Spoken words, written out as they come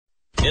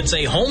It's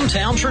a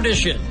hometown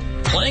tradition,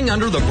 playing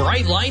under the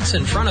bright lights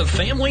in front of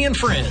family and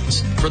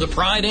friends for the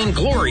pride and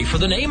glory for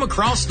the name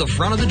across the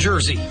front of the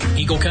jersey.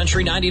 Eagle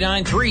Country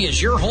 99.3 is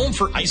your home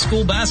for high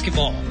school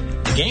basketball.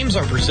 The games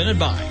are presented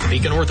by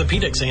Beacon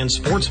Orthopedics and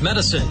Sports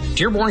Medicine,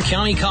 Dearborn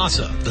County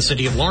CASA, the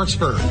City of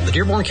Lawrenceburg, the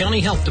Dearborn County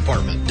Health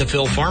Department,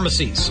 DePhil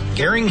Pharmacies,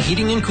 Gehring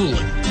Heating and Cooling,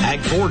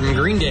 Ag Ford in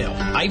Greendale,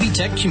 Ivy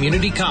Tech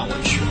Community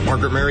College,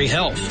 Margaret Mary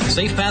Health,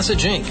 Safe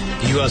Passage Inc.,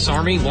 the U.S.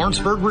 Army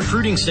Lawrenceburg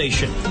Recruiting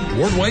Station,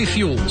 Wardway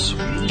Fuels,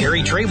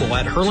 Gary Trable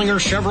at Hurlinger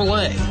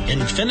Chevrolet,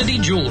 Infinity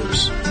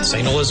Jewelers,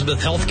 St. Elizabeth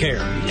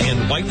Healthcare,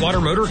 and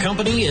Whitewater Motor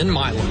Company in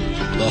Milam.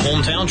 The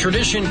hometown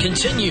tradition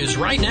continues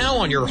right now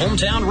on your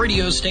hometown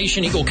radio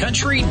station, Eagle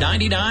Country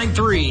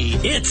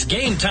 99.3. It's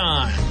game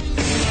time.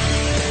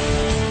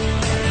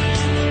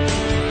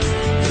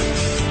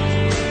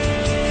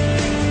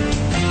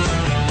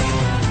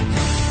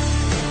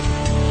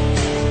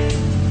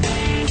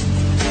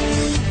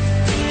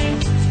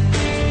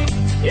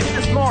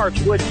 March,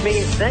 which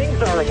means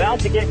things are about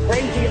to get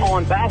crazy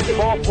on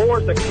basketball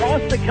courts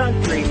across the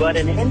country, but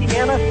in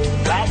Indiana,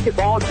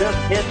 basketball just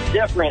hits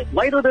different.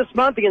 Later this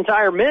month, the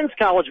entire men's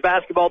college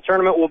basketball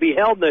tournament will be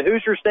held in the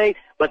Hoosier State,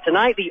 but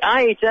tonight the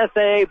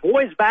IHSAA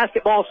boys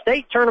basketball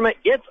state tournament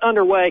gets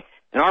underway,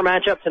 and our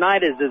matchup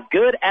tonight is as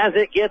good as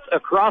it gets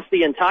across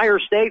the entire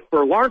state.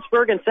 For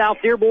Lawrenceburg and South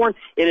Dearborn,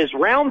 it is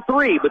round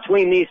 3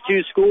 between these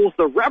two schools,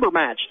 the rubber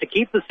match to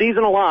keep the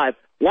season alive.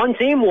 One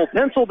team will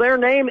pencil their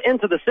name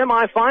into the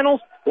semifinals,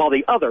 while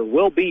the other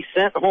will be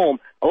sent home.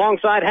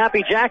 Alongside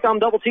Happy Jack, I'm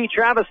Double T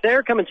Travis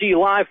there, coming to you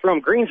live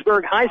from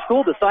Greensburg High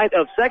School, the site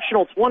of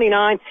Sectional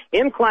 29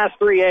 in Class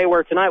 3A,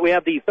 where tonight we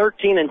have the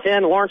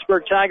 13-10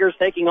 Lawrenceburg Tigers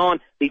taking on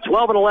the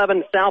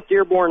 12-11 South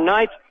Dearborn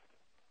Knights.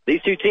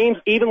 These two teams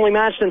evenly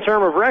matched in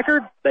terms of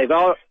record. They've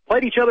all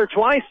played each other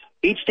twice.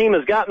 Each team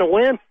has gotten a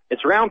win.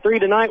 It's round 3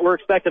 tonight. We're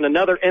expecting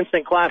another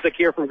instant classic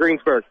here from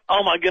Greensburg.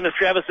 Oh, my goodness,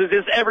 Travis, is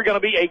this ever going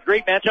to be a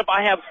great matchup?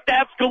 I have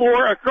stats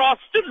galore across,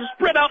 just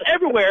spread out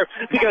everywhere,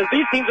 because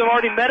these teams have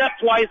already met up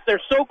twice.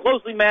 They're so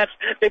closely matched.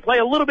 They play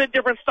a little bit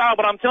different style,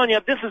 but I'm telling you,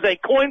 this is a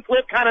coin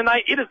flip kind of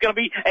night. It is going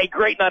to be a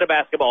great night of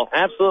basketball.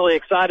 Absolutely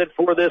excited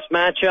for this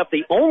matchup.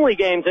 The only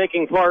game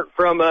taking part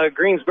from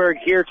Greensburg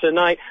here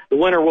tonight. The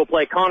winner will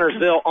play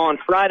Connorsville on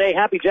Friday.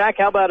 Happy Jack,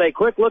 how about a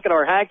quick look at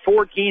our Hag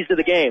Ford keys to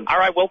the game? All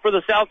right, well, for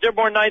the South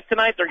Dearborn Knights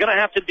tonight, they're going to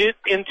have to do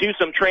into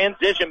some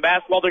transition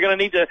basketball. They're going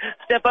to need to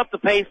step up the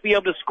pace, be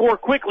able to score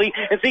quickly,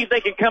 and see if they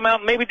can come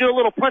out and maybe do a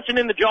little punching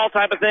in the jaw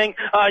type of thing,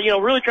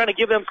 really trying to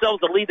give themselves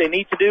the lead they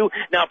need to do.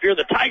 Now, if you're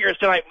the Tigers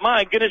tonight,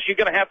 my goodness, you're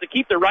going to have to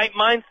keep the right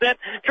mindset,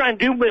 try and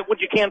do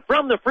what you can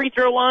from the free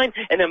throw line,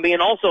 and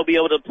then also be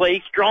able to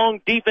play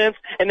strong defense,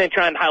 and then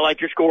try and highlight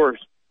your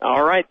scores.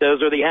 All right,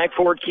 those are the Hag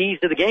Ford keys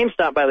to the game.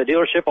 Stop by the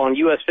dealership on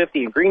US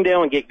 50 in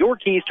Greendale and get your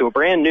keys to a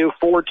brand new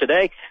Ford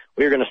today.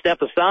 We're going to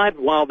step aside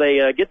while they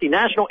get the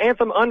national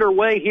anthem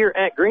underway here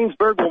at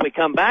Greensburg. When we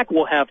come back,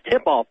 we'll have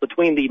tip-off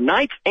between the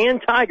Knights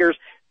and Tigers.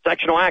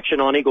 Sectional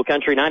action on Eagle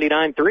Country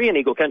 99.3 and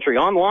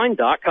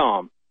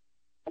EagleCountryOnline.com.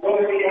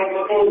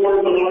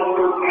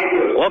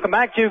 Welcome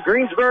back to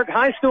Greensburg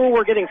High School.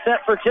 We're getting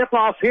set for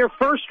tip-off here.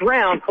 First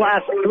round,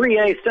 Class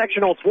 3A,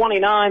 Sectional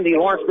 29. The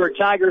Lawrenceburg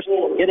Tigers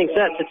getting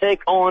set to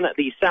take on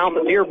the South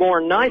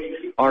Dearborn Knights.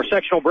 Our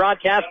sectional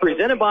broadcast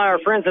presented by our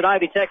friends at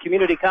Ivy Tech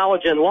Community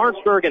College in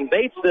Lawrenceburg and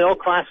Batesville.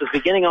 Classes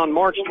beginning on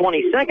March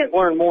 22nd.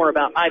 Learn more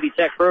about Ivy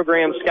Tech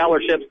programs,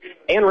 scholarships,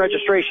 and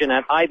registration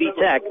at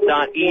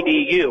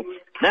ivytech.edu.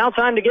 Now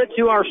time to get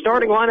to our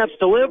starting lineups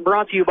to live,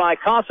 brought to you by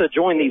CASA.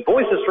 Join the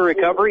Voices for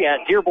Recovery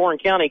at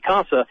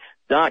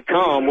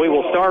DearbornCountyCASA.com. We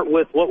will start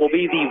with what will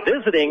be the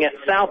visiting at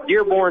South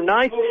Dearborn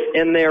Knights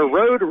in their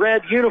road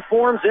red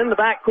uniforms. In the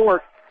backcourt,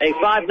 a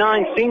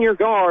 5'9" senior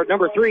guard,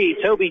 number 3,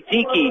 Toby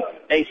Tiki,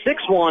 a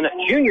 6'1"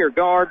 junior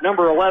guard,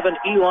 number 11,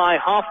 Eli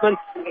Hoffman,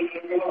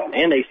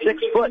 and a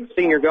 6-foot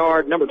senior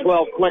guard, number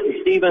 12, Quentin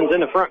Stevens.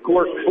 In the front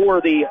court for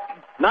the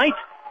Knights,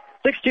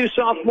 6'2"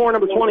 sophomore,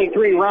 number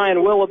 23,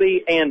 Ryan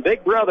Willoughby, and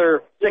big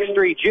brother,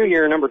 6'3"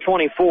 junior, number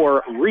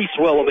 24, Reese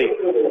Willoughby.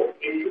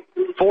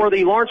 For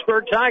the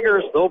Lawrenceburg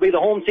Tigers, they'll be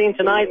the home team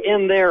tonight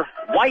in their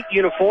white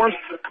uniforms.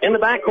 In the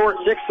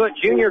backcourt, 6-foot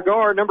junior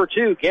guard, number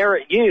 2,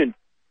 Garrett Yoon.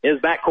 His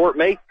backcourt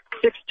mate,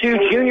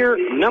 6'2" junior,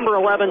 number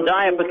 11,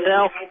 Dia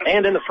Patel.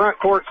 And in the front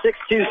court,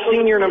 6'2"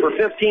 senior, number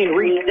 15,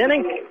 Reese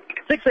Denning.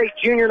 6'8"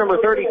 junior, number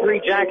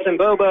 33, Jackson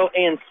Bobo,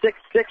 and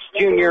 6'6"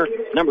 junior,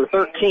 number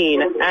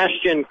 13,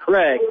 Ashton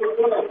Craig.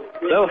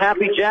 So,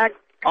 Happy Jack,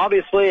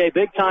 obviously a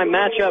big-time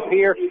matchup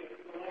here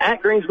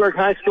at Greensburg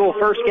High School,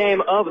 first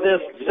game of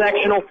this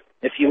sectional.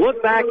 If you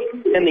look back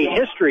in the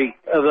history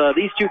of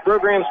these two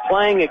programs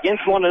playing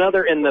against one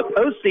another in the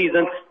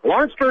postseason,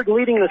 Lawrenceburg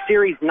leading the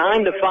series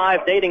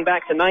 9-5, dating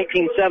back to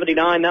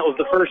 1979. That was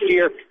the first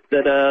year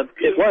that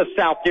it was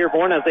South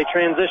Dearborn as they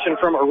transitioned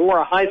from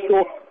Aurora High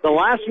School. The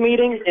last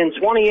meeting in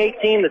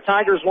 2018, the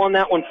Tigers won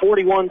that one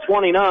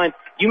 41-29.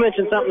 You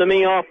mentioned something to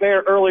me off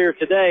air earlier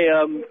today.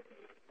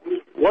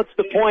 What's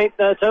the point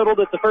total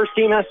that the first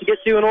team has to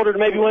get to in order to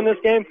maybe win this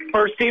game?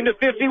 First team to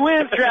 50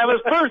 wins, Travis.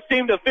 First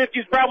team to 50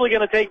 is probably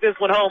going to take this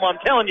one home, I'm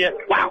telling you.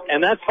 Wow.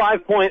 And that's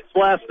 5 points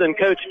less than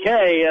Coach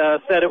K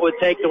said it would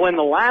take to win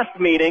the last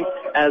meeting,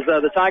 as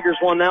the Tigers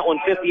won that one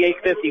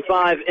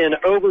 58-55 in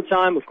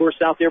overtime. Of course,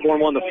 South Dearborn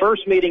won the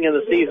first meeting of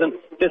the season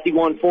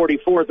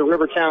 51-44 at the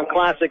Rivertown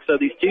Classic. So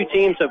these two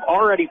teams have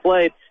already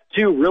played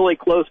two really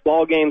close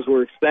ball games.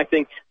 We're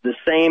expecting the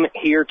same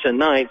here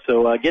tonight.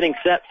 So getting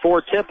set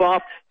for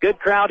tip-off. Good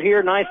crowd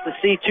here. Nice to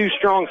see two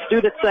strong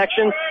student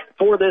sections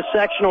for this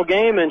sectional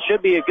game, and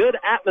should be a good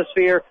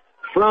atmosphere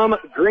from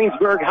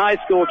Greensburg High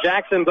School.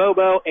 Jackson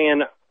Bobo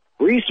and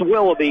Reese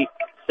Willoughby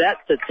set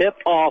to tip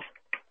off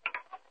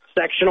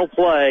sectional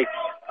play.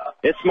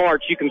 It's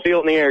March. You can feel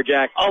it in the air,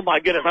 Jack. Oh, my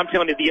goodness. I'm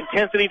telling you, the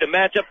intensity, the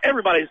matchup,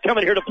 everybody's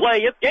coming here to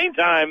play. It's game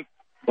time.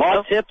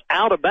 Ball tipped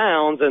out of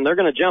bounds, and they're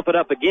going to jump it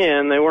up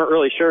again. They weren't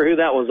really sure who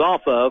that was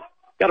off of.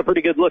 Got a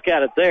pretty good look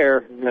at it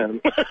there.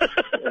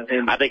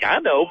 I think I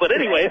know, but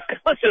anyway,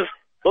 let's just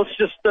let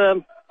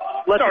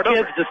the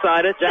kids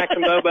decide it.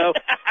 Jackson Bobo,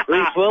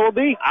 Reese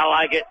Willoughby. I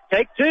like it.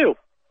 Take two.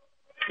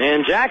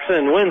 And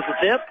Jackson wins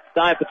the tip.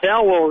 Sai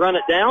Patel will run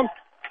it down.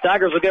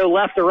 Tigers will go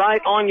left to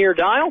right on your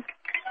dial.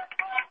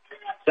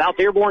 South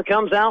Dearborn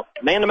comes out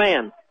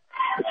man-to-man.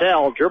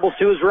 Patel dribbles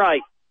to his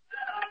right.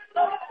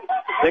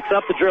 Picks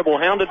up the dribble,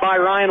 hounded by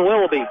Ryan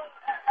Willoughby.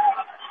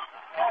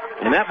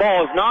 And that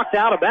ball is knocked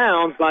out of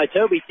bounds by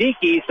Toby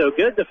Tiki, so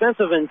good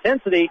defensive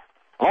intensity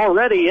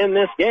already in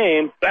this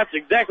game. That's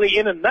exactly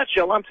in a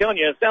nutshell. I'm telling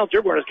you, South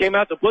Dearborn has came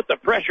out to put the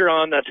pressure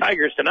on the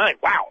Tigers tonight.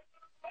 Wow.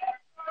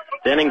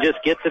 Denning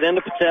just gets it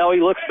into Patel. He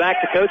looks back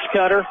to Coach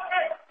Cutter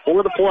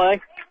for the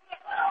play.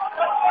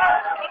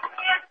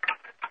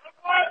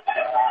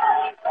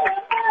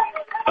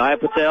 Sai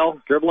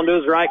Patel dribbling to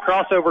his right,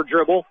 crossover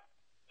dribble.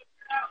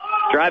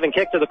 Driving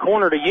kick to the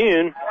corner to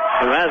Yoon,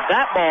 who has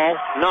that ball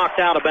knocked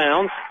out of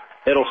bounds.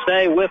 It'll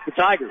stay with the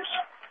Tigers.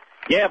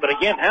 Yeah, but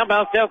again, how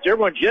about South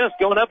Dearborn just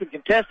going up and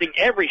contesting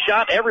every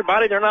shot,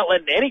 everybody? They're not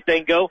letting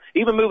anything go,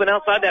 even moving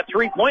outside that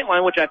three-point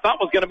line, which I thought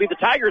was going to be the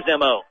Tigers'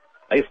 MO.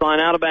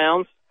 Baseline out of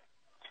bounds.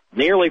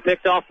 Nearly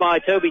picked off by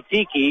Toby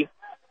Tiki.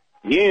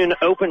 Yoon,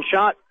 open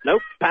shot.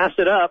 Nope, passed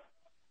it up.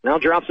 Now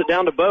drops it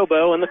down to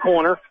Bobo in the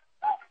corner.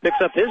 Picks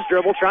up his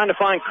dribble, trying to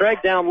find Craig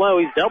down low.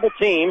 He's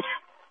double-teamed.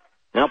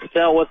 Now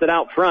Patel with it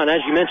out front.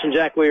 As you mentioned,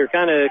 Jack, we were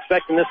kind of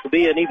expecting this to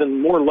be an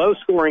even more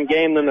low-scoring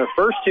game than their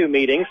first two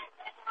meetings.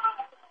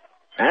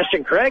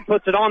 Ashton Craig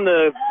puts it on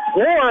the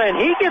floor, and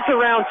he gets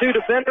around two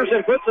defenders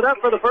and puts it up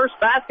for the first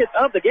basket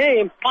of the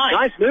game.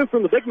 Nice move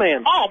from the big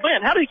man. Oh,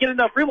 man, how did he get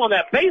enough room on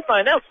that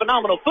baseline? That was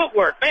phenomenal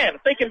footwork. Man,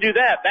 if they can do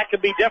that, that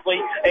could be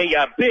definitely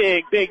a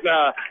big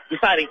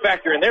deciding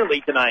factor in their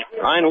lead tonight.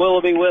 Ryan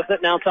Willoughby with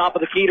it. Now top of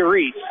the key to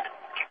Reese.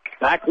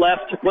 Back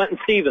left to Quentin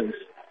Stevens.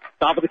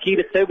 Top of the key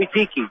to Toby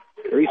Tiki.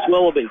 Reese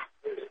Willoughby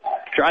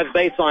drives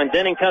baseline.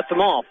 Denning cuts him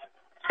off.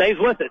 Stays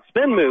with it.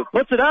 Spin move.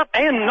 Puts it up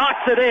and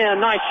knocks it in.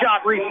 Nice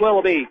shot, Reese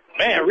Willoughby.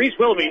 Man, Reese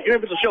Willoughby, you're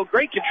able to show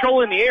great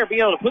control in the air,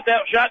 being able to put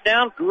that shot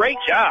down. Great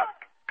job.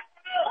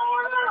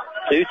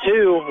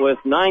 2-2 with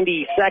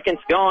 90 seconds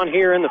gone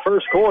here in the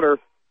first quarter.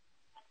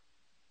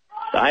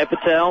 Sai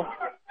Patel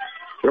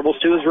dribbles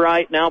to his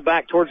right. Now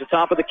back towards the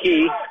top of the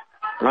key.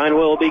 Ryan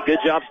Willoughby, good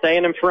job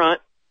staying in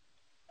front.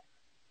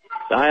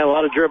 Sai, a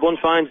lot of dribbling,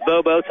 finds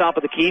Bobo, top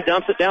of the key,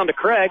 dumps it down to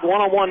Craig.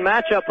 One-on-one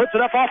matchup, puts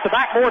it up off the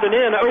backboard and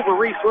in over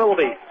Reese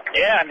Willoughby.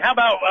 Yeah, and how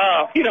about,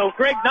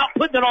 Craig not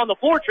putting it on the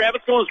floor,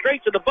 Travis, going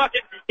straight to the bucket.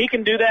 He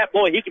can do that.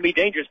 Boy, he can be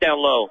dangerous down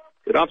low.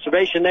 Good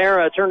observation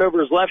there. Turned over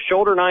his left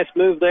shoulder. Nice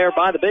move there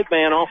by the big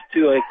man. Off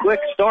to a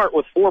quick start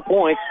with 4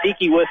 points.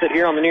 Tiki with it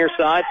here on the near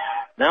side.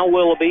 Now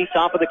Willoughby,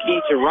 top of the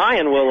key to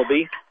Ryan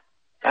Willoughby.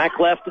 Back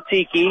left to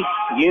Tiki.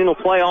 Yoon will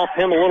play off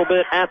him a little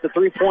bit at the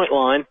three-point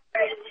line.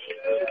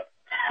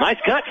 Nice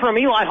cut from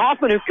Eli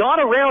Hoffman, who got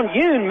around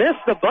Yoon,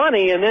 missed the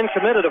bunny, and then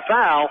committed a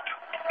foul.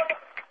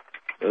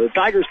 The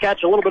Tigers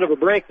catch a little bit of a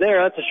break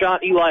there. That's a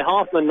shot Eli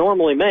Hoffman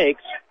normally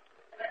makes.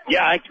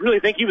 Yeah, I really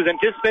think he was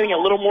anticipating a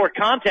little more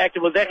contact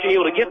and was actually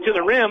able to get to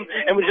the rim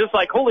and was just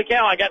like, holy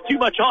cow, I got too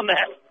much on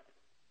that.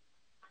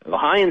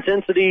 High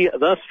intensity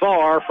thus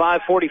far.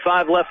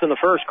 5:45 left in the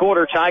first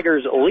quarter.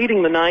 Tigers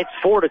leading the Knights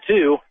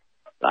 4-2.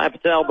 Sai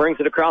Patel brings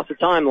it across the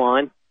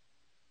timeline.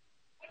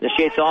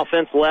 Initiates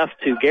offense left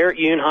to Garrett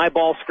Yoon. High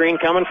ball screen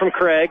coming from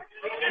Craig.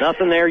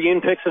 Nothing there.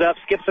 Yoon picks it up,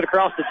 skips it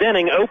across to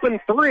Denning.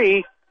 Open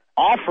three,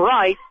 off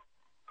right.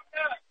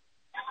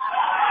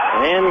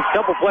 And a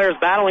couple players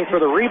battling for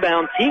the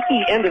rebound.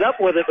 Tiki ended up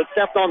with it, but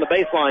stepped on the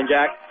baseline,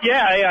 Jack.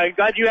 Yeah, I'm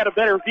glad you had a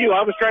better view.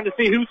 I was trying to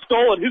see who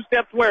stole and who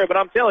stepped where, but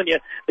I'm telling you,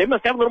 they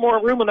must have a little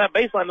more room on that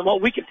baseline than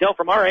what we can tell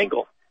from our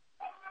angle.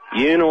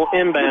 Yoon will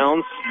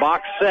inbounds.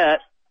 Box set.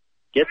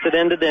 Gets it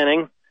into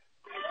Denning.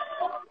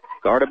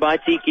 Guarded by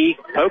Tiki.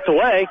 Poked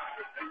away.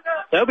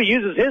 Toby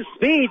uses his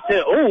speed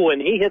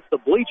and he hits the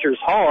bleachers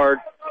hard.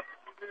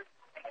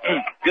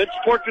 Good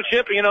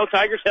sportsmanship.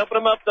 Tigers helping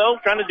them up, though,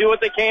 trying to do what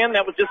they can.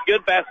 That was just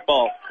good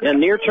basketball. And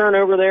near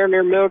turnover there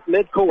near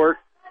midcourt.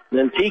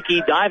 Then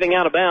Tiki diving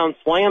out of bounds,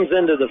 slams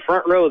into the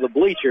front row of the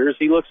bleachers.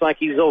 He looks like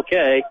he's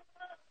okay.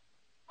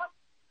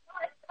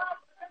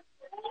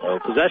 So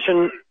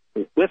possession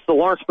with the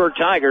Lawrenceburg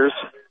Tigers.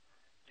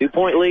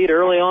 2-point lead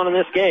early on in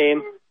this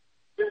game.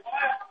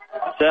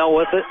 Sell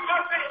with it.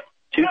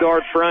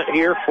 2-guard front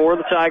here for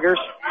the Tigers.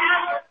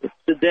 It's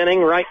to Denning,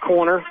 right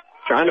corner,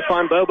 trying to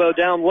find Bobo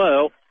down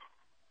low.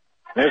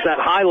 There's that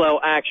high-low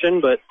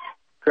action, but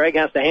Craig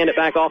has to hand it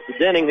back off to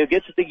Denning, who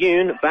gets it to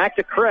Yoon, back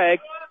to Craig,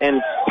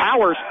 and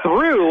powers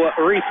through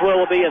Reese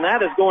Willoughby, and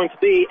that is going to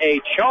be a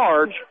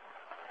charge.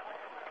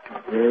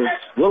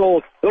 It's a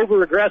little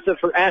over-aggressive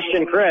for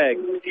Ashton Craig.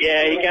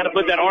 Yeah, he kind of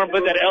put that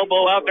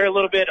elbow out there a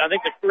little bit. I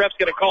think the ref's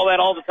going to call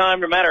that all the time,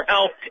 no matter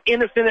how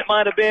innocent it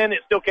might have been. It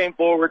still came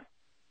forward.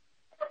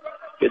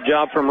 Good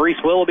job from Reese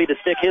Willoughby to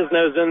stick his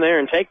nose in there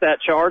and take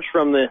that charge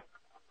from the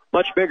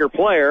much bigger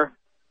player.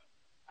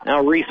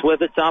 Now Reese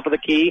with it, top of the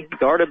key,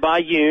 guarded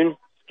by Yoon.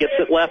 Skips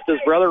it left his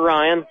brother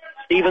Ryan.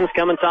 Stevens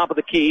coming top of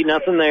the key,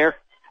 nothing there.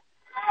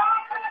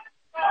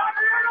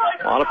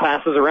 A lot of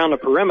passes around the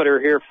perimeter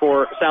here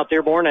for South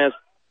Dearborn as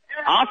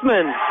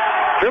Hoffman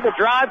dribble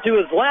drive to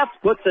his left,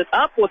 puts it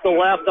up with the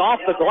left off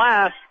the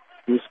glass,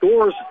 and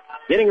scores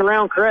getting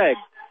around Craig.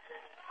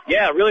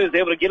 Yeah, really was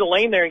able to get a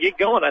lane there and get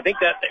going. I think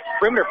that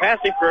perimeter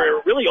passing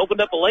really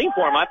opened up a lane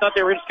for him. I thought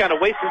they were just kind of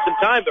wasting some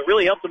time, but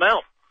really helped him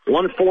out.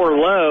 1-4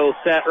 low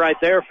set right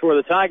there for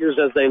the Tigers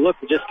as they look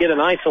to just get an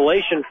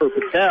isolation for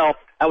Patel.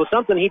 That was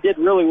something he did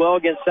really well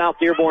against South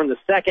Dearborn the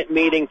second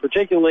meeting,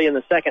 particularly in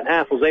the second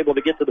half, was able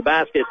to get to the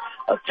basket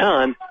a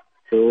ton.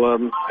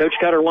 So Coach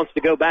Cutter wants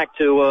to go back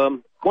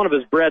to one of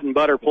his bread and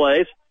butter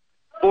plays.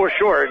 For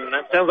sure, and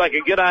that sounds like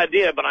a good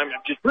idea, but I'm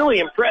just really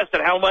impressed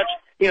at how much,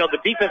 the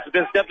defense has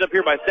been stepped up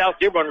here by South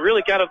Dearborn,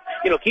 really kind of,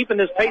 keeping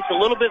this pace a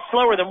little bit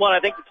slower than what I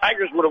think the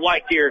Tigers would have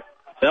liked here.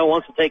 Bell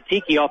wants to take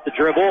Tiki off the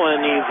dribble,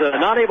 and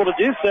he's not able to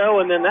do so,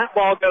 and then that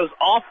ball goes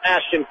off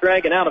Ashton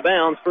Craig and out of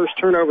bounds. First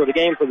turnover of the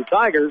game for the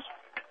Tigers.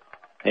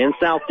 And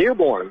South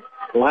Dearborn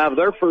will have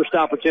their first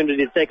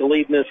opportunity to take a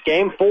lead in this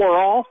game,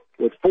 4-all,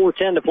 with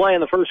 4:10 to play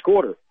in the first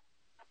quarter.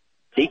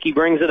 Tiki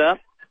brings it up.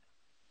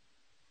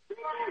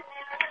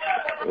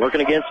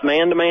 Working against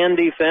man-to-man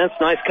defense.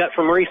 Nice cut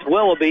from Reese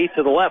Willoughby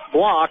to the left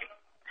block.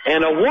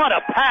 And what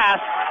a pass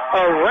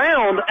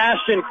around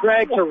Ashton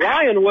Craig to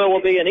Ryan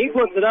Willoughby, and he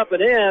puts it up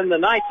and in. The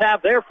Knights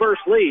have their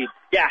first lead.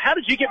 Yeah, how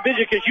did you get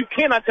busy? Because you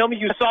cannot tell me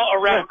you saw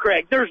around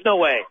Craig. There's no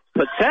way.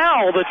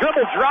 Patel, the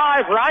dribble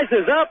drive,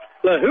 rises up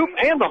the hoop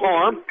and the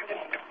arm.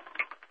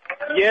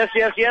 Yes,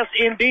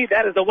 indeed.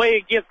 That is the way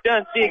it gets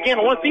done. See, again,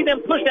 I want to see them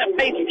push that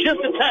pace just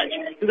a touch.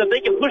 Because if they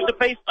can push the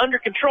pace under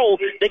control,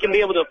 they can be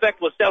able to affect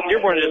what South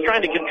Dearborn is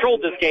trying to control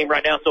this game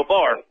right now so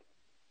far.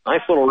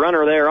 Nice little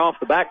runner there off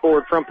the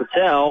backboard from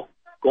Patel.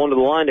 Going to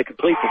the line to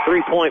complete the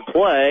three-point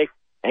play.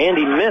 And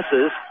he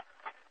misses.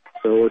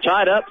 So we're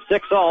tied up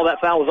 6-all.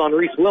 That foul was on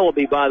Reese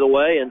Willoughby, by the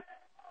way. And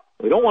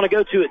we don't want to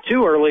go to it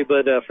too early,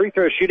 but free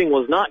throw shooting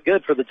was not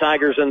good for the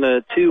Tigers in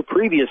the two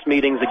previous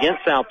meetings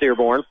against South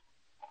Dearborn.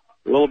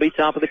 Willoughby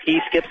top of the key,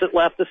 skips it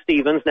left to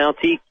Stevens. Now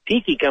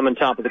Tiki coming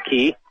top of the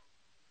key.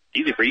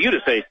 Easy for you to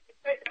say.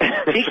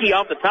 Tiki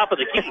off the top of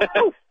the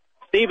key.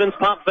 Stevens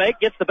pump fake,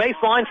 gets the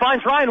baseline,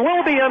 finds Ryan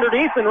Willoughby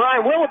underneath, and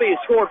Ryan Willoughby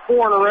scored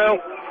 4 in a row.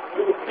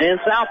 And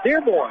South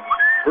Dearborn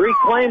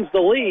reclaims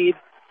the lead.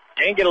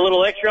 And get a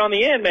little extra on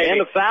the end, maybe.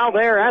 And a foul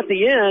there at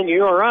the end,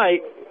 you are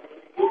right.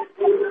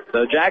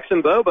 So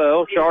Jackson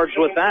Bobo charged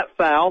with that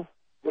foul.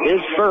 His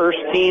first,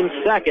 team's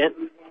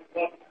second.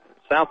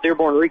 South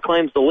Dearborn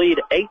reclaims the lead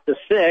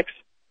 8-6.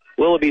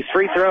 Willoughby's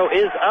free throw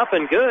is up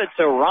and good,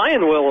 so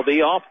Ryan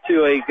Willoughby off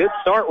to a good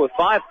start with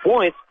 5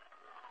 points.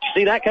 Did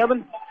you see that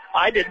coming?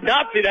 I did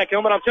not see that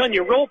coming, but I'm telling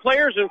you, role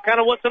players are kind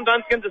of what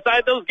sometimes can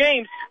decide those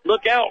games.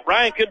 Look out.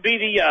 Ryan could be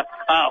the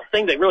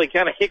thing that really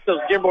kind of kicked those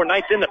Dearborn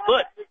Knights in the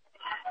foot.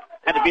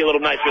 Had to be a little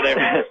nicer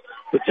there.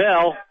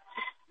 Patel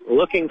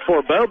looking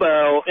for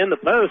Bobo in the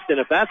post, and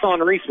if that's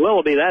on Reese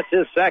Willoughby, that's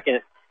his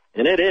second,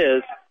 and it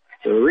is.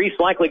 So Reese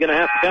likely going to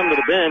have to come to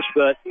the bench,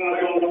 but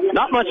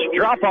not much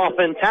drop-off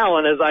in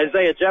talent as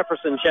Isaiah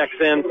Jefferson checks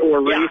in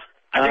for Reese.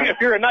 I think if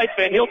you're a Knights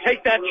fan, he'll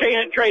take that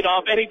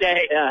trade-off any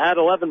day. Yeah, had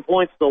 11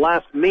 points the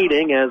last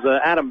meeting as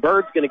Adam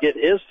Bird's going to get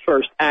his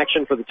first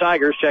action for the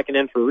Tigers, checking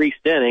in for Reese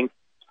Denning.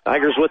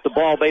 Tigers with the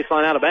ball,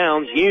 baseline out of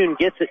bounds. Yoon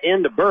gets it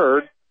into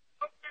Bird.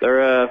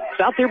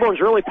 South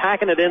Dearborn's really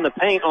packing it in the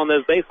paint on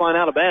those baseline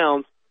out of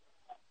bounds,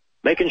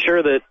 making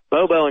sure that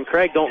Bobo and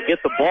Craig don't get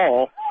the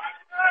ball.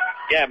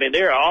 Yeah, I mean,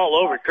 they're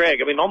all over Craig.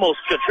 I mean, almost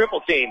a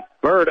triple team.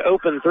 Bird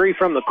open three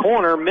from the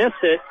corner,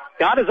 missed it,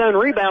 got his own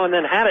rebound, and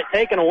then had it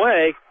taken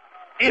away.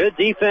 Good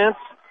defense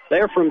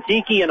there from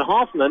Tiki and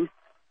Hoffman.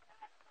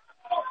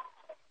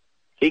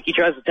 Tiki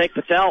tries to take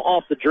Patel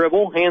off the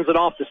dribble, hands it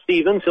off to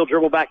Stevens. He'll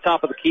dribble back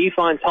top of the key,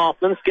 finds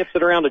Hoffman, skips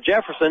it around to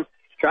Jefferson,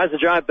 tries to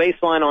drive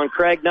baseline on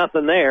Craig,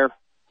 nothing there.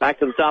 Back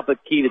to the top of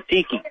the key to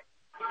Tiki.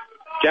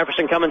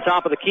 Jefferson coming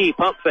top of the key,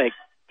 pump fake.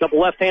 Couple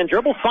left-hand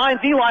dribbles,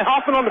 finds Eli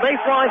Hoffman on the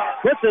baseline,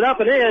 puts it up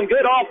and in.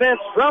 Good offense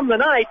from the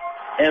Knights.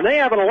 and they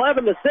have an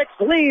 11-6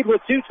 lead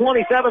with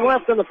 2:27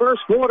 left in the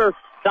first quarter.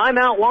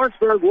 Timeout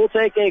Lawrenceburg. We'll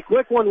take a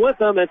quick one with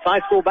them. It's high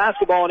school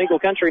basketball on Eagle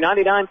Country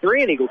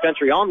 99.3 and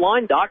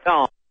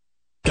EagleCountryOnline.com.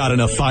 Got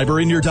enough fiber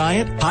in your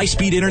diet?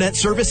 High-speed internet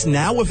service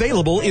now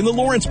available in the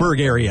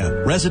Lawrenceburg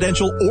area.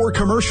 Residential or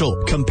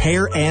commercial.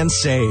 Compare and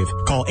save.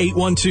 Call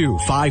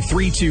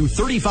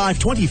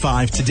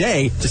 812-532-3525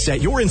 today to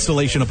set your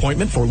installation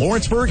appointment for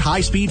Lawrenceburg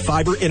high-speed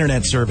fiber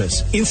internet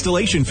service.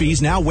 Installation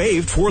fees now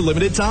waived for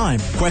limited time.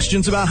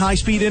 Questions about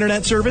high-speed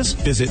internet service?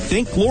 Visit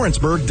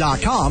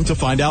thinklawrenceburg.com to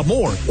find out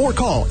more or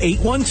call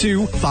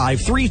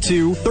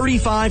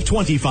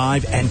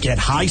 812-532-3525 and get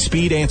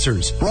high-speed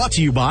answers. Brought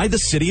to you by the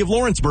City of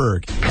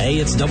Lawrenceburg. Hey,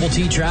 it's Double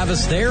T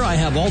Travis there. I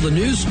have all the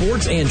news,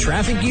 sports, and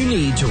traffic you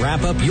need to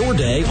wrap up your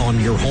day on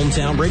your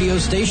hometown radio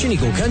station,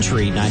 Eagle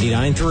Country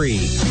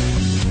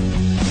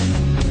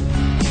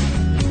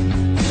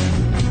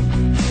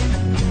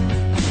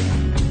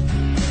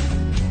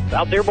 99.3.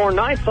 South Dearborn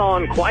Knights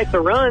on quite the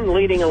run,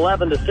 leading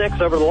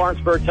 11-6 over the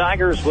Lawrenceburg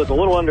Tigers with a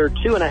little under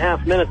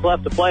 2.5 minutes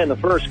left to play in the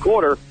first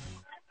quarter.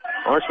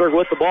 Lawrenceburg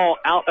with the ball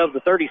out of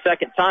the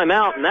 30-second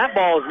timeout, and that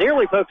ball is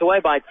nearly poked away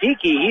by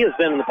Tiki. He has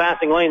been in the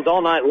passing lanes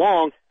all night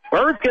long.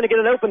 Bird's going to get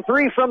an open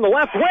three from the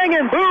left wing,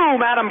 and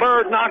boom, Adam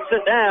Bird knocks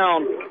it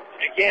down.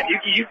 Again,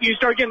 you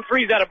start getting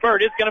threes out of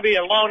Bird, it's going to be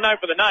a long night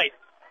for the Knights.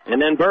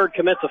 And then Bird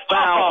commits a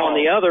foul on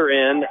the other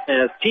end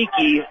as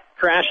Tiki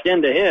crashed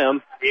into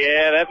him.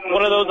 Yeah, that's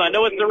one of those. I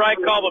know it's the right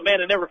call, but man,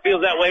 it never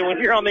feels that way when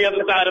you're on the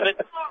other side of it.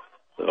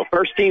 So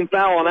first team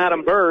foul on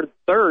Adam Bird,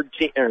 first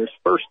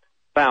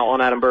foul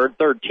on Adam Bird,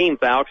 third team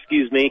foul,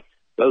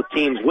 both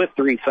teams with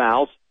 3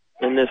 fouls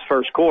in this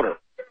first quarter.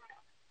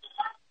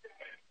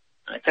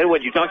 I tell you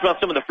what, you talked about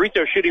some of the free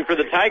throw shooting for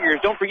the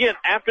Tigers. Don't forget,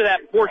 after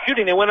that poor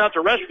shooting, they went out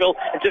to Rushville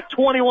and took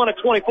 21 of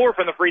 24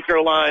 from the free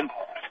throw line.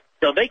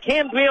 So they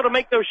can be able to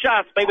make those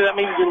shots. Maybe that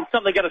means it's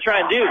something they got to try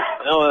and do.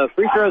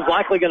 Free throw is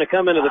likely going to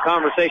come into the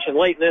conversation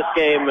late in this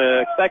game,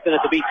 expecting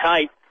it to be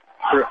tight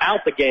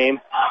throughout the game.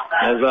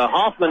 As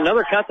Hoffman,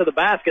 another cut to the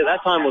basket,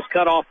 that time was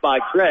cut off by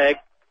Craig.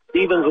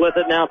 Stevens with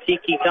it now,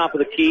 Tiki top of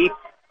the key.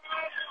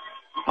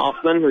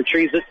 Hoffman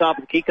retrieves it top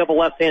of the key, couple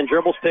left-hand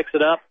dribbles, picks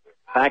it up,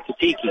 back to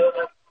Tiki.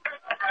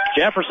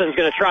 Jefferson's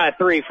going to try a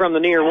three from the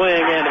near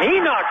wing, and he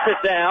knocks it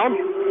down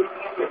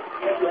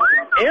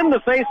in the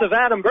face of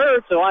Adam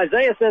Bird. So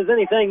Isaiah says,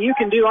 anything you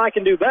can do, I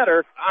can do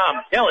better.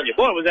 I'm telling you,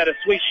 boy, was that a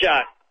sweet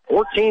shot.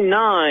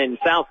 14-9,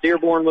 South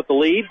Dearborn with the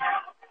lead.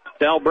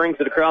 Dell brings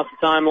it across the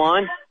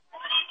timeline.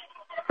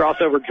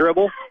 Crossover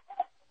dribble.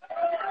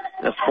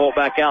 That's pulled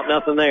back out,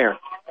 nothing there.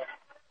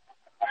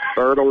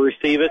 Bird will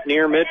receive it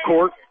near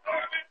midcourt.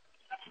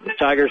 The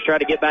Tigers try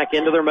to get back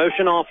into their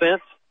motion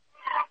offense.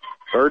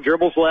 Bird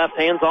dribbles left,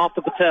 hands off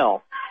to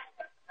Patel.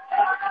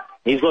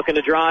 He's looking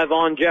to drive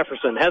on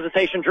Jefferson.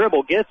 Hesitation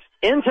dribble, gets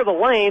into the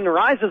lane,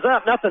 rises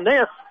up, nothing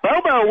there.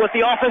 Bobo with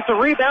the offensive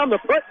rebound, the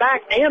putback,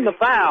 and the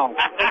foul.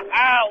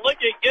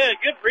 Looking good.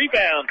 Good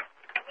rebound.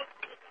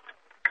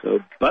 So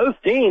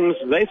both teams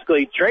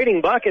basically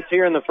trading buckets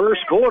here in the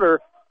first quarter.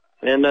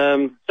 And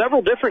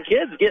several different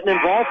kids getting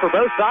involved for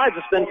both sides.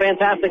 It's been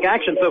fantastic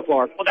action so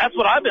far. Well, that's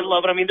what I've been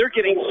loving. I mean, they're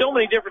getting so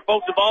many different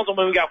folks involved. I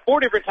mean, we got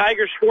 4 different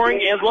Tigers scoring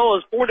as well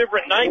as 4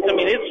 different Knights. I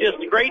mean, it's just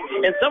great.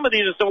 And some of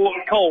these are what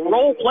we call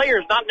role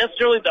players, not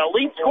necessarily the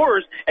elite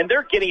scorers, and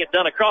they're getting it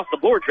done across the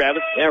board,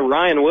 Travis. Yeah,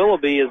 Ryan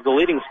Willoughby is the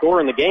leading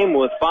scorer in the game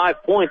with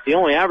 5 points. He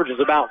only averages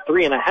about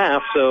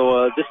 3.5.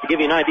 So just to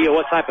give you an idea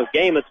what type of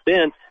game it's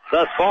been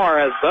thus far,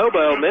 as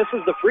Bobo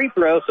misses the free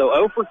throw, so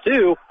 0 for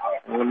 2.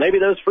 Maybe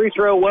those free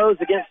throw woes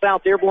against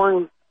South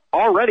Dearborn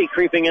already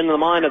creeping into the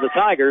mind of the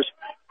Tigers,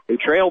 who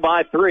trail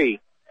by 3.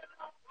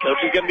 Coach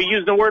is going to be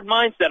using the word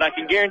mindset. I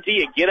can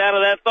guarantee you. Get out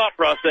of that thought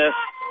process.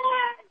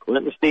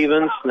 Clinton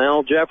Stevens,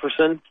 Snell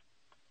Jefferson.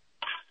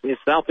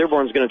 South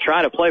Dearborn's going to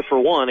try to play for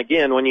 1.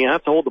 Again, when you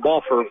have to hold the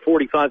ball for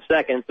 45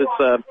 seconds,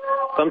 it's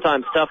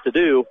sometimes tough to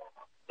do.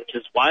 Which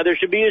is why there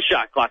should be a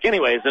shot clock.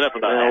 Anyways, enough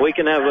about that. We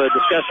can have a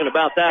discussion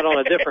about that on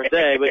a different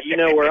day, but you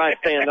know where I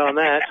stand on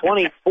that.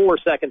 24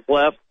 seconds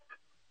left.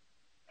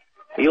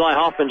 Eli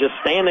Hoffman just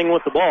standing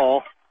with the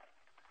ball.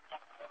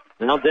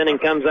 Now Denning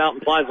comes out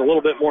and applies a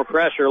little bit more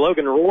pressure.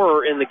 Logan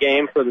Rohrer in the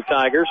game for the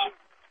Tigers.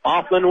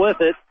 Hoffman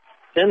with it.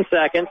 10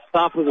 seconds.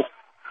 Top of the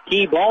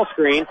key ball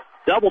screen.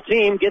 Double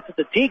team. Gets it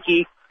to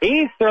Tiki.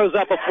 He throws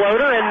up a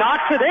floater and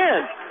knocks it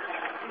in.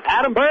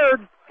 Adam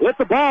Bird with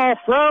the ball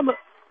from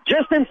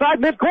just inside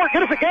midcourt.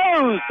 Good if it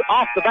goes.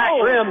 Off the back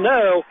rim,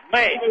 no.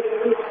 Man.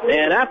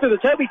 And after the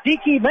Toby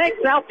Tiki makes,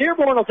 South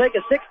Dearborn will take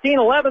a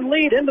 16-11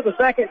 lead into the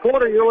second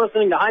quarter. You're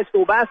listening to high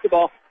school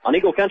basketball on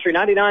Eagle Country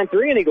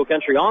 99.3 and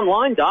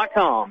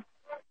EagleCountryOnline.com.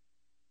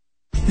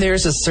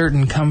 There's a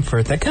certain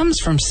comfort that comes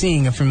from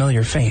seeing a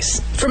familiar face,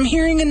 from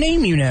hearing a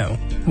name you know.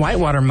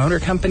 Whitewater Motor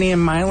Company in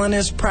Milan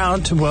is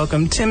proud to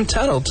welcome Tim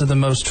Tuttle to the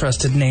most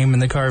trusted name in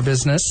the car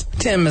business.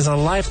 Tim is a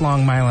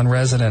lifelong Milan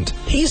resident.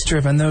 He's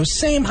driven those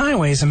same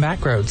highways and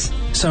back roads.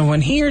 So when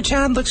he or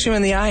Chad looks you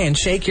in the eye and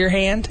shake your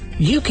hand,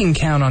 you can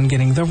count on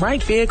getting the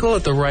right vehicle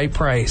at the right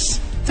price.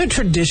 The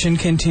tradition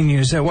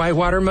continues at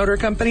Whitewater Motor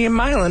Company in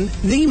Milan,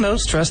 the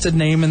most trusted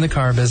name in the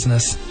car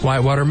business.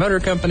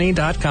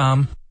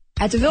 WhitewaterMotorCompany.com.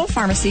 At DeVille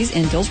Pharmacies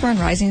in Dillsboro and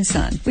Rising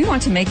Sun, we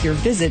want to make your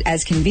visit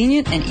as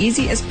convenient and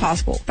easy as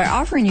possible by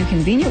offering you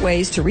convenient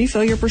ways to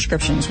refill your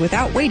prescriptions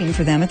without waiting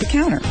for them at the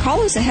counter.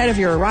 Call us ahead of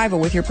your arrival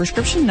with your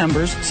prescription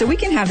numbers so we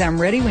can have them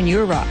ready when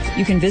you arrive.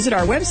 You can visit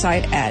our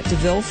website at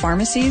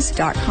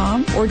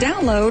DeVillePharmacies.com or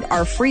download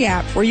our free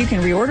app where you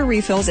can reorder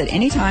refills at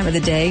any time of the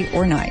day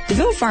or night.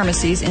 DeVille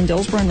Pharmacies in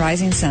Dillsboro and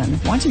Rising Sun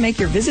want to make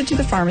your visit to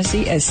the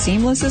pharmacy as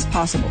seamless as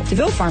possible.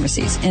 DeVille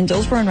Pharmacies in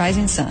Dillsboro and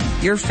Rising Sun,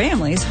 your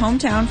family's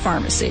hometown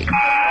pharmacy.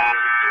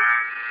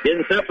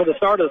 Getting set for the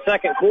start of the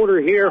second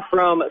quarter here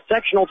from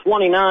Sectional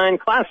 29,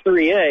 Class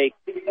 3A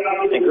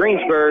in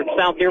Greensburg.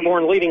 South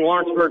Dearborn leading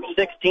Lawrenceburg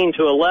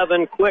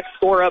 16-11. Quick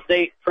score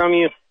update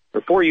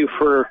for you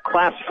for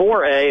Class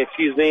 4A,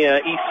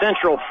 East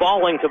Central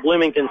falling to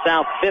Bloomington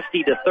South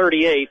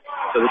 50-38.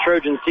 So the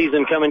Trojan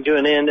season coming to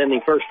an end in the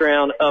first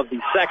round of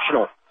the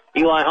sectional.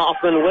 Eli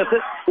Hoffman with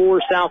it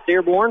for South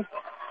Dearborn.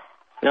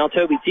 Now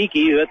Toby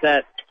Tiki, who hit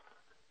that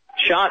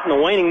shot in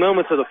the waning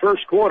moments of the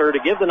first quarter to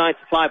give the Knights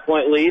a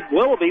 5-point lead.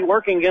 Willoughby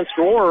working against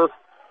Rohrer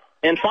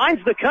and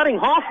finds the cutting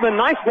Hoffman.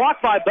 Nice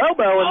block by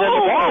Bobo, and then the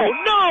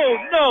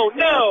ball.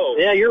 No.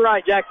 Yeah, you're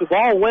right, Jack. The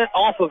ball went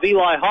off of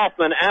Eli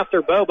Hoffman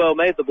after Bobo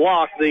made the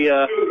block.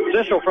 The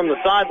official from the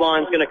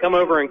sideline is going to come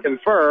over and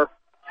confer.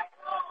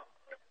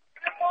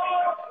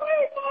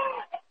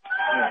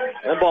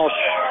 That ball.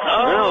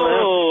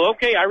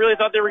 Okay. I really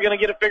thought they were going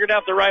to get it figured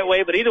out the right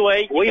way, but either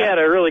way. We had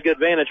a really good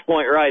vantage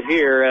point right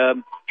here.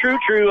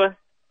 True.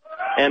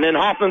 And then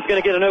Hoffman's going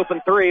to get an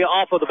open three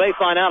off of the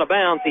baseline out of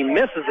bounds. He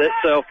misses it,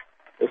 so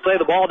we'll say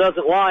the ball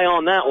doesn't lie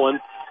on that one.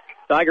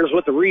 Tigers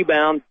with the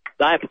rebound.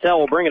 Dia Patel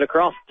will bring it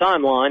across the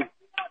timeline.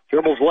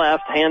 Dribbles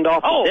left,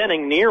 handoff to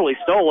Denning, nearly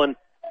stolen.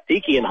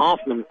 Tiki and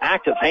Hoffman,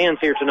 active hands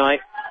here tonight.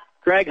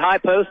 Craig high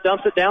post,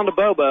 dumps it down to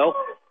Bobo.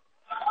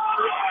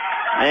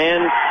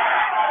 And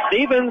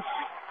Stevens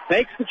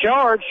takes the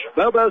charge.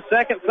 Bobo's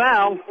second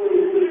foul.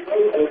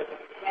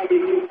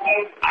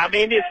 I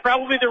mean, it's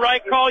probably the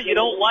right call. You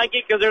don't like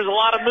it because there's a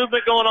lot of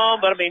movement going on,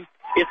 but I mean,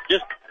 it's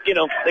just,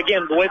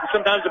 again, the way that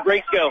sometimes the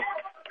breaks go.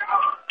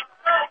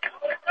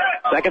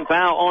 Second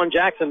foul on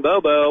Jackson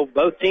Bobo.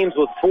 Both teams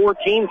with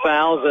 14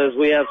 fouls as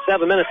we have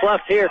 7 minutes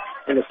left here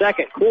in the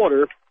second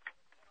quarter.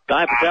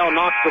 Dia Patel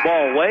knocks the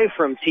ball away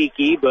from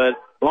Tiki, but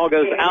ball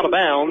goes out of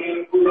bounds.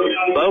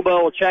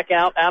 Bobo will check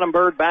out. Adam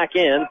Bird back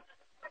in.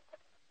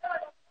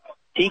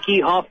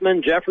 Tiki,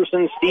 Hoffman,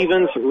 Jefferson,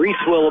 Stevens, Reese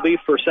Willoughby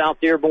for South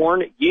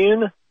Dearborn,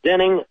 Yoon,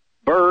 Denning,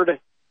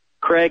 Bird,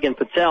 Craig, and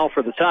Patel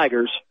for the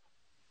Tigers.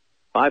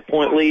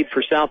 5-point lead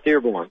for South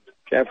Dearborn.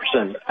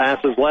 Jefferson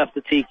passes left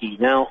to Tiki.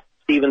 Now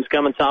Stevens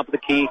coming top of the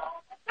key.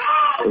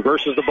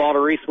 Reverses the ball to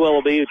Reese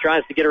Willoughby, who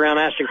tries to get around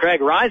Ashton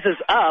Craig. Rises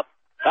up.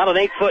 About an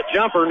 8-foot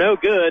jumper. No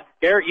good.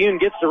 Garrett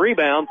Yoon gets the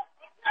rebound.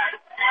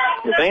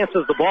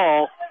 Advances the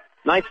ball.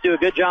 Knights do a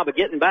good job of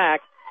getting back.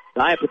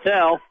 Dia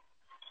Patel.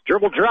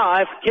 Dribble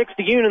drive, kicks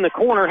to Yoon in the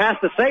corner, has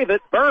to save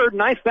it. Bird,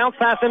 nice bounce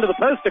pass into the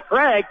post to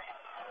Craig.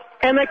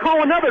 And they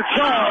call another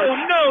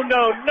charge. No,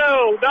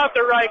 not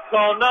the right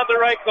call,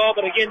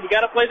 But again, you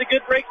got to play the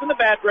good breaks and the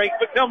bad breaks,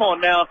 but come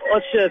on now.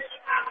 Let's just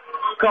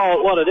call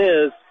it what it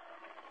is.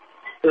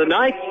 The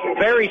Knights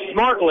very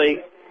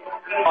smartly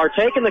are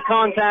taking the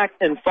contact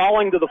and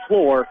falling to the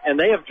floor, and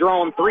they have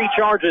drawn 3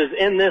 charges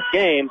in this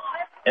game,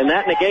 and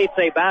that negates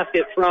a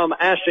basket from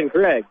Ashton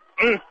Craig.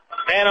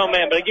 Man, oh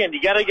man, but again,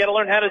 you gotta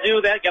learn how to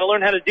do that, gotta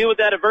learn how to deal with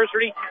that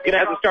adversity. You're gonna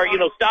have to start,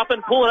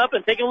 stopping, pulling up,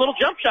 and taking a little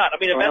jump shot. I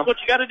mean, if that's what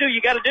you gotta do,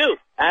 you gotta do.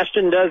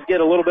 Ashton does get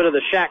a little bit of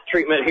the Shaq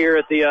treatment here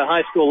at the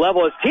high school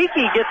level as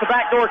Tiki gets a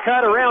backdoor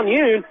cut around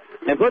Yoon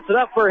and puts it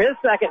up for his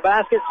second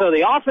basket. So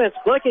the offense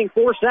clicking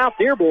for South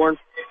Dearborn,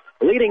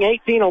 leading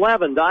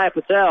 18-11. Dia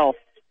Patel,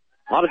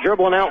 a lot of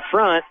dribbling out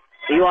front.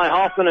 Eli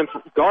Hoffman and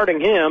guarding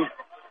him.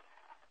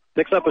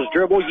 Picks up his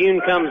dribble.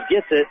 Yoon comes,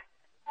 gets it.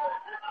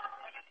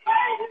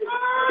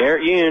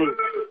 Garrett Yoon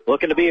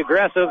looking to be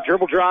aggressive.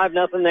 Dribble drive,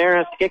 nothing there.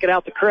 Has to kick it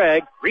out to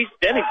Craig. Reese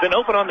Denning's been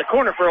open on the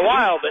corner for a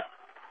while, but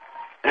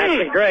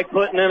Ashton Craig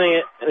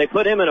they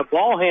put him in a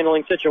ball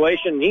handling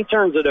situation, and he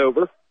turns it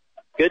over.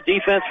 Good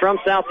defense from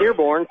South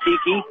Dearborn.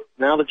 Tiki,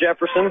 now to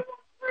Jefferson.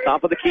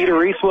 Top of the key to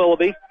Reese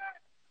Willoughby.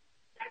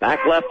 Back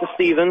left to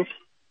Stevens.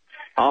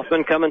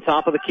 Hoffman coming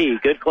top of the key.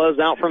 Good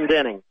closeout from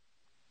Denning.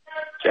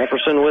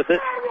 Jefferson with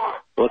it.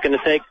 Looking to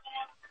take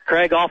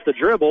Craig off the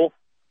dribble.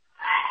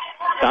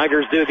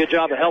 Tigers do a good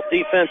job of help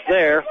defense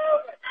there.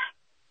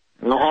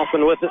 And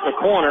Hoffman with it in the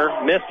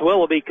corner. Missed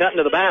Willoughby cutting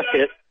to the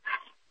basket.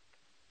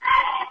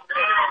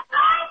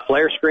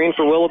 Flare screen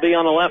for Willoughby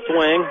on the left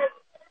wing.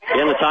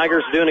 Again, the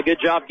Tigers doing a good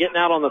job getting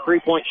out on the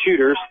three-point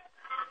shooters.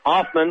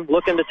 Hoffman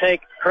looking to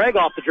take Craig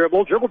off the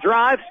dribble. Dribble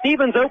drive.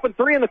 Stevens open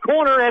three in the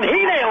corner, and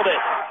he nailed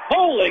it.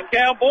 Holy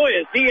cow, boy,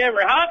 is he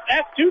ever hot.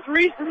 That's 2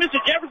 threes for Mr.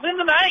 Jefferson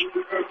tonight.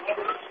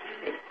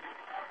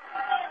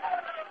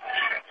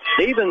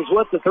 Stevens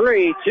with the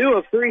 3. 2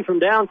 of 3 from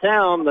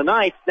downtown. The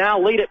Knights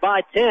now lead it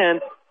by 10.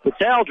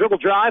 Patel dribble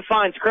drive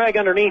finds Craig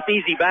underneath,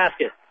 easy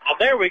basket.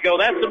 there we go.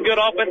 That's some good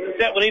offensive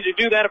set. We need to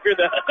do that if you're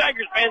the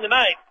Tigers fan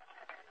tonight.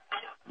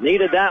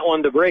 Needed that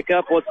one to break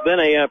up what's been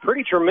a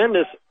pretty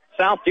tremendous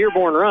South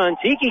Dearborn run.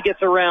 Tiki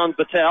gets around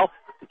Patel.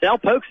 Patel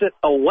pokes it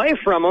away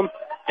from him,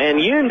 and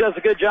Yoon does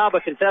a good job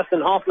of contesting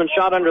Hoffman's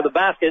shot under the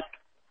basket.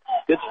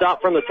 Good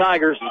stop from the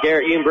Tigers.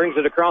 Garrett Yoon brings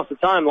it across the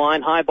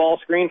timeline. High ball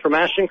screen from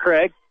Ashton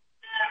Craig.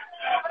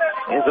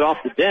 Hands it off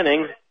to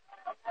Denning.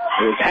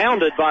 He was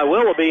hounded by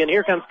Willoughby, and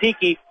here comes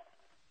Tiki.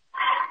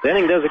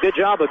 Denning does a good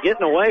job of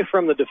getting away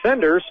from the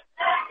defenders.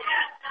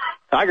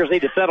 Tigers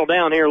need to settle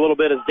down here a little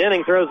bit as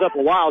Denning throws up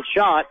a wild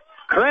shot.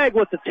 Craig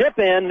with the tip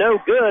in, no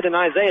good, and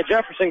Isaiah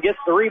Jefferson gets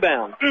the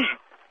rebound.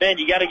 Man,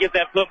 you got to get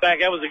that foot back.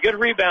 That was a good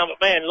rebound,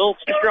 but, man, a little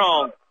too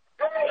strong.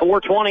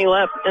 4:20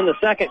 left in the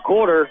second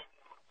quarter.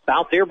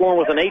 South Dearborn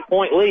with an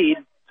 8-point lead,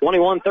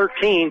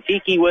 21-13.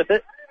 Tiki with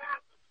it.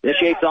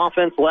 Initiates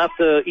offense left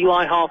to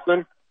Eli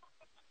Hoffman.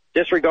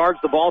 Disregards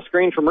the ball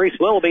screen from Reese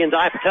Willoughby, and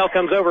Dia Patel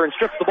comes over and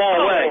strips the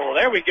ball away. Oh,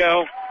 there we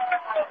go.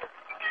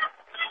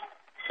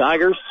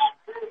 Tigers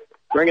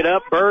bring it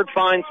up. Bird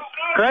finds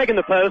Craig in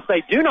the post.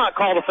 They do not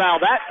call the foul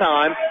that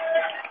time,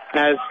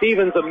 as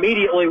Stevens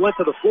immediately went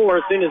to the floor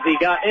as soon as he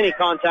got any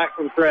contact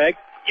from Craig.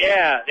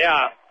 Yeah.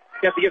 You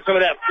have to get some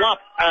of that flop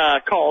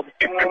called.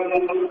 So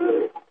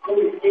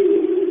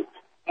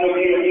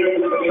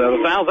the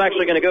foul's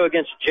actually going to go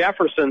against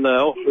Jefferson,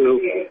 though, who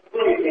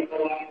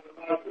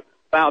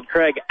fouled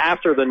Craig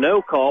after the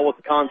no call with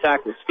the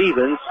contact with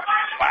Stevens.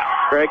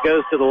 Craig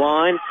goes to the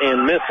line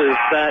and misses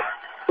that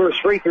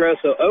first free throw,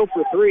 so 0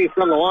 for 3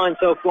 from the line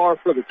so far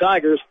for the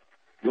Tigers.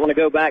 You want to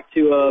go back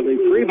to the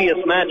previous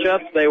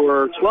matchups. They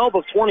were 12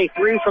 of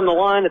 23 from the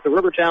line at the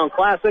Rivertown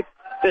Classic,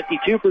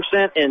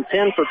 52% and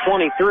 10 for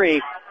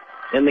 23.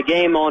 In the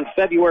game on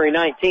February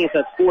 19th,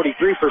 that's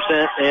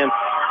 43%, and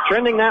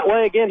trending that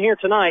way again here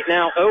tonight.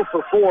 Now 0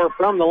 for 4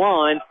 from the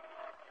line,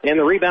 and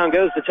the rebound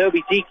goes to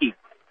Toby Tiki.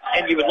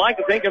 And you would like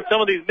to think of some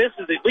of these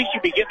misses, at least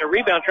you'd be getting a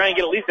rebound, trying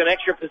to get at least an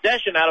extra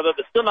possession out of it,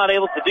 but still not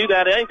able to do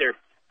that either.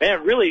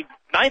 Man, really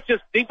nice.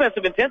 Just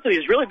defensive intensity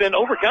has really been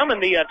overcoming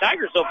the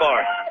Tigers so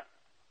far.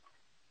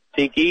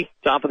 Tiki,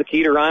 top of the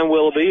key to Ryan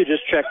Willoughby, who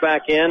just checked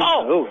back in.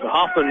 Oh,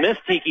 Hoffman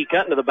missed Tiki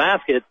cutting to the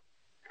basket.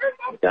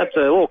 That's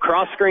a little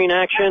cross-screen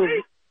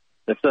action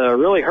that's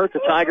really hurt the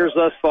Tigers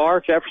thus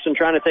far. Jefferson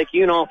trying to take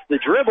Yoon off the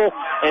dribble,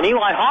 and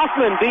Eli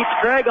Hoffman beats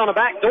Craig on a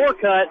backdoor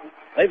cut.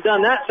 They've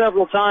done that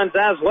several times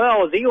as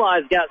well, as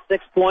Eli's got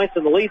 6 points,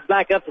 and the lead's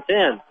back up to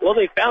 10. Well,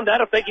 they found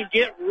out if they could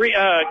get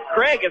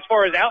Craig as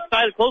far as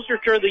outside, closer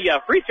to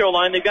the free throw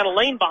line, they've got a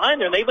lane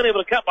behind there, and they've been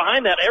able to cut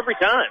behind that every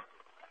time.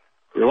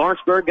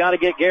 Lawrenceburg got to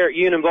get Garrett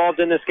Yoon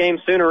involved in this game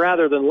sooner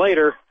rather than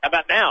later. How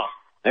about now?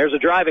 There's a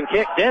drive and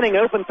kick. Denning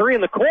open three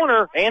in the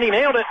corner, and he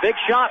nailed it. Big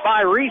shot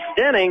by Reese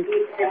Denning.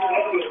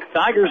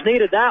 Tigers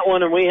needed that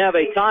one, and we have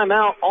a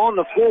timeout on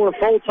the floor,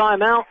 full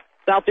timeout.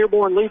 South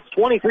Dearborn leads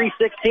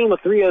 23-16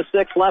 with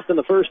 3:06 left in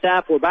the first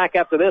half. We're back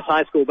after this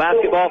high school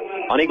basketball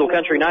on Eagle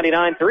Country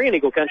 99.3 and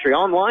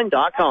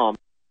EagleCountryOnline.com.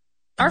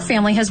 Our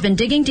family has been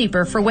digging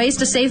deeper for ways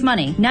to save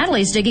money.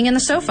 Natalie's digging in the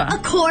sofa. A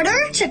quarter?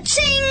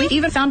 Cha-ching! We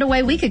even found a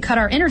way we could cut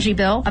our energy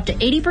bill up to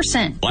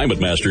 80%.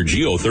 Climate Master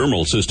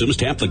geothermal systems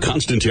tap the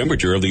constant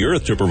temperature of the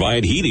earth to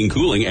provide heating,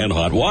 cooling, and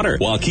hot water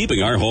while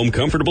keeping our home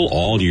comfortable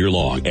all year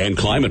long. And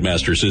Climate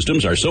Master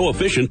systems are so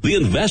efficient, the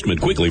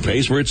investment quickly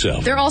pays for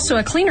itself. They're also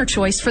a cleaner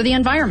choice for the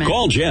environment.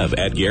 Call Jeff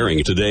at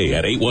Gehring today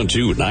at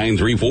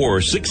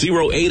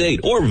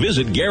 812-934-6088 or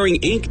visit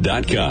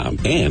GehringInc.com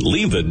and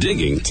leave the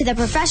digging to the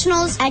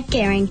professionals at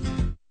Gehring.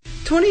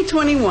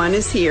 2021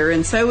 is here,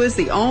 and so is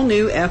the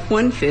all-new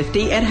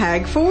F-150 at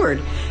Hag Ford.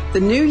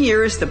 The new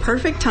year is the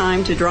perfect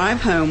time to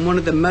drive home one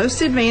of the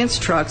most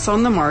advanced trucks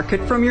on the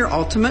market from your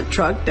ultimate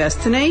truck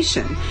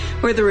destination.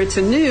 Whether it's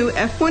a new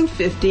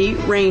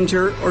F-150,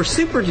 Ranger, or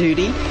Super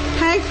Duty,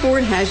 Hag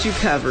Ford has you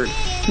covered.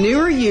 New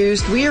or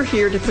used, we are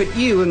here to put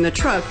you in the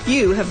truck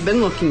you have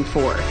been looking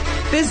for.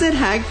 Visit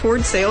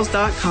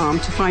HagFordSales.com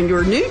to find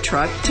your new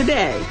truck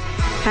today.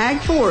 Hag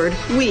Ford,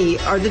 we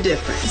are the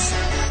difference.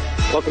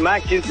 Welcome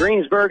back to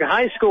Greensburg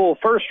High School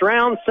first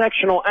round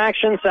sectional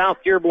action. South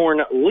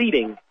Dearborn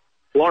leading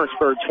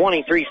Lawrenceburg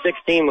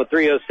 23-16 with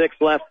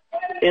 3:06 left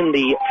in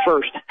the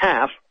first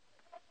half.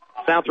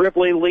 South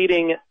Ripley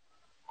leading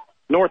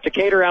North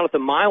Decatur out at the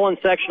Milan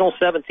sectional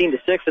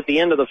 17-6 at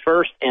the end of the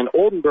first, and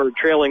Oldenburg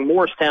trailing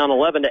Morristown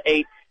 11-8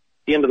 at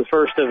the end of the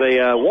first of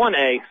a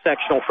 1A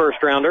sectional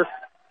first rounder.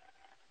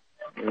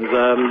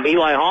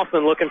 Eli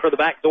Hoffman looking for the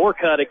backdoor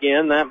cut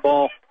again. That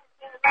ball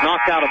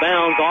knocked out of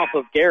bounds off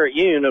of Garrett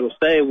Yoon. It'll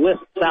stay with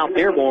South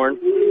Dearborn.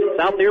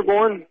 South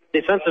Dearborn,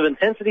 defensive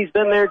intensity's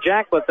been there,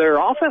 Jack, but their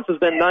offense has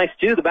been nice,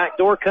 too. The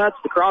backdoor cuts,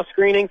 the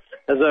cross-screening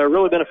has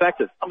really been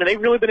effective. I mean, they've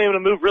really been able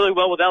to move really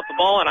well without the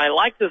ball, and I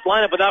like this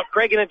lineup without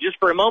Craig in it just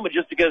for a moment,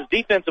 just because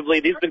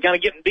defensively he's been kind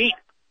of getting beat.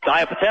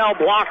 Dia Patel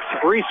blocks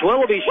Reese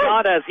Willoughby's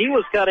shot as he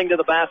was cutting to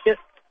the basket.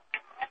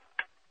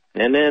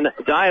 And then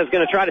Dia's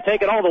going to try to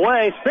take it all the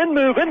way. Spin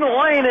move in the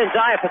lane, and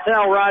Dia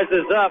Patel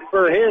rises up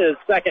for his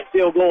second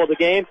field goal of the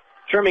game.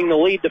 trimming the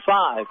lead to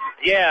 5.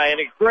 Yeah, and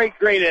a great,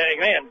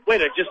 man, way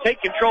to just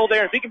take control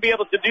there. If he can be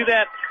able to do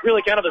that,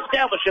 really kind of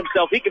establish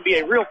himself, he could be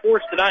a real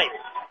force tonight.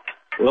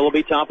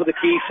 Willoughby top of the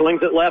key,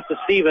 swings it left to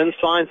Stevens,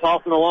 finds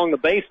Hoffman along the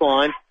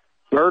baseline.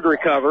 Bird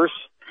recovers.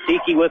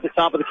 Tiki with the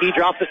top of the key,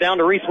 drops it down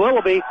to Reese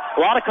Willoughby. A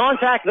lot of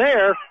contact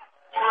there.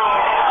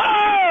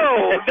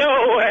 Oh,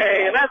 no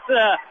way.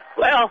 That's,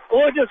 well,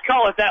 we'll just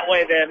call it that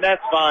way then.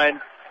 That's fine.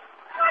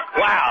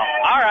 Wow.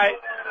 All right.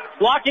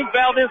 Blocking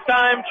foul this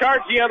time,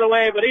 charge the other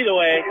way, but either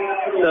way.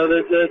 So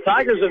the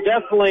Tigers have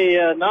definitely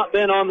not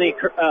been on the,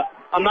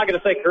 I'm not going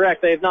to say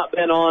correct, they've not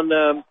been on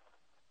the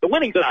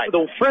winning side,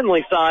 the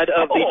friendly side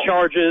of the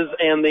charges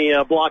and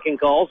the blocking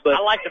calls. But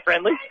I like the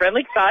friendly.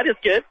 Friendly side is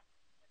good.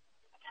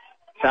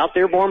 South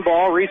Dearborn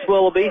ball, Reese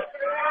Willoughby.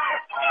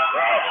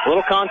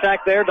 Little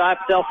contact there. Dia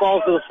Patel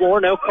falls to the floor.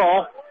 No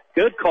call.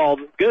 Good call.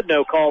 Good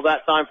no call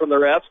that time from the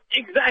refs.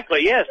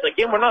 Exactly, yes.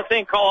 Again, we're not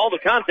saying call all the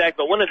contact,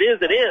 but when it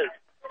is, it is.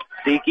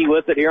 Seeke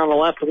with it here on the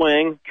left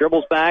wing.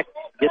 Dribbles back.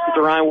 Gets it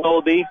to Ryan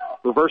Willoughby.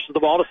 Reverses the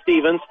ball to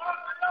Stevens.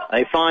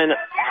 They find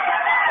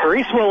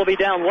Reese Willoughby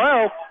down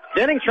low.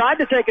 Denning tried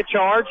to take a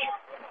charge.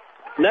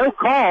 No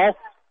call,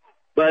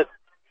 but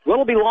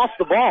Willoughby lost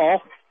the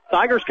ball.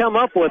 Tigers come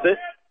up with it.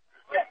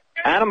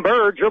 Adam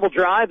Bird dribble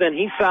drive, and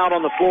he's fouled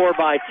on the floor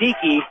by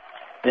Tiki.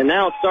 And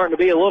now it's starting to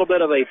be a little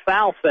bit of a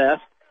foul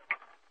fest.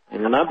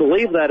 And I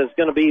believe that is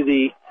going to be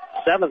the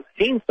 7th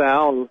team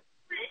foul.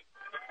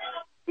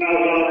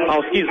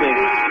 Oh, excuse me.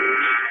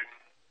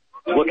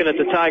 Looking at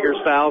the Tigers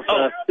fouls,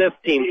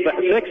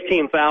 6th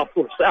team foul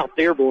for South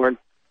Dearborn.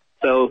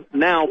 So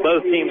now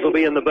both teams will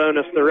be in the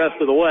bonus the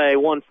rest of the way.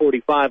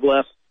 1:45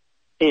 left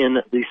in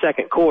the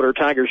second quarter.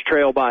 Tigers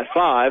trail by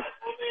 5.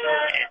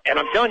 And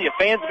I'm telling you,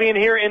 fans being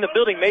here in the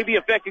building may be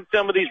affecting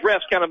some of these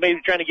refs, kind of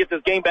maybe trying to get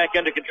this game back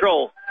under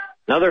control.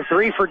 Another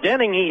 3 for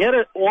Denning. He hit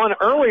it one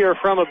earlier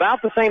from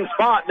about the same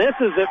spot.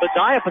 Misses it, but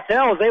Dia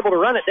Patel is able to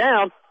run it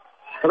down.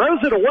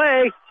 Throws it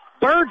away.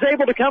 Bird's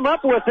able to come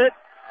up with it.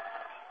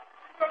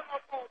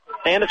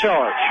 And a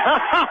charge.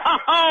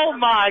 Oh,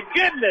 my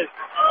goodness.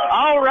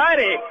 All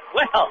righty.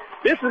 Well,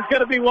 this is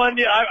going to be one.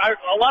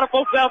 A lot of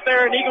folks out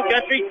there in Eagle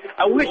Country,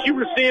 I wish you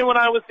were seeing what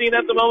I was seeing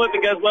at the moment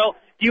because, well,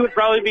 you would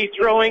probably be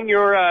throwing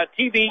your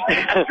TV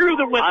through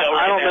the window.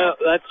 I don't know.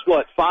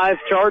 That's 5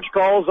 charge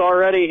calls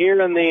already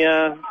here in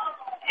the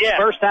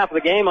first half of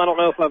the game. I don't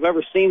know if I've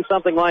ever seen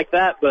something like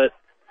that, but.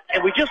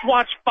 And we just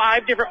watched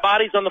 5 different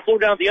bodies on the floor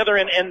down at the other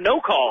end and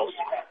no calls.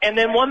 And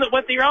then one that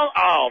went the wrong.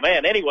 Oh,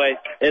 man. Anyway.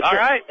 All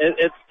right.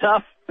 It's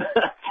tough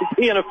to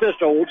be an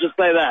official. We'll just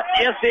say that.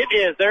 Yes, it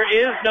is. There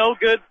is no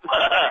good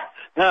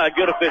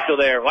good official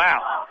there. Wow.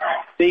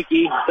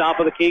 Seeke, top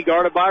of the key,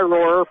 guarded by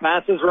Rohrer.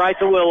 Passes right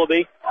to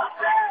Willoughby.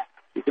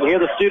 You can hear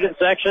the student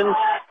section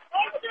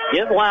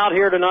getting loud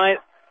here tonight.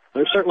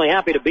 They're certainly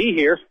happy to be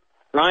here.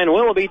 Ryan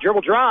Willoughby,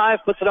 dribble drive,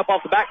 puts it up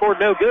off the backboard,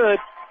 no good.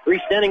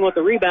 Reese Denning with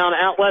the rebound,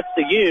 outlets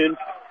to Yoon.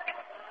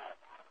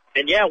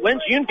 And, yeah,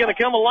 when's Yoon going to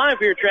come alive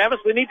here, Travis?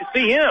 We need to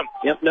see him.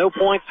 Yep, no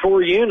points for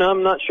Yoon.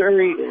 I'm not sure.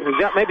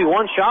 He's got maybe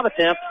one shot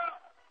attempt.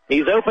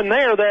 He's open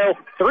there, though.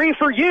 3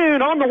 for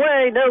Yoon on the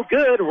way, no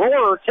good.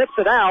 Rohrer tips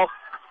it out.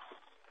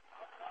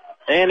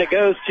 And it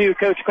goes to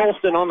Coach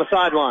Colston on the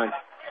sideline.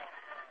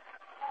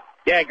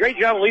 Yeah, great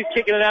job at least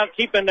kicking it out,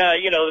 keeping,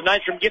 the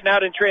Knights from getting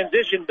out in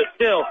transition. But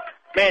still,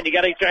 man, you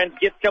got to try and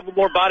get a couple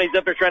more bodies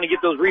up there trying to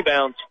get those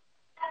rebounds.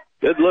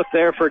 Good look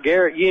there for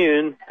Garrett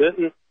Yoon.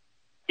 Couldn't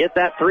get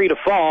that 3 to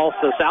fall,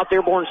 so South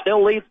Dearborn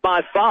still leads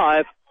by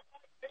 5.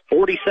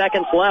 40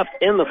 seconds left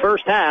in the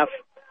first half.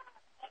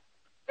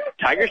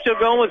 Tigers still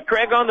going with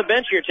Craig on the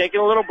bench here, taking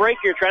a little break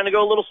here, trying to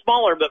go a little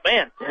smaller. But,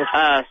 man,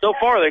 so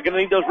far they're going to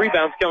need those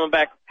rebounds coming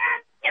back.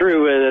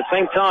 True. At the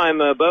same time,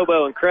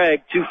 Bobo and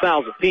Craig, 2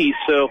 fouls apiece,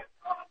 so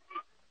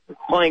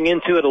playing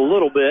into it a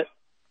little bit.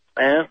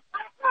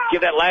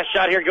 Give that last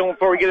shot here going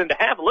before we get into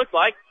half, it looks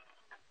like.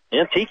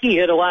 And Tiki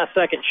hit a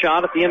last-second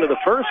shot at the end of the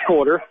first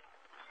quarter.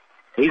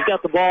 He's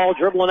got the ball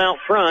dribbling out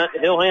front.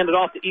 He'll hand it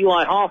off to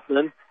Eli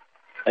Hoffman.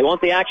 They want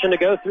the action to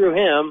go through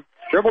him.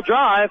 Dribble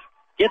drive,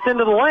 gets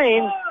into the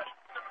lane,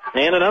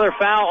 and another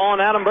foul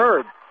on Adam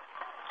Bird.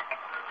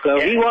 So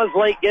he was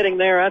late getting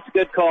there. That's a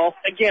good call.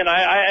 Again,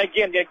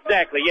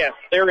 exactly, yes.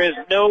 There is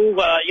no,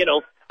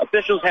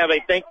 officials have a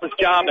thankless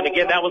job, and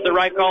again, that was the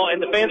right call,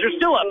 and the fans are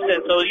still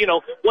upset.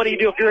 So, what do you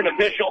do if you're an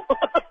official?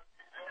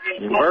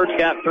 Bird's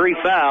got 3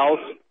 fouls.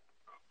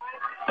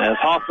 As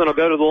Hoffman will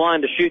go to the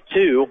line to shoot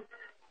 2.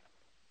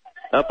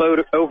 Up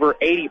over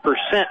 80%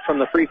 from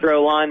the free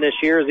throw line this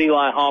year is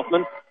Eli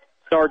Hoffman,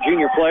 star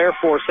junior player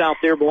for South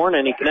Dearborn,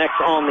 and he connects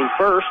on the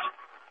first.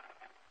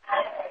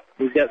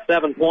 He's got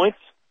 7 points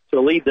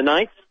to lead the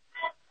Knights.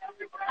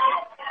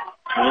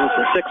 And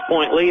it's a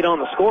 6-point lead on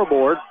the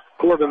scoreboard.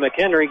 Corbin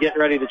McHenry getting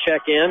ready to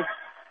check in.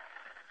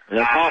 And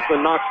as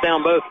Hoffman knocks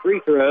down both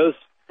free throws,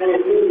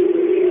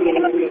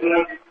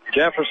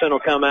 Jefferson will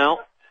come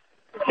out.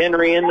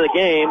 Henry into the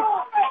game.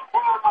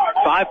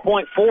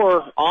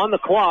 5.4 on the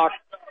clock.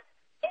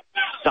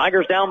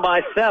 Tigers down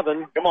by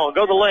 7. Come on,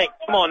 go the length.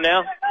 Come on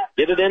now.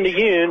 Get it into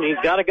Yoon. He's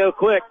got to go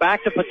quick.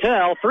 Back to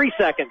Patel. 3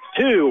 seconds.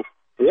 2,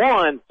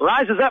 one.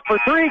 Rises up for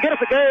three. Get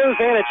up it goes,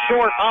 and it's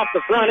short off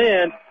the front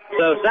end.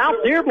 So South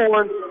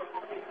Dearborn,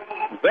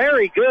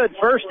 very good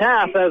first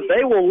half as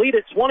they will lead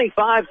it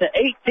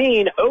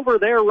 25-18 over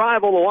their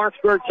rival, the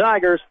Lawrenceburg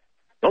Tigers.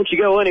 Don't you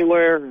go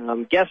anywhere.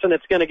 I'm guessing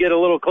it's going to get a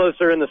little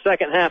closer in the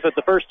second half if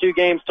the first two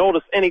games told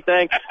us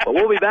anything. But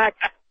we'll be back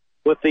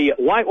with the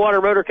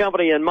Whitewater Motor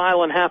Company and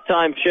Milan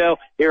halftime show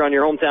here on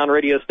your hometown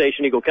radio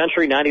station, Eagle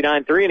Country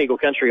 99.3 and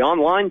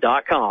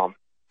EagleCountryOnline.com.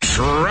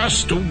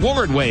 Trust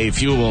Wardway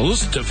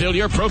Fuels to fill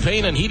your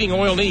propane and heating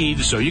oil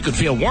needs so you can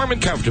feel warm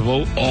and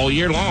comfortable all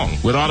year long.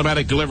 With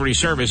automatic delivery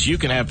service, you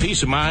can have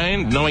peace of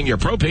mind knowing your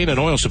propane and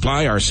oil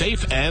supply are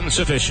safe and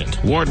sufficient.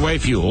 Wardway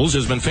Fuels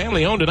has been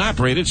family owned and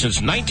operated since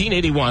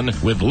 1981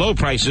 with low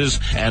prices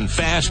and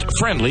fast,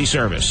 friendly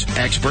service.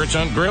 Experts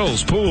on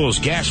grills, pools,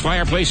 gas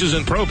fireplaces,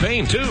 and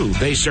propane, too.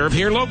 They serve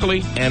here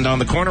locally and on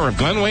the corner of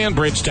Glenway and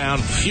Bridgetown,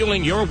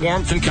 fueling your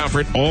warmth and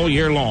comfort all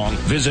year long.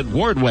 Visit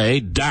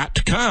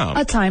wardway.com.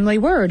 A timely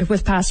word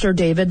with Pastor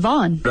David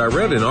Vaughn. I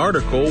read an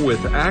article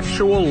with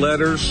actual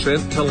letters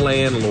sent to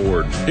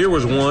landlords. Here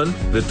was one.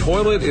 The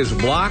toilet is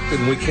blocked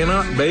and we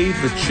cannot bathe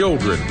the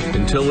children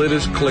until it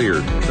is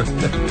cleared.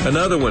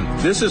 Another one.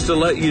 This is to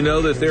let you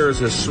know that there is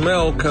a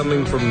smell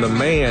coming from the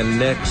man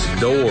next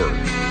door.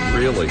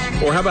 Really?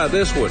 Or how about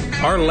this one?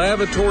 Our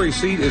lavatory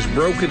seat is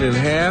broken in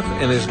half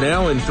and is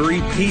now in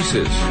 3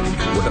 pieces.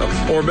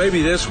 Well, or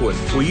maybe this one.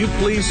 Will you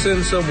please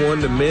send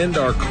someone to mend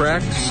our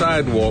cracked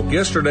sidewalk?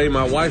 Yesterday,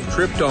 my wife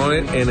tripped on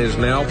it and is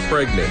now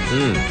pregnant.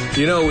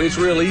 You know, it's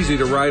real easy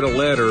to write a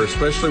letter,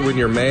 especially when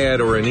you're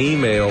mad, or an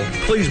email.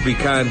 Please be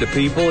kind to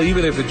people,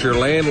 even if it's your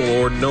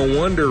landlord. No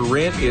wonder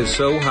rent is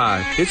so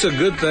high. It's a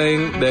good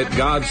thing that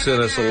God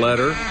sent us a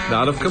letter,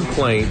 not of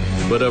complaint,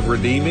 but of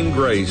redeeming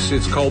grace.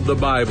 It's called the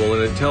Bible,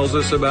 and it tells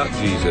us about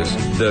Jesus,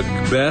 the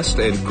best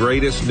and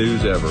greatest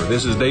news ever.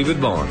 This is David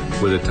Vaughn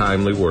with a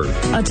timely word.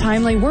 A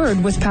timely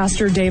word with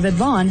Pastor David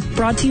Vaughn,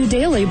 brought to you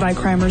daily by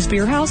Crimer's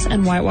Beer House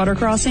and Whitewater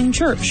Crossing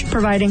Church,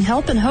 providing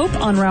help and hope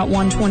on Route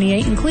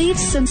 128 in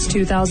Cleves since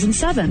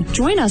 2007.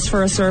 Join us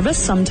for a service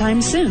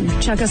sometime soon.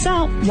 Check us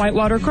out,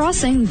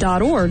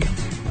 whitewatercrossing.org.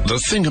 The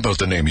thing about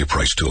the Name Your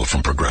Price tool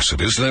from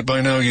Progressive is that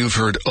by now you've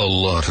heard a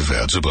lot of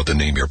ads about the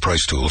Name Your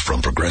Price tool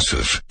from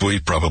Progressive.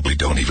 We probably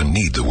don't even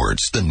need the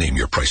words, the Name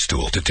Your Price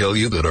tool, to tell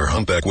you that our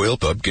humpback whale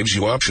pup gives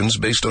you options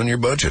based on your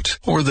budget,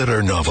 or that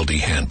our novelty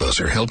hand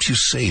buzzer helps you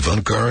save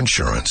on car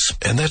insurance.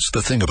 And that's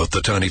the thing about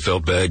the tiny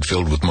felt bag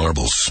filled with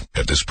marbles.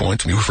 At this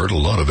point, you've heard a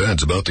lot of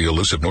ads about the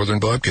elusive northern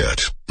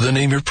bobcat. The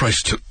Name Your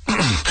Price tool,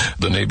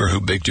 the neighbor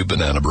who baked you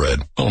banana bread,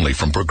 only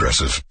from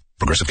Progressive.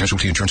 Progressive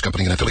Casualty Insurance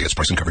Company and Affiliates.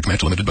 Price and coverage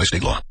match limited by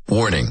state law.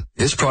 Warning.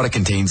 This product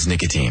contains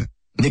nicotine.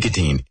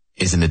 Nicotine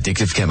is an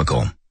addictive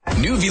chemical.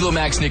 New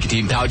Velomax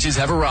nicotine pouches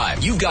have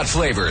arrived. You've got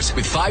flavors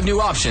with 5 new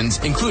options,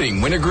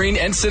 including wintergreen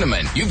and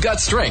cinnamon. You've got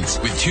strengths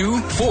with 2,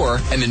 4,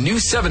 and the new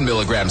 7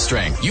 milligram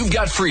strength. You've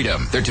got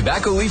freedom. They're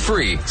tobacco leaf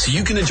free, so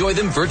you can enjoy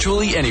them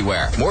virtually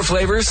anywhere. More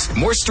flavors,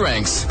 more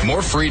strengths,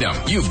 more freedom.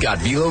 You've got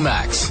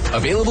Velomax.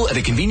 Available at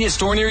a convenience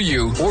store near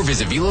you or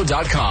visit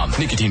Velo.com.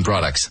 Nicotine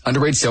products.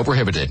 Underage sale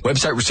prohibited.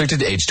 Website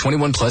restricted to age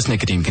 21 plus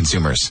nicotine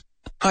consumers.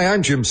 Hi,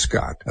 I'm Jim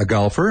Scott, a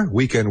golfer,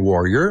 weekend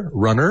warrior,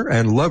 runner,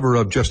 and lover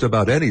of just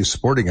about any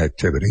sporting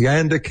activity,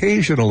 and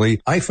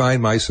occasionally I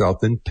find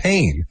myself in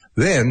pain.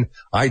 Then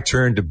I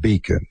turn to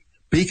Beacon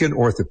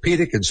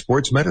Orthopedic and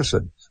Sports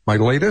Medicine. My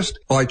latest?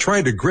 Well, I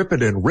tried to grip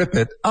it and rip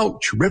it.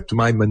 Ouch, ripped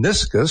my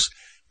meniscus.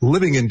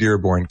 Living in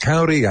Dearborn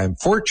County, I'm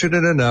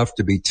fortunate enough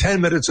to be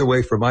 10 minutes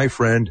away from my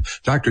friend,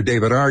 Dr.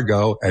 David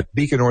Argo at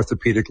Beacon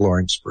Orthopedic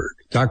Lawrenceburg.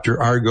 Dr.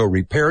 Argo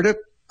repaired it.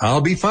 I'll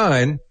be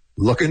fine.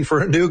 Looking for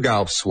a new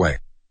golf swing.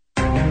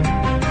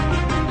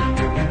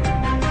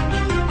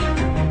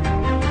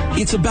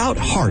 It's about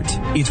heart.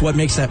 It's what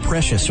makes that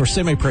precious or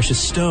semi-precious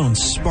stone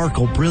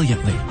sparkle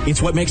brilliantly. It's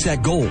what makes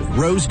that gold,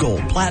 rose gold,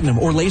 platinum,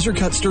 or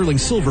laser-cut sterling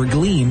silver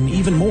gleam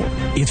even more.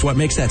 It's what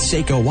makes that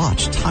Seiko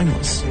watch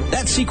timeless.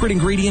 That secret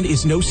ingredient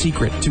is no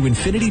secret to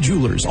Infinity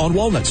Jewelers on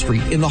Walnut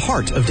Street in the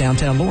heart of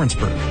downtown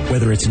Lawrenceburg.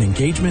 Whether it's an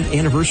engagement,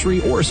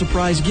 anniversary, or a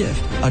surprise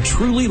gift, a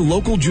truly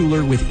local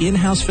jeweler with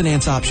in-house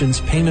finance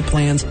options, payment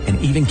plans,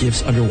 and even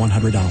gifts under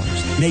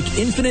 $100. Make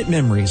infinite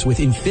memories with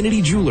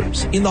Infinity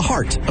Jewelers in the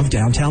heart of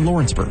downtown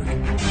Lawrenceburg.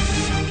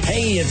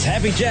 Hey, it's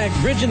Happy Jack,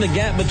 bridging the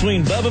gap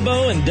between Bubba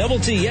Bo and Double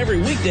T every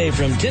weekday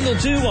from 10 till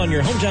 2 on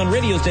your hometown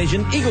radio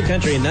station, Eagle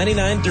Country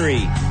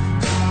 99.3.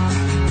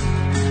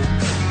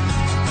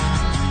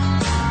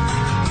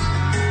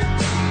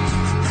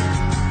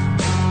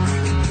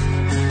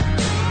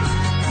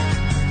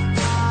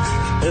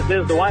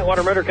 This is the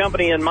Whitewater Motor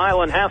Company and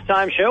Milan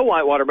halftime show.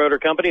 Whitewater Motor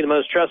Company, the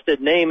most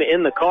trusted name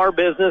in the car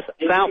business.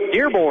 South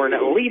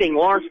Dearborn leading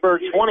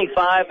Lawrenceburg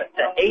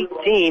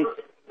 25-18.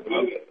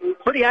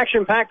 Pretty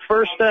action-packed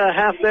first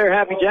half there,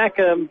 Happy Jack.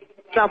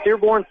 South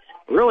Dearborn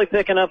really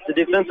picking up the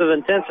defensive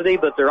intensity,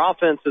 but their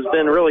offense has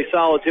been really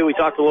solid, too. We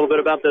talked a little bit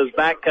about those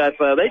back cuts.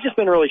 They've just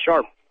been really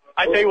sharp.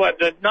 I tell you what,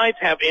 the Knights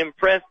have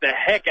impressed the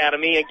heck out of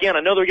me. Again,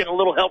 I know they're getting a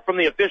little help from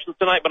the officials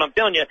tonight, but I'm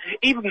telling you,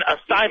 even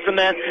aside from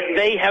that,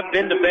 they have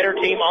been the better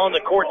team on the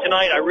court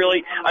tonight.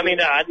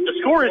 The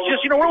score is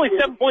just, we're only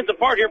 7 points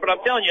apart here, but I'm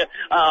telling you,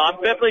 I'm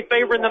definitely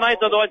favoring the Knights,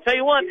 although I tell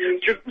you what,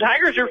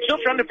 Tigers are still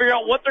trying to figure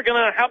out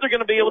how they're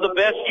going to be able to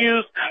best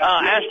use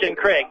Ashton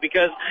Craig,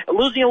 because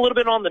losing a little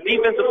bit on the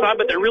defensive side,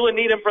 but they really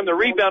need him from the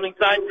rebounding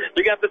side.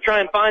 They're going to have to try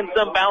and find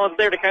some balance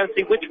there to kind of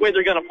see which way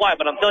they're going to fly.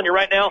 But I'm telling you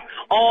right now,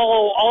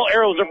 all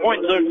arrows are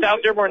pointing to the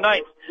South Dearborn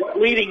Knights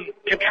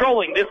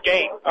controlling this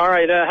game. All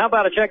right, how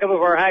about a checkup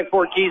of our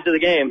Hagford keys to the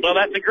game? Well,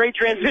 that's a great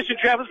transition,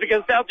 Travis,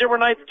 because South Dearborn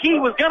Knights' key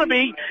was going to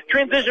be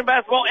transition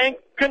basketball and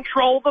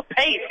control the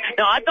pace.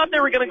 Now, I thought they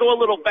were going to go a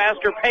little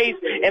faster pace,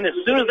 and as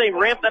soon as they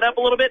ramped that up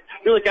a little bit,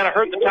 really kind of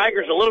hurt the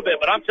Tigers a little bit.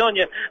 But I'm telling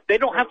you, they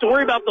don't have to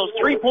worry about those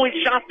three-point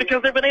shots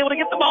because they've been able to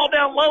get the ball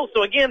down low.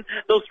 So, again,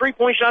 those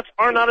three-point shots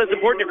are not as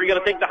important if you're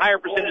going to take the higher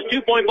percentage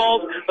two-point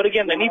balls. But,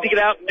 again, they need to get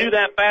out and do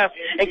that fast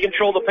and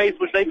control the pace,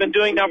 which they've been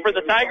doing. Now, for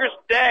the Tigers,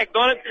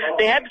 daggone it,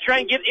 they had to try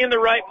and get in the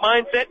right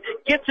mindset,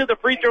 get to the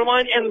free throw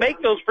line, and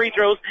make those free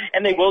throws,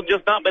 and they will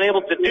just not been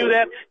able to do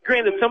that.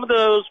 Granted, some of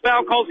those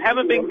foul calls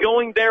haven't been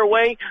going their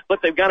way, but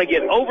they've got to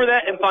get over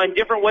that and find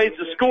different ways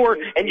to score,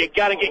 and you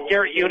got to get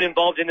Garrett Yoon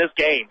involved in this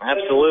game.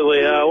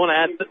 Absolutely. I want to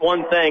add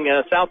one thing.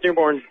 South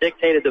Dearborn's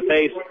dictated the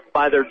pace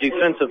by their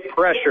defensive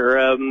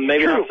pressure.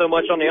 Maybe not so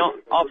much on the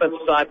offensive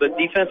side, but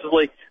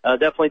defensively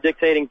definitely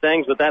dictating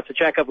things. But that's a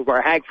checkup of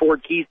our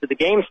Hagford keys to the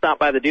game. Stop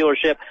by the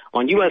dealership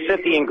on US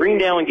 50 in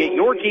Greendale and get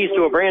your keys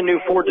to a brand new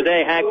Ford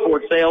today,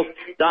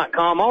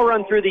 HagfordSales.com. I'll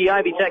run through the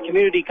Ivy Tech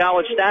Community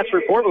College stats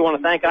report. We want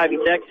to thank Ivy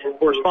Tech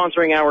for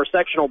sponsoring our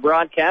sectional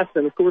broadcast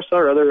and, of course,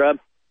 our other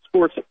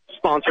sports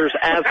sponsors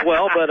as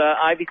well. But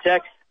Ivy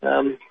Tech,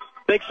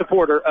 big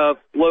supporter of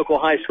local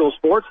high school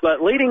sports.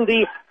 But leading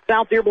the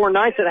South Dearborn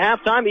Knights at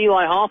halftime,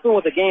 Eli Hoffman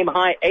with a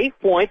game-high 8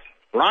 points.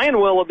 Ryan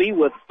Willoughby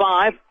with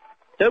 5.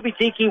 Toby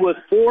Tiki with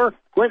 4.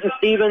 Quentin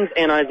Stevens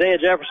and Isaiah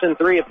Jefferson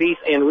 3 apiece,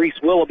 and Reese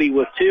Willoughby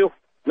with 2.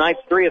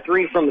 Knights 3 of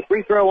 3 from the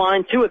free throw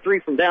line, 2 of 3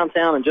 from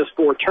downtown, and just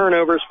 4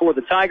 turnovers for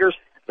the Tigers.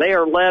 They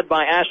are led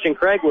by Ashton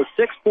Craig with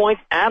 6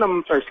 points, Dia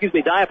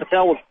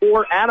Patel with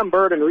 4, Adam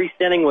Bird and Reese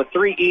Denning with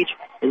 3 each,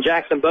 and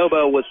Jackson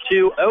Bobo with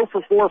 2, 0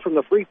 for 4 from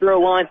the free throw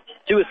line,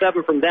 2 of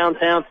 7 from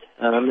downtown.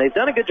 They've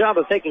done a good job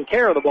of taking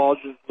care of the ball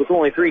with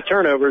only 3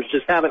 turnovers,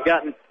 just haven't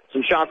gotten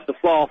some shots to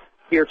fall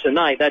here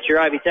tonight. That's your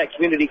Ivy Tech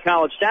Community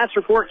College stats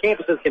report.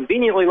 Campus is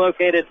conveniently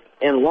located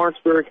in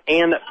Lawrenceburg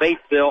and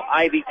Batesville,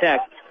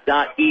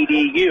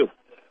 ivytech.edu.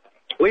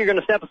 We're going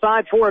to step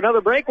aside for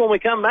another break. When we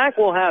come back,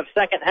 we'll have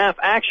second half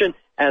action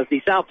as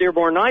the South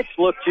Dearborn Knights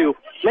look to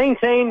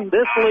maintain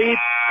this lead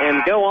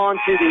and go on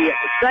to the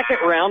second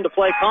round to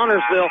play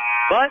Connorsville.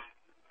 But,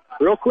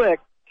 real quick,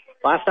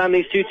 last time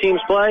these two teams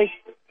played,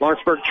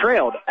 Lawrenceburg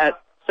trailed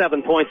at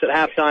 7 points at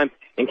halftime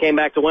and came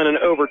back to win in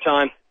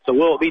overtime. So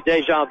will it be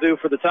deja vu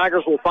for the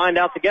Tigers? We'll find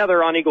out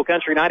together on Eagle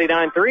Country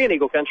 99.3 and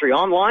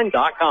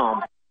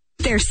EagleCountryOnline.com.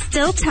 There's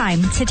still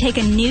time to take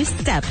a new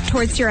step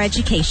towards your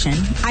education.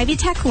 Ivy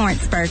Tech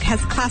Lawrenceburg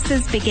has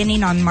classes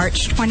beginning on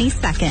March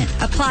 22nd.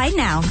 Apply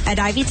now at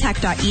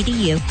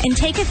ivytech.edu and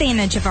take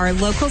advantage of our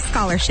local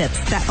scholarships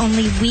that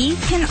only we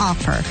can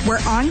offer.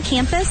 We're on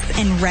campus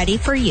and ready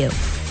for you.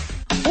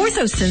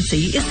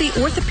 OrthoCincy is the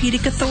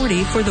orthopedic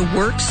authority for the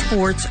work,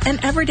 sports,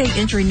 and everyday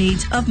injury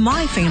needs of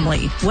my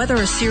family. Whether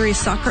a serious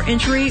soccer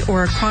injury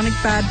or a chronic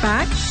bad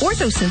back,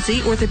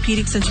 OrthoCincy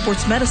Orthopedics and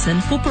Sports Medicine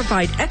will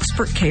provide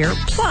expert care.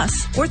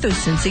 Plus,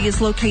 OrthoCincy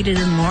is located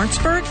in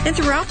Lawrenceburg and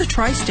throughout the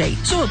tri-state,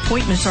 so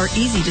appointments are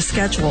easy to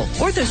schedule.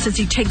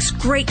 OrthoCincy takes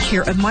great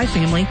care of my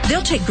family.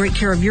 They'll take great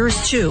care of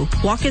yours, too.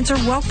 Walk-ins are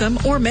welcome,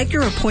 or make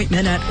your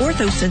appointment at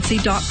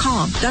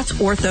orthocincy.com. That's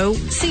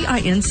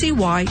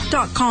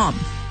orthocincy.com.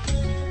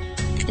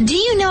 Do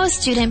you know a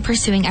student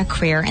pursuing a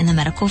career in the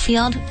medical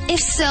field? If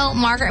so,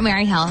 Margaret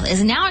Mary Health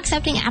is now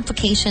accepting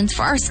applications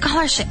for our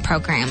scholarship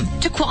program.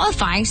 To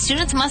qualify,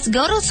 students must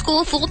go to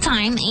school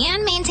full-time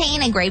and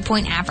maintain a grade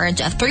point average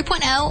of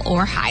 3.0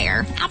 or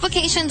higher.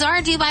 Applications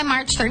are due by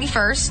March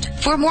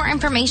 31st. For more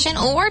information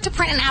or to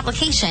print an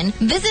application,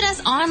 visit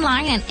us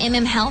online at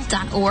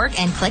mmhealth.org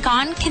and click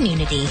on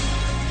Community.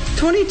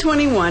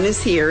 2021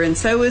 is here, and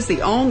so is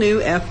the all-new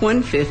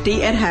F-150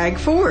 at Hag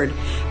Ford.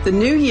 The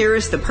new year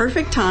is the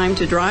perfect time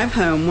to drive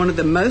home one of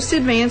the most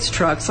advanced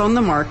trucks on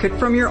the market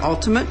from your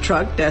ultimate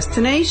truck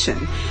destination.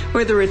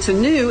 Whether it's a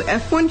new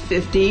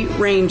F-150,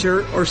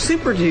 Ranger, or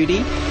Super Duty,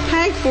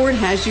 Hag Ford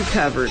has you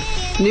covered.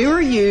 New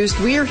or used,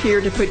 we are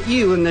here to put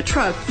you in the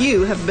truck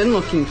you have been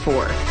looking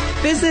for.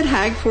 Visit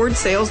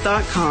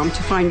HagFordSales.com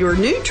to find your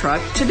new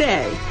truck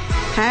today.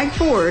 Hag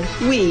Ford,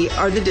 we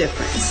are the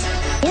difference.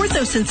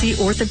 OrthoCincy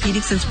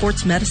Orthopedics and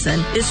Sports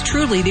Medicine is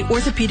truly the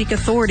orthopedic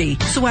authority.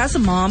 So as a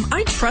mom,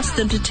 I trust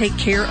them to take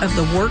care of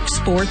the work,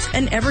 sports,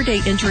 and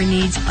everyday injury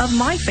needs of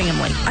my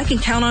family. I can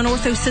count on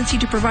OrthoCincy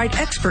to provide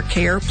expert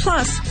care.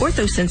 Plus,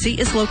 OrthoCincy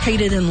is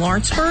located in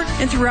Lawrenceburg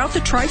and throughout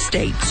the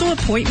tri-state, so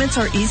appointments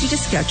are easy to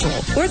schedule.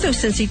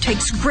 OrthoCincy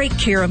takes great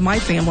care of my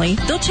family.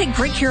 They'll take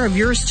great care of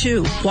yours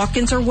too.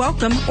 Walk-ins are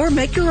welcome, or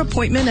make your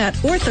appointment at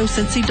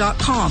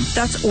orthocincy.com.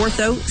 That's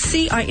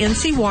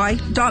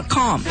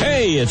orthocincy.com.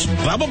 Hey, it's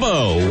Bubba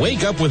Bo.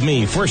 Wake up with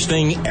me first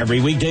thing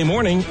every weekday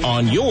morning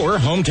on your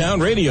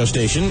hometown radio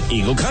station,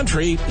 Eagle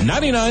Country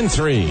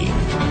 99.3.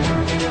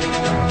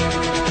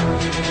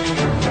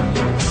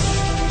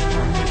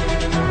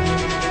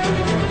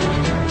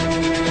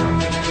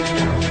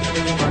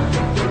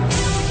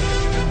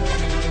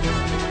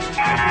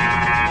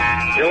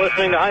 You're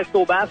listening to high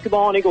school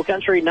basketball on Eagle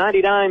Country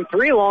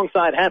 99.3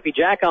 alongside Happy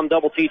Jack. I'm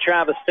Double T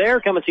Travis Thayer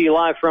coming to you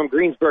live from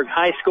Greensburg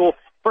High School.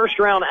 First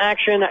round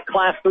action,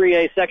 Class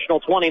 3A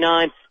Sectional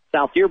 29.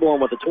 South Dearborn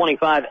with a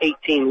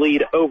 25-18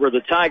 lead over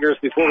the Tigers.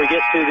 Before we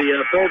get to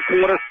the third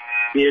quarter,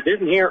 you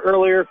didn't hear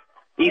earlier,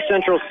 East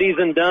Central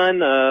season done,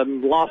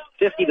 lost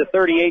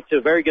 50-38 to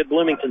a very good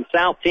Bloomington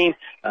South team.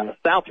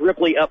 South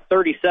Ripley up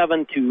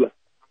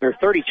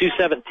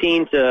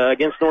 32-17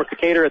 against North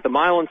Decatur at the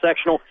Milan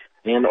sectional.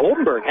 And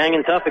Oldenburg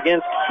hanging tough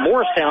against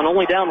Morristown,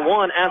 only down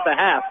 1 at the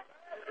half.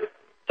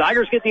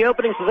 Tigers get the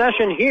opening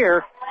possession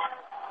here,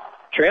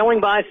 trailing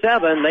by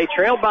 7. They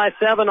trailed by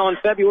 7 on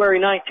February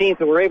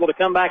 19th and were able to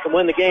come back and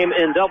win the game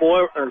in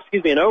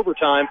in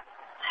overtime.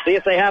 See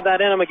if they have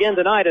that in them again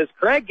tonight as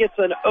Craig gets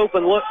an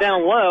open look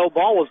down low.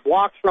 Ball was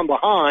blocked from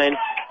behind,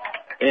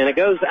 and it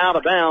goes out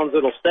of bounds.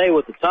 It'll stay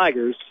with the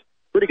Tigers.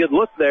 Pretty good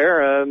look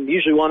there.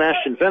 Usually one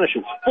Ashton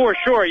finishes. For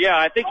sure, yeah.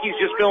 I think he's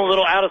just feeling a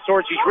little out of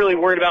sorts. He's really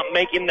worried about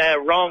making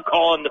that wrong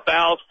call in the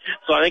fouls.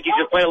 So I think he's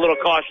just playing a little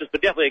cautious,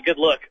 but definitely a good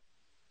look.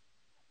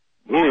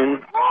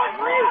 Yoon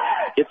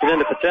gets it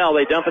into Patel.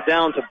 They dump it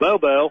down to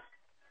Bobo.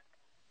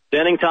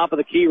 Denning top of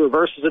the key,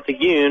 reverses it to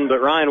Yoon,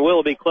 but Ryan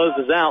Willoughby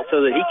closes out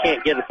so that he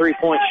can't get a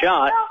three-point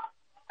shot.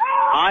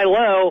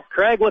 High-low.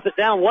 Craig with it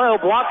down low.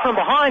 Blocked from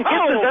behind.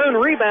 Gets his own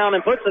rebound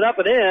and puts it up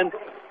and in.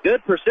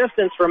 Good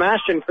persistence from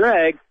Ashton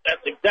Craig.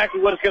 That's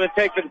exactly what it's going to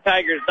take for the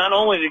Tigers, not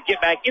only to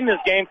get back in this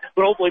game,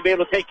 but hopefully be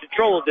able to take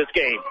control of this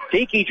game.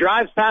 Tiki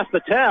drives past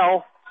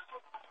Patel,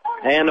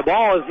 and the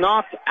ball is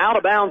knocked out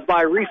of bounds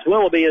by Reese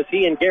Willoughby as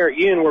he and Garrett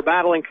Yoon were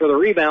battling for the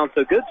rebound.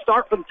 So good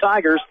start for the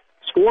Tigers.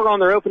 Score on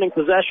their opening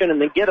possession and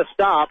then get a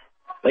stop.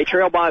 They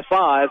trail by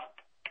 5.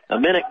 A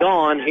minute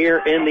gone here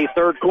in the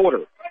third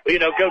quarter. You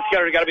know, Coach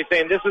Scudder's got to be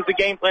saying, this is the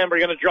game plan we're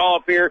going to draw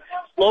up here.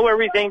 Slow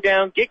everything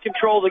down, get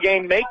control of the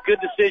game, make good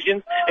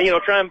decisions,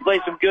 and, try and play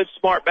some good,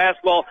 smart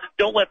basketball.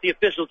 Don't let the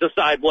officials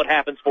decide what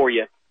happens for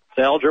you.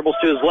 Sell dribbles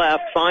to his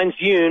left, finds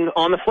Yoon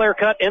on the flare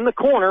cut in the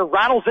corner,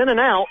 rattles in and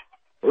out.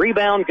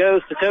 Rebound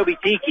goes to Toby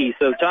Tiki.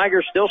 So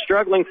Tigers still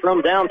struggling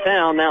from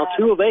downtown, now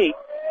 2 of 8.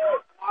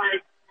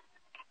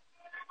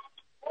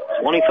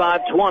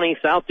 25-20,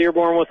 South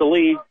Dearborn with the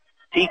lead.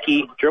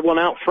 Tiki dribbling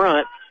out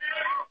front.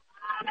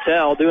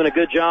 Patel doing a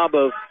good job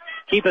of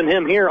keeping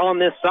him here on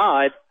this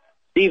side.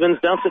 Stevens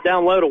dumps it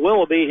down low to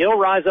Willoughby. He'll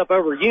rise up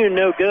over Yoon,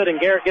 no good, and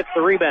Garrett gets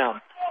the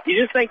rebound.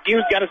 You just think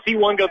Yoon's got to see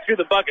one go through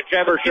the bucket,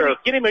 Trevor. Sure.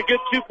 Get him a good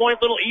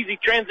 2-point little easy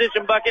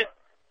transition bucket.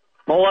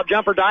 Pull-up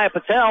jumper, Dia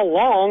Patel,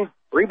 long.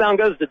 Rebound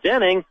goes to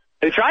Denning,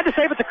 who tried to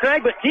save it to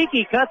Craig, but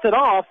Tiki cuts it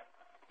off,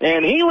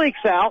 and he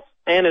leaks out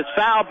and is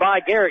fouled by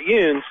Garrett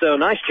Yoon. So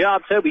nice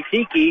job, Toby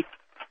Tiki.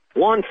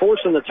 One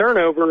forcing the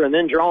turnover and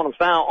then drawing a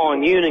foul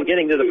on Yoon and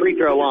getting to the free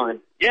throw line.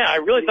 Yeah, I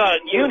really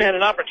thought Yoon had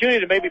an opportunity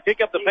to maybe pick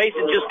up the pace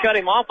and just cut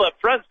him off up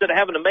front instead of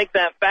having to make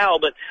that foul,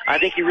 but I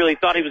think he really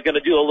thought he was going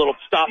to do a little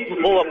stop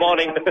and pull up on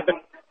him.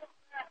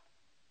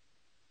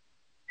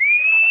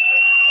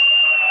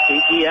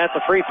 Tiki at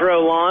the free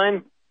throw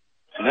line.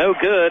 No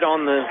good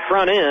on the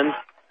front end.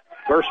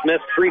 First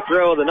missed free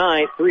throw of the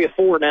night. 3 of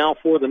 4 now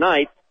for the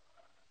night.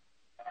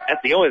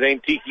 That's the only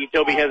thing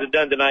Toby hasn't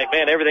done tonight.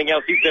 Man, everything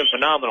else, he's been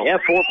phenomenal. Yeah,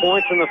 4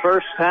 points in the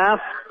first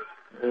half.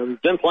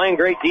 Been playing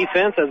great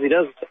defense as he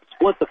does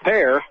split the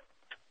pair.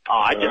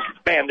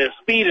 The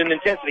speed and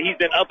intensity, he's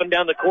been up and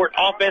down the court.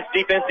 Offense,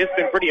 defense, it's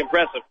been pretty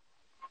impressive.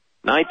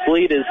 Knight's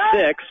lead is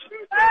 6.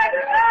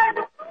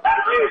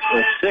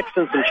 With 6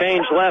 and some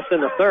change left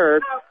in the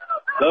third.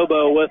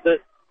 Bobo with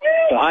it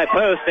to high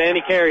post, and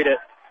he carried it.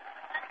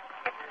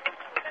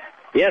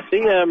 Yeah,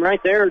 see him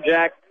right there,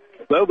 Jack.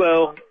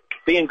 Bobo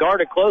being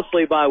guarded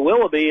closely by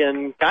Willoughby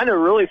and kind of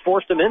really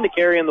forced him into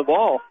carrying the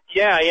ball.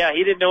 Yeah,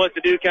 he didn't know what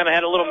to do, kind of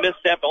had a little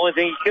misstep. The only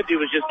thing he could do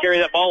was just carry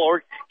that ball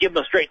or give him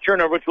a straight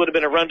turnover, which would have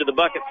been a run to the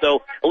bucket,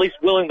 so at least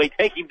willingly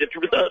take him to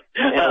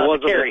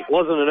carry. It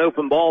wasn't an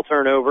open ball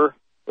turnover,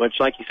 which,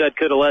 like you said,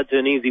 could have led to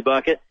an easy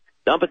bucket.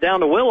 Dump it down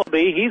to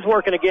Willoughby. He's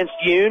working against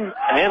Yoon,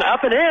 and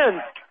up and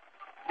in.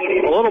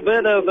 A little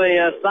bit of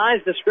a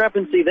size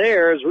discrepancy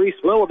there as Reese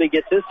Willoughby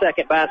gets his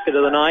second basket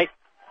of the night,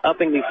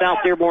 upping the South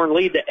Dearborn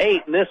lead to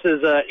 8. And this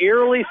is an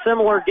eerily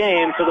similar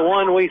game to the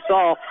one we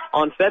saw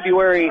on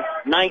February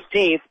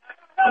 19th.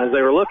 As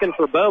they were looking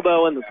for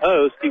Bobo in the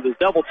post, he was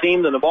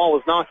double-teamed and the ball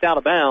was knocked out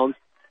of bounds.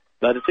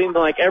 But it seemed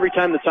like every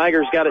time the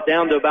Tigers got it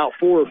down to about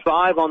 4 or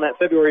 5 on that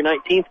February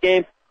 19th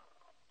game,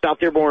 South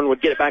Dearborn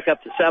would get it back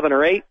up to 7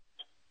 or 8.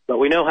 But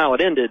we know how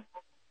it ended.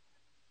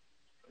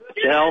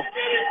 Patel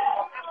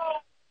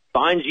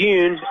finds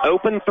Yoon,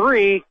 open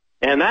 3,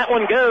 and that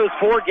one goes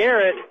for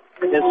Garrett.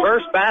 His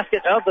first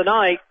basket of the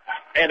night.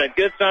 And a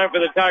good sign for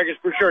the Tigers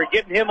for sure.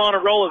 Getting him on a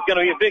roll is going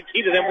to be a big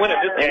key to them winning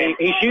this game.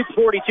 He shoots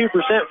 42%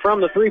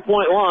 from the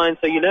three-point line,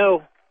 so you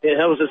know it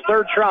was his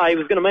third try. He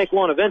was going to make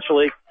one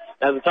eventually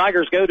as the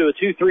Tigers go to a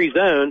 2-3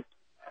 zone.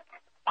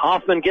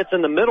 Hoffman gets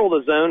in the middle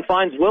of the zone,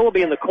 finds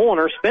Willoughby in the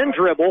corner, spin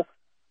dribble,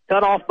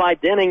 cut off by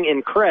Denning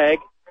and Craig.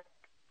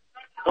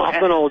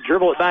 Hoffman will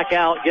dribble it back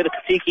out, get it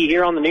to Tiki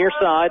here on the near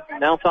side.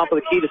 Now top of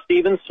the key to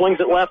Stevens, swings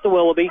it left to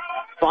Willoughby.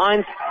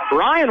 Finds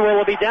Ryan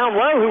Willoughby down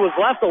low, who was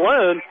left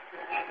alone.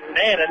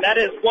 Man, and that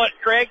is what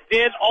Craig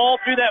did all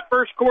through that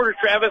first quarter,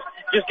 Travis.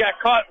 Just got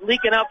caught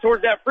leaking out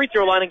towards that free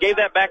throw line and gave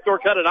that backdoor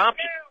cut an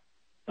option.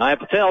 Nia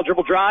Patel,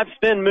 dribble drive,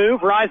 spin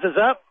move, rises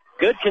up.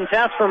 Good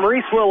contest from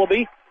Reese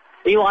Willoughby.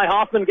 Eli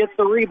Hoffman gets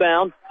the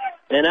rebound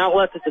and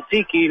outlets it to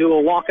Tiki, who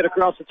will walk it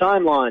across the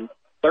timeline.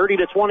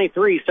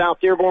 30-23, South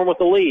Dearborn with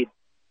the lead.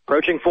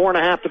 Approaching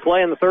 4.5 to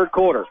play in the third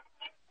quarter.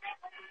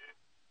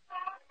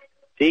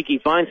 Tiki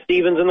finds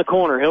Stevens in the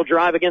corner. He'll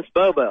drive against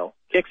Bobo.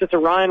 Kicks it to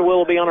Ryan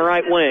Willoughby on the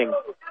right wing.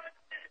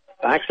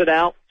 Backs it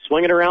out.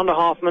 Swing it around to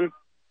Hoffman.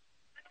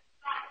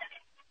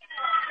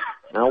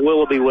 Now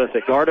Willoughby with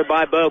it. Guarded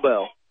by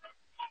Bobo.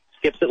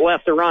 Skips it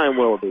left to Ryan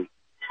Willoughby.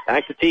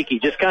 Back to Tiki.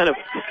 Just kind of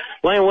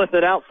playing with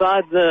it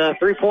outside the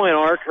three-point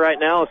arc right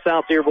now of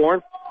South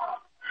Dearborn.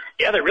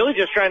 Yeah, they're really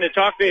just trying to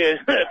talk the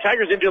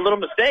Tigers into a little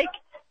mistake.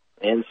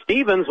 And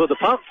Stevens with the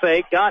pump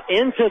fake got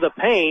into the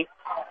paint.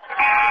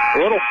 A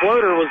little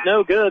floater was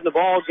no good. The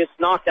ball gets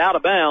knocked out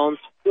of bounds.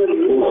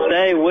 We'll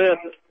stay with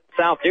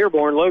South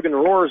Dearborn. Logan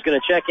Rohr is going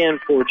to check in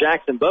for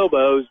Jackson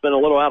Bobo, who's been a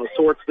little out of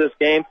sorts this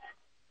game.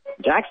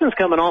 Jackson's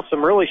coming off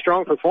some really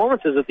strong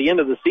performances at the end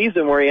of the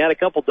season where he had a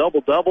couple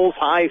double-doubles,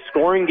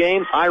 high-scoring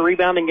games,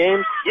 high-rebounding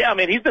games. Yeah, I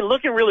mean, he's been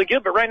looking really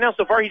good, but right now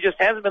so far he just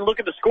hasn't been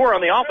looking to score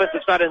on the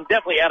offensive side and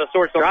definitely out of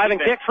sorts. Driving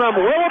kick from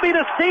Willoughby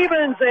to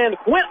Stevens, and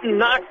Quinton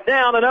knocks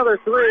down another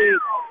three.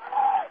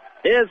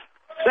 His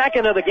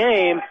second of the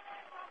game,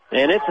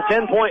 and it's a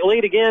 10-point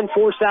lead again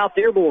for South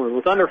Dearborn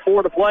with under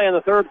 4 to play in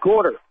the third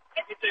quarter.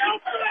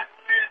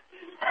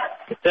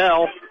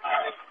 Patel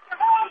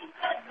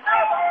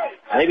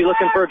maybe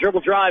looking for a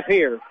dribble drive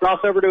here.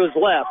 Crossover to his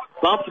left.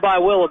 Bumped by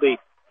Willoughby.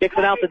 Kicks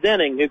it out to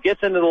Denning, who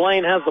gets into the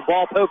lane, has the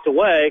ball poked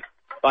away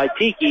by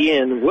Tiki,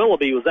 and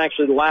Willoughby was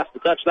actually the last to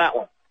touch that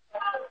one.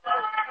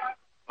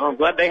 I'm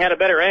glad they had a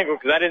better angle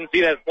because I didn't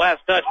see that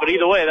last touch, but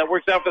either way, that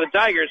works out for the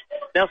Tigers.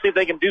 Now see if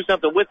they can do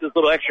something with this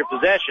little extra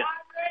possession.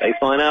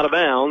 Baseline out of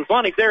bounds.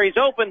 Lonnie's there. He's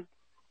open.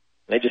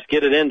 They just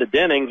get it into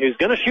Denning, who's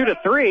going to shoot a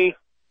three.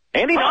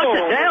 And he knocks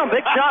it down.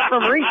 Big shot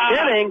from Reese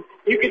Denning.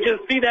 You could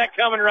just see that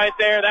coming right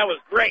there. That was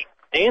great.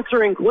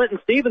 Answering Quinton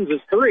Stevens'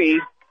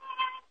 three.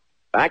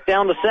 Back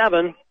down to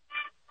 7.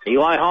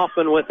 Eli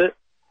Hoffman with it.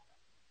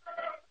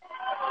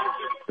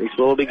 Reese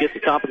Willoughby gets the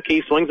top of the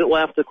key, swings it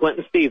left to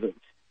Quinton Stevens.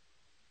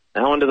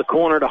 Now into the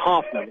corner to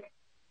Hoffman.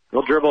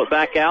 He'll dribble it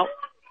back out.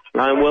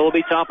 Ryan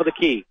Willoughby, top of the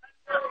key.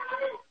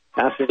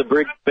 Passes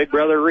to big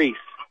brother Reese.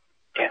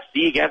 Yeah,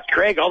 see, you got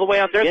Craig all the way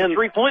out there at the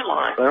three-point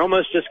line. They're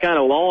almost just kind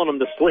of lulling them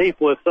to sleep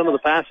with some of the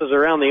passes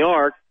around the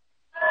arc.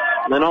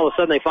 And then all of a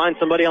sudden they find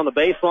somebody on the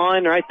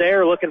baseline right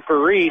there looking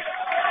for Reese.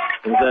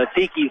 And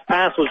Tiki's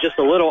pass was just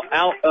a little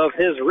out of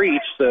his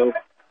reach, so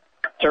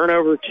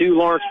turnover to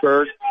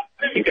Lawrenceburg.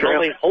 You can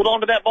only hold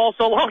on to that ball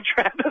so long,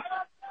 Travis.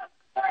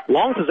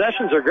 Long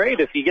possessions are great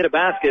if you get a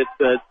basket,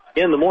 but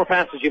again, the more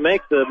passes you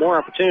make, the more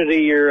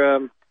opportunity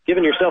you're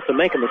giving yourself to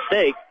make a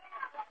mistake.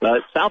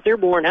 But South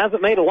Dearborn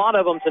hasn't made a lot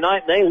of them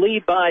tonight. They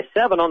lead by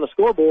 7 on the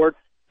scoreboard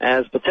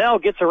as Patel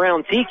gets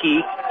around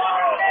Tiki.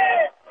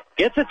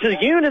 Gets it to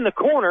Yoon in the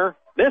corner.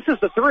 Misses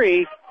the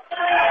three.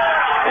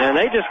 And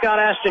they just got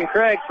Ashton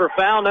Craig for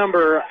foul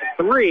number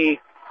 3.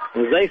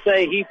 As they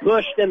say, he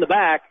pushed in the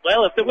back.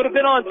 Well, if it would have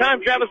been on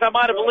time, Travis, I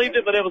might have believed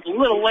it, but it was a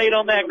little late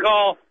on that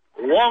call.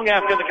 Long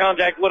after the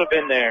contact would have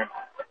been there.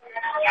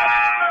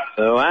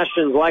 So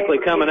Ashton's likely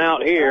coming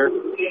out here.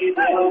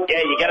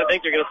 Yeah, you got to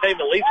think they're going to save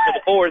the least for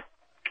the fourth.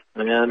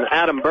 And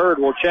Adam Bird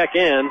will check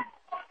in.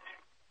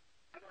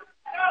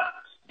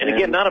 And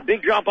again, not a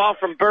big drop off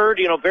from Bird,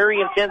 very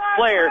intense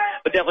player,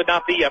 but definitely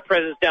not the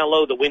presence down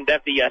low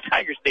that the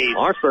Tigers need.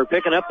 Lawrenceburg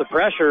picking up the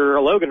pressure.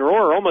 Logan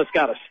Rohr almost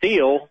got a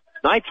steal.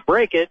 Knights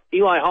break it.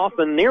 Eli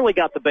Hoffman nearly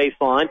got the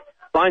baseline.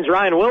 Finds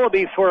Ryan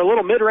Willoughby for a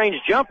little mid-range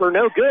jumper.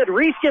 No good.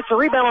 Reese gets a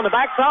rebound on the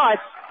backside.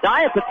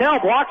 Nia Patel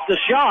blocks the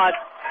shot,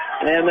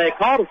 and they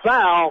called a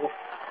foul.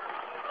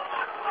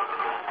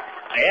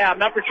 Yeah, I'm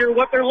not for sure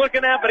what they're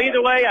looking at, but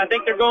either way, I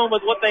think they're going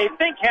with what they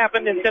think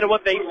happened instead of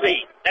what they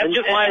see. That's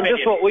just my opinion.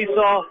 Just what we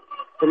saw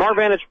from our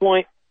vantage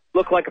point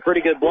looked like a pretty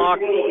good block,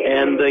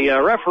 and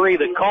the referee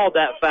that called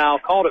that foul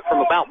called it from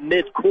about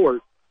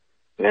mid-court.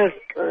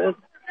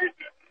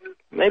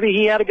 maybe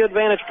he had a good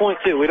vantage point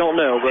too. We don't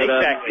know, but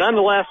exactly.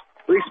 Nonetheless,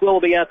 Reese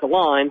Willoughby at the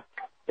line,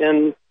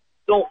 and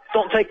don't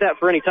take that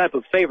for any type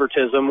of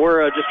favoritism.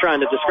 We're just trying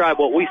to describe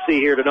what we see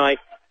here tonight.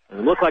 It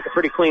looked like a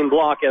pretty clean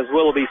block as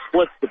Willoughby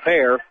splits the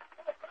pair.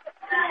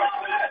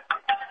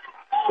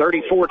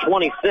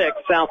 34-26,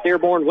 South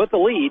Dearborn with the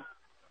lead.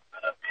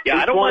 Yeah,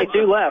 I don't mind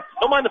 22 left.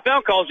 Don't mind the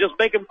foul calls. Just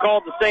make them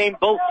call the same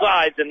both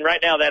sides. And right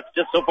now, that's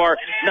just so far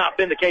not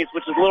been the case,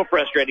 which is a little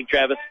frustrating,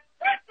 Travis.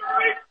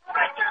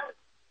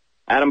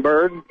 Adam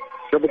Bird,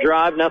 dribble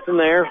drive, nothing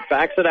there.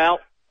 Backs it out.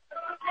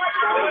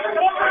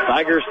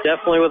 Tigers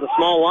definitely with a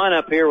small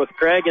lineup here with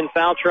Craig in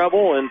foul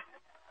trouble and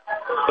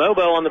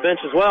Bobo on the bench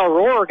as well.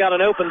 Rohrer got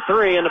an open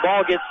three, and the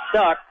ball gets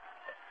stuck.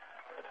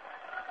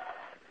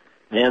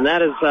 And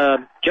that is a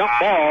jump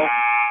ball,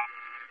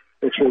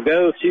 which will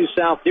go to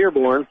South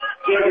Dearborn.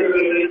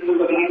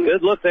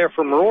 Good look there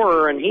from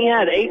Rohrer, and he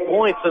had 8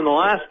 points in the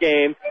last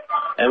game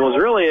and was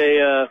really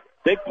a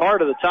big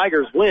part of the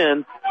Tigers'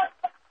 win.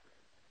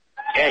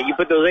 Yeah, you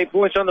put those 8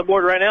 points on the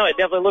board right now, it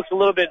definitely looks a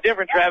little bit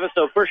different, Travis,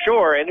 so for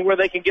sure, anywhere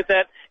they can get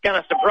that kind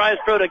of surprise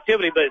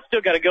productivity, but it's still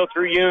got to go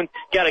through Yoon,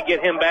 got to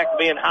get him back to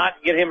being hot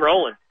and get him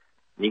rolling.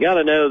 You got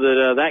to know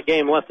that that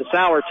game left a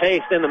sour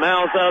taste in the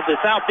mouths of the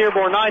South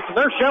Dearborn Knights, and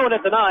they're showing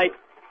it tonight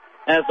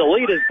as the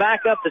lead is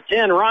back up to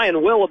 10.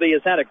 Ryan Willoughby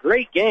has had a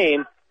great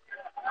game.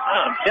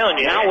 I'm telling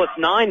you. Now with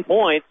 9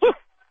 points.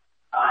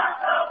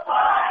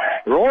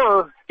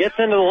 Rohrer gets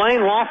into the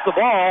lane, lost the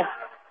ball.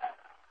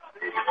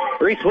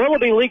 Reese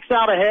Willoughby leaks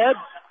out ahead.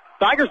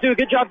 Tigers do a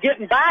good job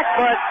getting back,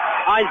 but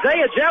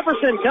Isaiah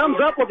Jefferson comes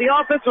up with the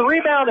offensive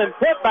rebound and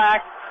put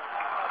back.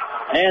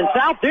 And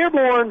South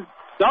Dearborn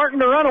starting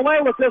to run away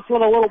with this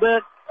one a little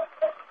bit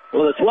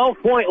with a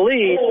 12-point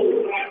lead.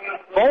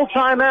 Full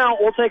timeout.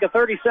 We'll take a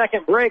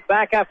 30-second break.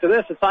 Back after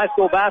this, it's high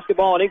school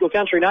basketball on Eagle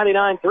Country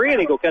 99.3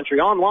 and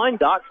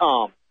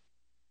EagleCountryOnline.com.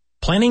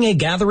 Planning a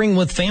gathering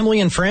with family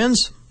and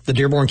friends? The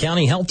Dearborn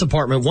County Health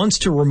Department wants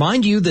to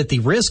remind you that the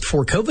risk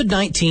for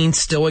COVID-19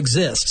 still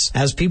exists.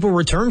 As people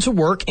return to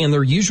work and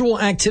their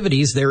usual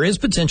activities, there is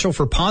potential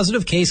for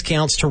positive case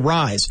counts to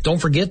rise.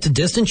 Don't forget to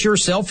distance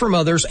yourself from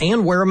others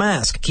and wear a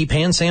mask. Keep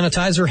hand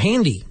sanitizer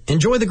handy.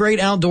 Enjoy the great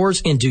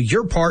outdoors and do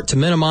your part to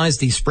minimize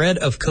the spread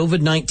of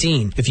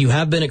COVID-19. If you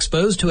have been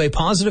exposed to a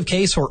positive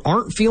case or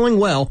aren't feeling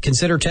well,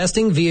 consider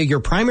testing via your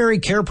primary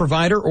care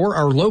provider or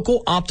our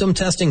local Optum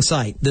testing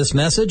site. This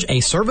message, a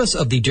service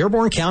of the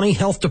Dearborn County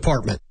Health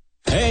Department.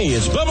 Hey,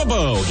 it's Bubba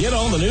Bo. Get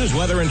all the news,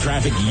 weather, and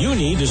traffic you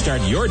need to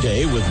start your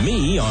day with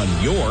me on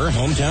your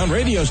hometown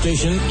radio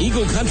station,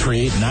 Eagle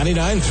Country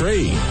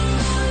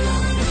 99.3.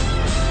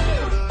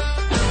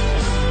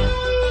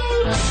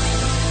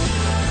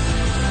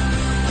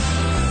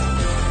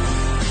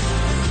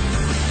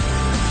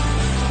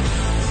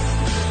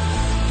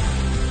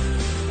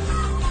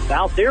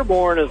 South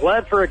Dearborn has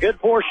led for a good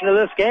portion of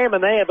this game,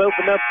 and they have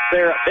opened up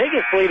their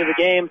biggest lead of the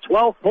game,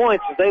 12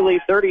 points, as they lead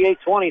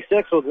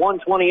 38-26 with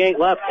 1:28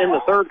 left in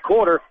the third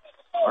quarter.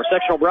 Our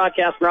sectional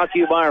broadcast brought to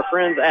you by our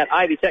friends at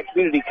Ivy Tech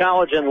Community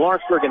College in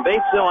Lawrenceburg and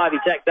Batesville,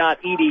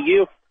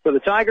 ivytech.edu. For the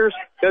Tigers,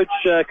 Coach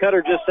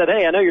Cutter just said,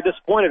 hey, I know you're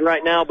disappointed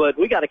right now, but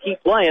we got to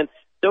keep playing.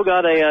 Still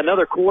got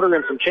another quarter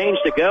and some change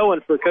to go.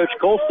 And for Coach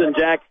Colston,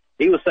 Jack,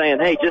 he was saying,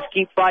 hey, just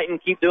keep fighting,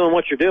 keep doing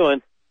what you're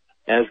doing.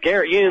 As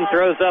Garrett Yoon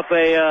throws up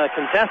a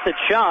contested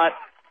shot,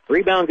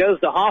 rebound goes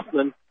to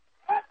Hoffman.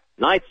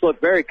 Knights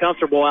look very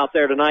comfortable out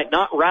there tonight,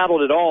 not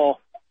rattled at all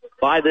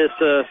by this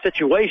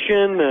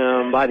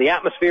situation, by the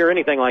atmosphere,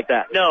 anything like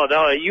that. No,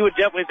 you would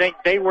definitely think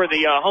they were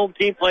the home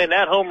team playing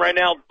at home right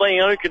now, playing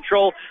under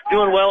control,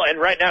 doing well, and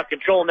right now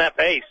controlling that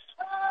pace.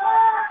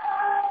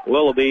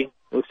 Willoughby,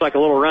 looks like a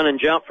little run and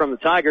jump from the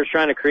Tigers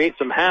trying to create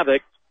some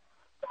havoc.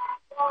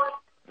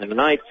 And the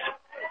Knights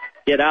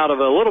get out of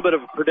a little bit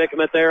of a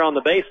predicament there on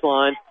the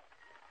baseline.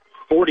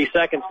 40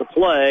 seconds to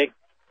play.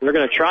 They're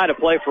going to try to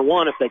play for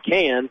one if they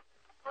can.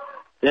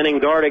 Denning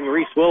guarding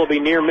Reese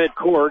Willoughby near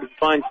midcourt.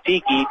 Finds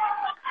Tiki.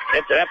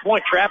 And to that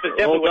point, trap is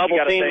definitely what you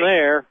got to say. Double team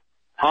there.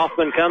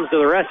 Hoffman comes to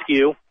the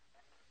rescue.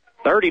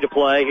 30 to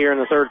play here in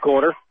the third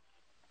quarter.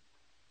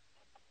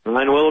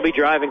 Ryan Willoughby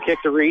driving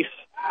kick to Reese.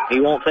 He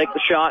won't take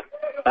the shot.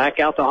 Back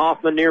out to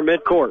Hoffman near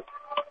midcourt.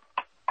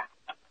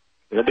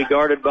 He'll be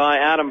guarded by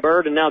Adam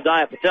Bird, and now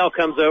Dia Patel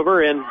comes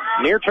over and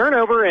near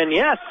turnover, and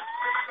yes,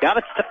 got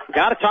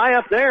to tie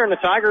up there, and the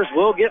Tigers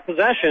will get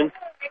possession.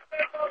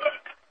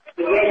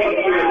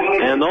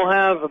 And they'll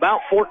have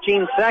about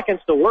 14 seconds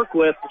to work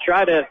with to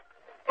try to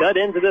cut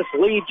into this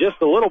lead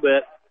just a little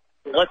bit.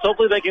 Let's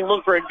hopefully they can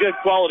look for a good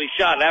quality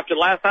shot. After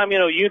last time,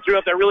 you threw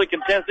up that really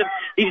contested.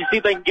 Need to see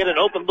if they can get an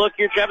open look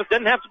here, Travis.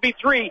 Doesn't have to be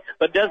three,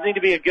 but does need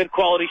to be a good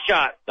quality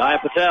shot. Dia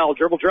Patel,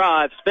 dribble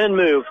drive, spin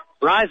move,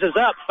 rises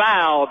up,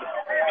 fouled,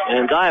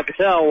 and Dia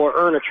Patel will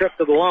earn a trip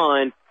to the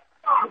line.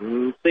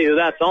 Let's see who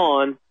that's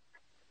on.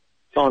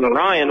 It's on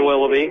Ryan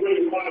Willoughby.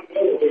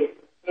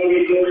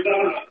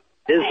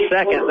 His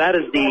second. That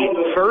is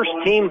the first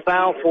team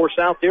foul for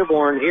South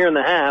Dearborn here in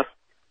the half.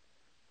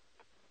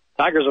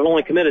 Tigers have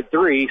only committed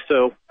 3,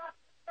 so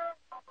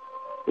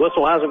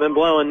whistle hasn't been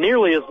blowing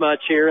nearly as much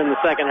here in the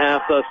second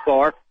half thus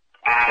far.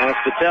 As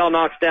Patel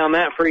knocks down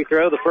that free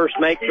throw, the first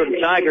make for the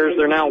Tigers.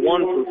 They're now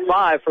 1 from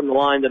 5 from the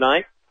line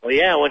tonight. Well,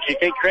 yeah, once you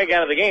take Craig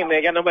out of the game,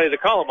 they got nobody to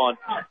call him on.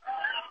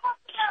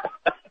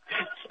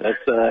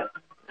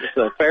 That's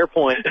a fair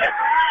point.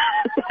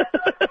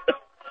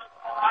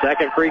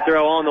 Second free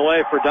throw on the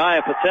way for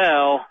Dia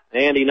Patel,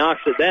 and he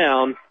knocks it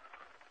down.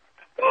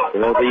 So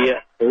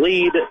the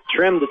lead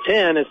trimmed to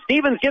 10 as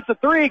Stevens gets a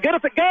three. Good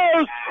if it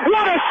goes.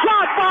 What a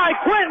shot by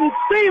Quentin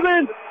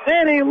Stevens,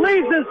 and he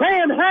leaves his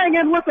hand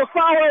hanging with the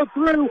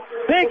follow-through.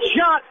 Big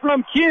shot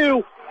from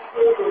Q.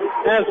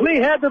 As we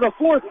head to the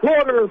fourth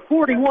quarter,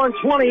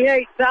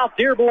 41-28, South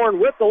Dearborn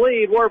with the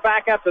lead. We're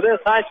back after this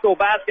high school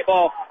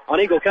basketball on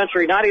Eagle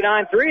Country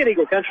 99.3 and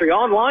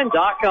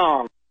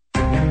EagleCountryOnline.com.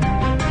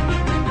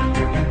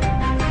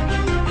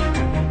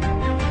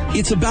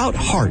 It's about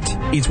heart.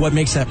 It's what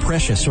makes that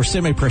precious or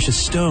semi-precious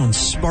stone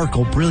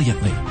sparkle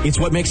brilliantly. It's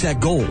what makes that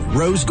gold,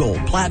 rose gold,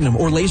 platinum,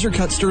 or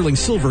laser-cut sterling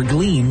silver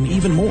gleam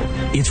even more.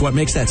 It's what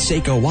makes that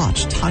Seiko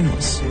watch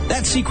timeless.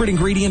 That secret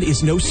ingredient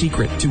is no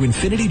secret to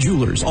Infinity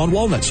Jewelers on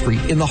Walnut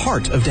Street in the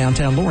heart of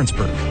downtown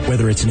Lawrenceburg.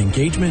 Whether it's an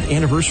engagement,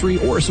 anniversary,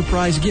 or a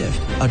surprise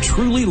gift, a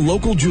truly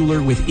local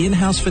jeweler with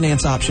in-house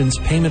finance options,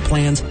 payment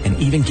plans, and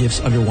even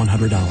gifts under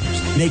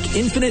 $100. Make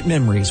infinite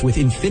memories with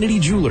Infinity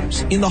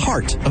Jewelers in the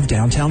heart of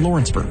downtown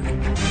Lawrenceburg.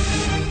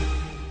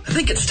 I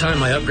think it's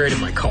time I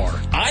upgraded my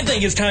car. I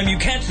think it's time you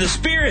catch the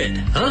spirit.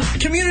 Huh?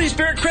 Community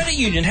Spirit Credit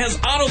Union has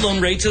auto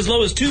loan rates as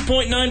low as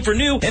 2.9 for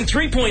new and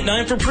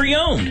 3.9 for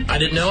pre-owned. I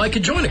didn't know I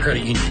could join a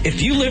credit union.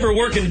 If you live or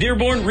work in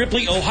Dearborn,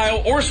 Ripley,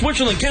 Ohio, or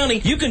Switzerland County,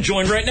 you can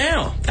join right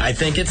now. I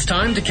think it's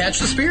time to catch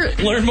the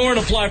spirit. Learn more and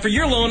apply for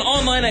your loan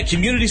online at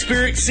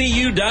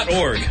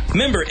communityspiritcu.org.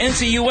 Member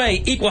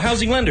NCUA, Equal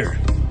Housing Lender.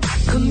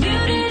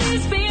 Community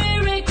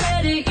Spirit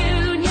Credit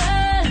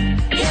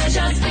Union. Get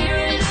your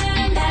spirit.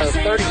 A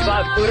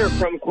 35-footer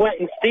from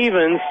Quentin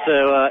Stevens.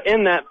 So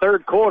in that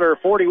third quarter,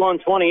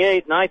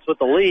 41-28, Knights with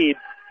the lead.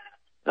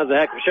 That was a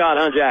heck of a shot,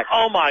 huh, Jack?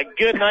 Oh, my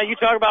goodness. You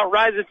talk about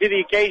rising to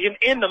the occasion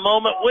in the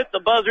moment with the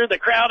buzzer, the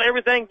crowd,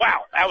 everything.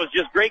 Wow, that was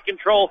just great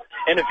control.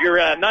 And if you're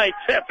a Knights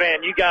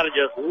fan, you got to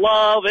just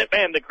love it.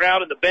 Man, the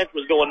crowd and the bench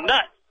was going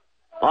nuts.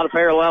 A lot of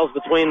parallels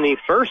between the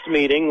first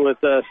meeting with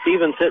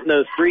Stevens hitting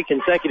those 3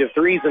 consecutive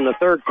threes in the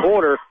third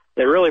quarter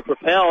that really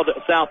propelled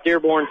South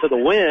Dearborn to the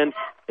win.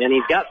 And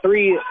he's got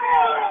 3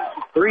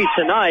 threes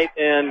tonight,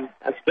 and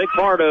that's a big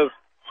part of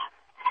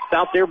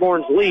South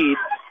Dearborn's lead.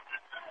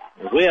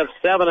 We have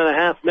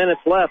 7.5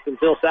 minutes left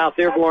until South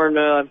Dearborn,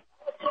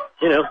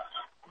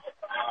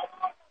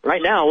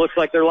 right now it looks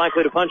like they're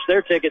likely to punch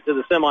their ticket to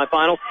the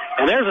semifinals.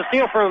 And there's a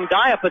steal from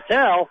Dia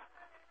Patel.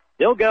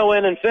 He'll go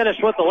in and finish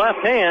with the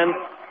left hand.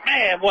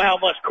 Man, well, how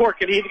much court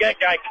could that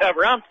guy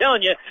cover? I'm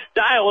telling you,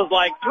 Dia was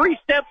like 3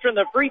 steps from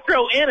the free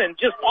throw in and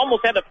just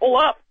almost had to pull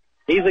up.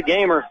 He's a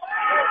gamer.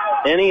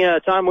 Any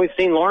time we've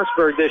seen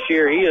Lawrenceburg this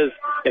year,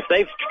 if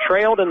they've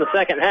trailed in the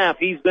second half,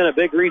 he's been a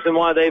big reason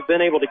why they've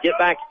been able to get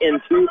back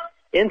into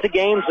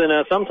games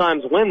and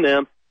sometimes win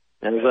them.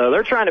 And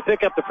they're trying to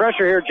pick up the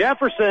pressure here.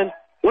 Jefferson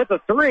with a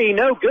 3,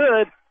 no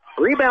good.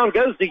 Rebound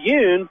goes to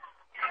Yoon.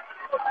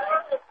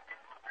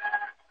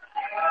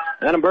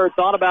 Adam Bird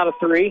thought about a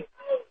 3.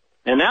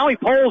 And now he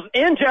pulls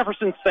in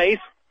Jefferson's face.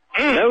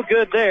 No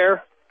good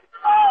there.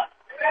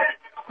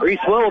 Reese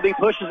Willoughby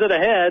pushes it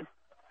ahead.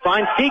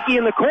 Finds Tiki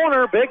in the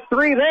corner. Big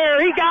 3 there.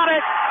 He got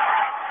it.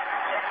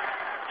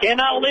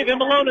 Cannot leave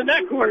him alone in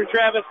that corner,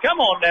 Travis.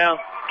 Come on now.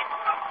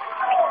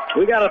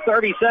 We got a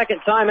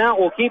 30-second timeout.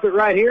 We'll keep it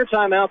right here.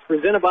 Timeout's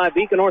presented by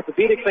Beacon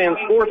Orthopedics and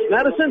Sports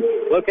Medicine,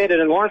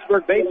 located in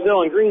Lawrenceburg,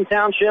 Batesville, and Green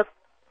Township.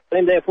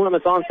 Same-day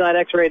appointments, on-site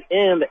x-ray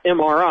and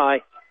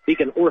MRI.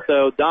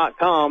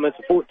 BeaconOrtho.com. It's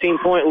a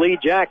 14-point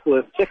lead, Jack,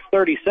 with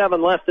 6:37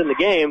 left in the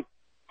game.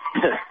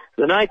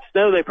 The Knights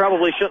know they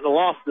probably shouldn't have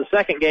lost the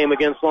second game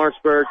against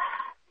Lawrenceburg.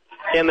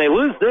 Can they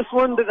lose this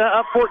one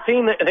up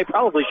 14? They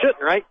probably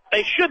shouldn't, right?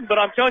 They shouldn't, but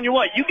I'm telling you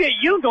what, you get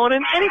you going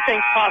and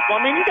anything's possible.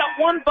 I mean, you got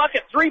 1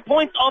 bucket, 3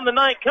 points on the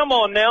night. Come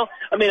on now.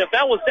 I mean, if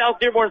that was South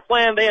Dearborn's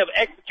plan, they have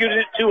executed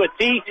it to a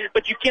T,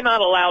 but you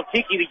cannot allow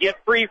Tiki to get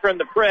free from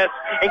the press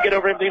and get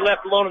over and be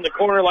left alone in the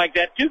corner like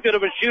that. Too good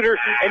of a shooter,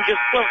 and just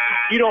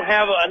you don't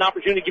have an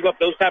opportunity to give up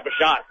those type of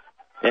shots.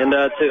 And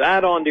to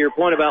add on to your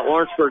point about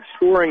Lawrenceburg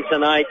scoring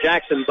tonight,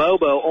 Jackson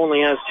Bobo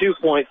only has 2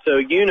 points, so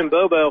Yoon and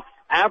Bobo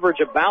average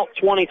about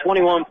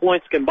 20-21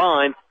 points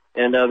combined,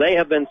 and they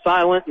have been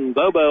silent, and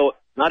Bobo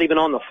not even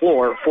on the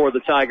floor for the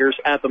Tigers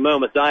at the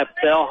moment. Dia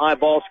Patel, high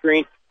ball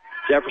screen.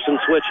 Jefferson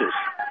switches.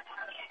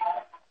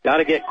 Got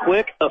to get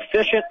quick,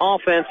 efficient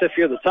offense if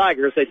you're the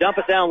Tigers. They dump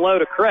it down low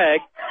to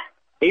Craig.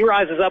 He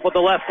rises up with the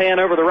left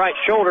hand over the right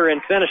shoulder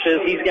and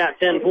finishes. He's got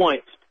 10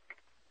 points.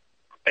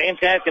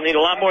 Fantastic. Need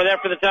a lot more of that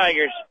for the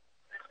Tigers.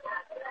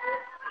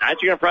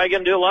 Knights are probably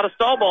going to do a lot of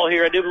stall ball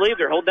here. I do believe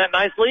they're holding that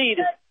nice lead.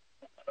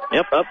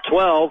 Yep, up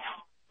 12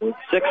 with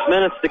 6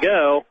 minutes to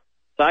go.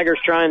 Tigers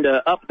trying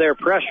to up their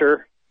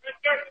pressure.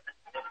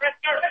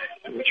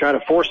 Try to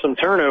force some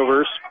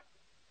turnovers.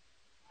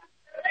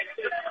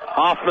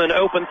 Hoffman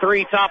open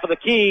 3, top of the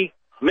key.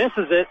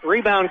 Misses it.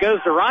 Rebound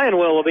goes to Ryan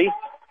Willoughby.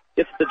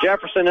 Gets to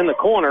Jefferson in the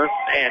corner.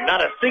 And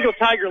not a single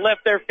Tiger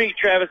left their feet,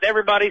 Travis.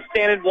 Everybody's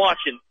standing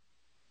watching.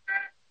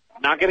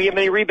 Not going to get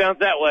many rebounds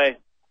that way.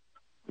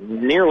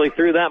 Nearly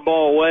threw that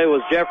ball away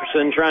was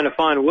Jefferson trying to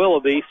find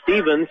Willoughby.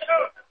 Stevens,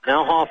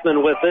 now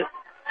Hoffman with it.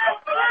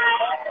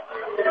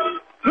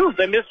 Ooh,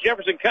 they missed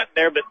Jefferson cutting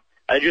there, but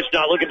they're just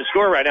not looking to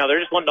score right now. They're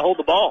just wanting to hold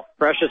the ball.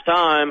 Precious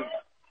time.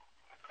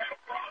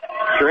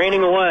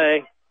 Draining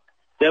away.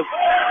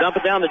 Dump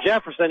it down to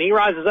Jefferson. He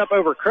rises up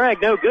over Craig.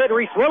 No good.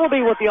 Reese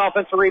Willoughby with the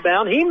offensive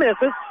rebound. He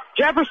misses.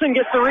 Jefferson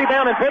gets the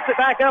rebound and puts it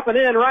back up and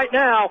in. Right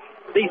now,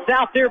 the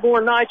South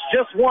Dearborn Knights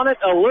just won it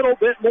a little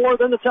bit more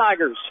than the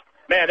Tigers.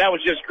 Man, that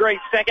was just great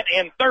second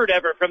and third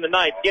effort from the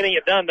Knights, getting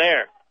it done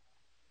there.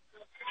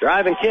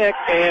 Drive and kick,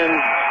 and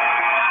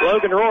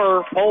Logan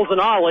Rohrer pulls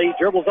an ollie,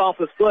 dribbles off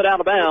his foot out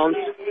of bounds.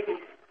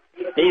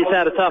 He's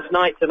had a tough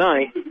night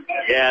tonight.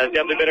 Yeah, it's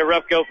definitely been a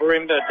rough go for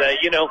him. But,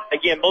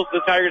 again, most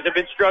of the Tigers have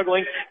been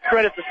struggling.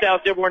 Credit the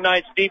South Dearborn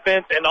Knights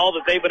defense and all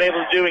that they've been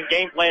able to do in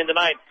game plan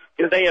tonight,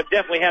 because they have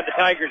definitely had the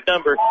Tigers'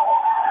 number.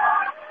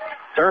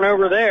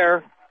 Turnover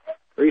there.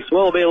 Reese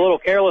Willoughby a little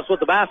careless with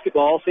the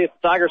basketball. See if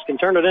the Tigers can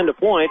turn it into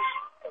points.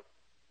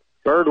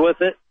 Bird with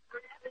it.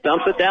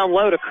 Dumps it down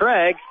low to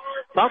Craig.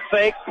 Pump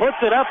fake, puts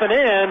it up and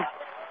in.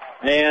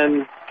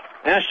 And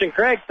Ashton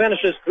Craig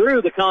finishes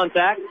through the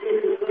contact.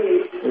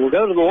 And we'll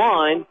go to the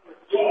line.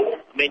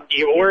 I mean,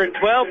 we're at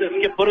 12. This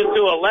can put us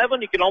to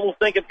 11. You can almost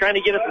think of trying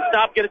to get it to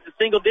stop, get it to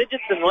single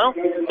digits. And, well,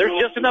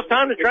 there's just enough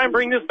time to try and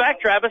bring this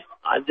back, Travis.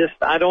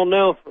 I don't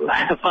know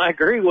if I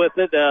agree with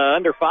it.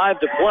 Under 5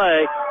 to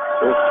play.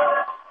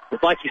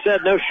 It's like you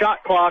said, no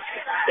shot clock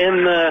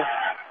in the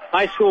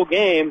high school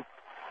game.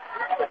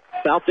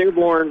 South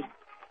Dearborn,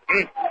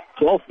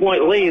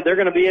 12-point lead. They're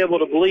going to be able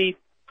to bleed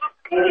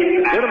a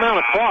good amount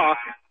of clock.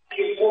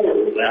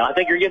 Well, I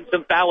think you're getting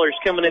some foulers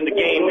coming in the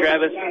game,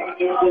 Travis.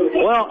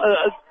 Well,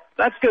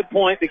 that's a good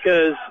point,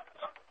 because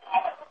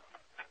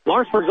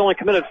Lawrenceburg's only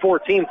committed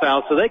 14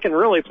 fouls, so they can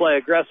really play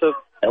aggressive,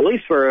 at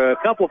least for a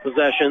couple of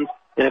possessions.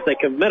 And if they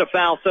commit a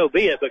foul, so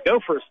be it. But go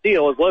for a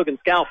steal, as Logan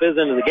Scalf is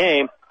into the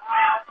game.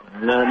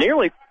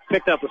 Nearly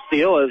picked up a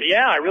steal.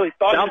 I really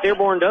thought South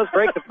Dearborn does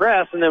break the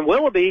press, and then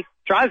Willoughby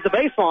tries the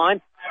baseline,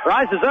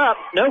 rises up,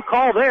 no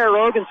call there.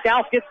 Logan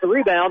Scalf gets the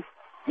rebound,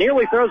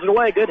 nearly throws it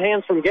away. Good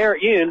hands from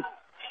Garrett Yoon.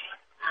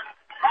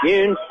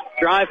 Yoon,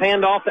 drive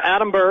handoff to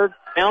Adam Bird,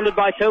 pounded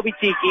by Toby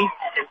Tiki.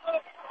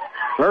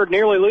 Bird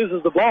nearly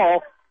loses the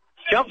ball.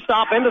 Jump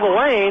stop into the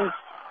lane,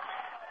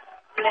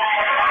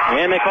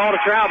 and they called a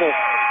travel.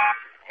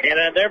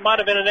 And there might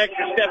have been an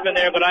extra step in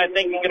there, but I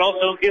think you can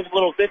also give a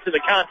little bit to the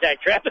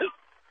contact, Travis.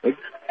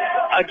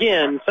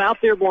 Again, South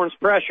Dearborn's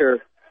pressure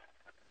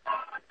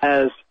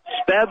has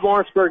sped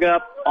Lawrenceburg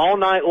up all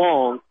night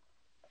long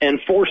and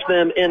forced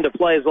them into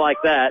plays like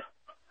that.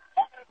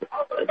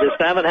 Just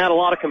haven't had a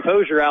lot of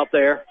composure out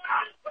there.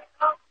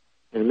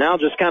 And now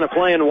just kind of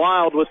playing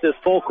wild with this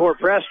full court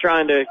press,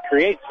 trying to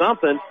create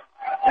something.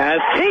 As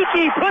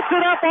Tiki puts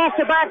it up off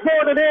the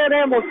backboard and in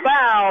and was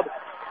fouled.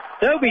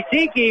 Toby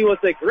Tiki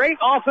with a great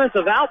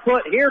offensive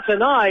output here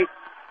tonight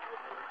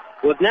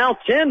with now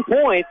 10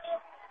 points.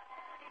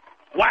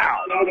 Wow.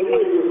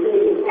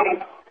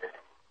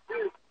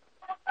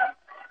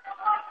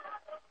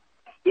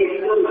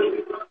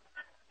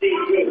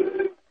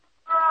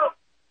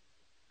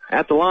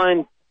 At the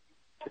line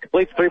to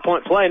complete the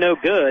three-point play, no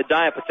good.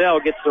 Dia Patel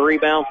gets the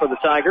rebound for the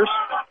Tigers.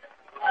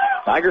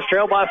 Tigers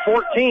trail by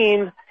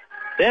 14.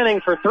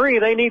 Denning for three.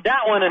 They need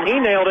that one, and he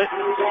nailed it.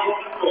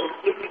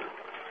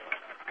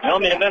 Well,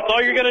 man, that's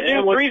all you're going to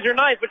do. Threes are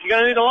nice, but you're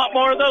going to need a lot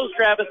more of those,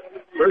 Travis.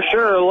 For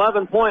sure,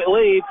 11-point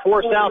lead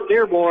for South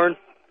Dearborn.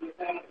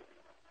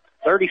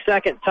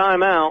 30-second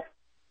timeout.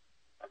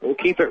 We'll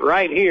keep it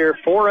right here.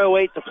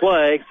 4:08 to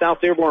play.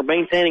 South Dearborn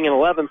maintaining an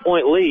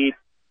 11-point lead.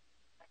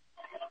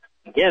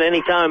 Again,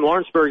 anytime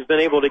Lawrenceburg's been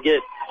able to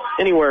get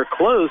anywhere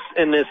close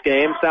in this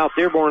game, South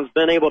Dearborn's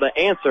been able to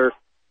answer.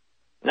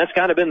 And that's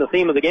kind of been the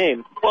theme of the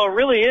game. Well, it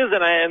really is,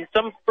 and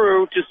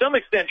to some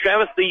extent,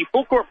 Travis, the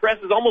full court press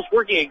is almost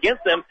working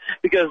against them,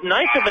 because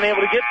Knights have been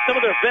able to get some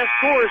of their best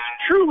scorers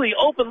truly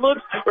open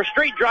looks or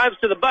straight drives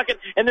to the bucket,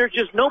 and there's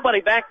just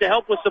nobody back to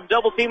help with some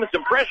double team and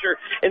some pressure.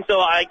 And so,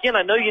 again,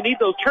 I know you need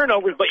those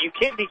turnovers, but you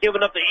can't be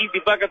giving up the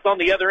easy buckets on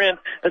the other end,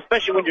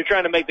 especially when you're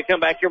trying to make the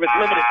comeback here with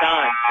limited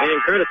time.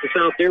 And credit to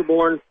South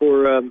Dearborn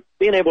for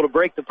being able to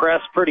break the press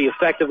pretty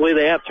effectively.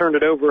 They have turned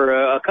it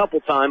over a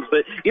couple times,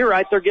 but you're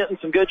right, they're getting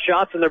some good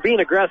shots, and they're being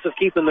aggressive,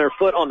 keeping their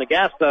foot on the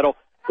gas pedal,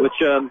 which,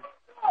 I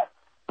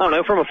don't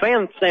know, from a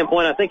fan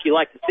standpoint, I think you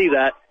like to see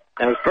that.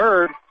 As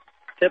Bird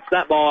tips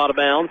that ball out of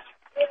bounds.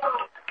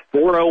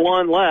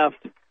 4:01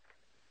 left.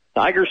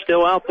 Tigers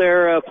still out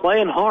there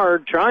playing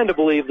hard, trying to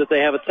believe that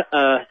they have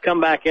a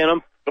comeback in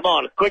them. Come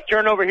on, a quick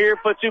turnover here,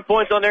 put 2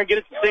 points on there, get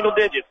it to single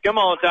digits. Come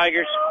on,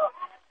 Tigers.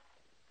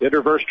 Good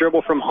reverse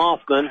dribble from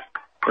Hoffman.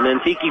 And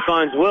then Tiki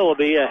finds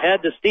Willoughby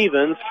ahead to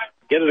Stevens.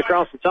 Get it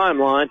across the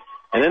timeline.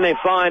 And then they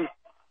find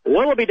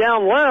Willoughby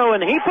down low,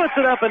 and he puts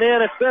it up and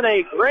in. It's been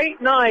a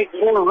great night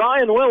for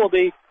Ryan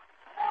Willoughby,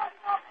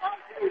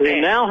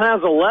 who now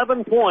has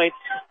 11 points.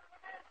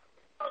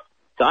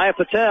 Dia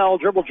Patel,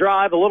 dribble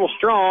drive, a little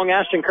strong.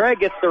 Ashton Craig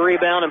gets the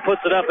rebound and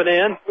puts it up and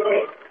in.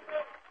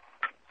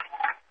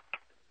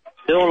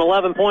 Still an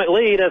 11-point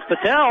lead as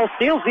Patel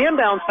steals the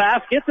inbound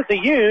pass, gets it to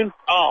Yoon.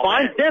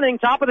 Finds Denning,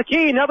 top of the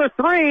key, another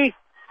three.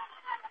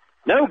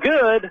 No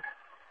good.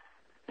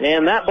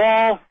 And that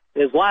ball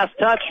is last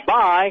touched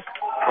by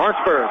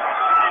Lawrenceburg.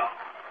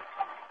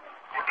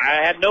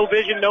 I had no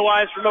vision, no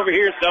eyes from over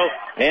here, so.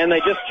 And they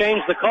just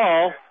changed the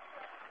call.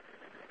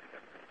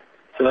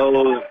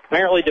 So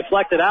apparently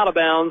deflected out of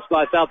bounds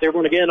by South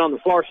Dearborn again on the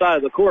far side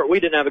of the court. We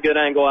didn't have a good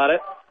angle at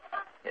it.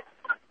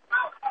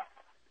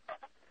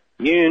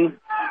 Yoon.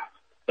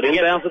 But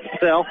inbounds at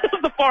Patel.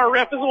 The far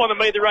ref is the one that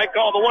made the right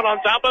call. The one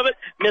on top of it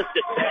missed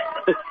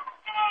it.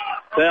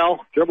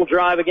 Patel, dribble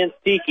drive against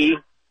Tiki.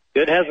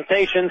 Good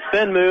hesitation,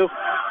 spin move.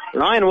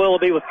 Ryan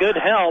Willoughby with good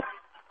help.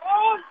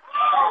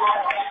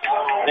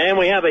 And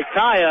we have a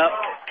tie-up.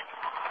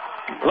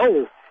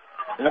 Oh,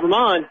 never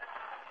mind.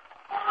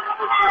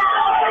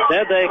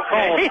 Instead they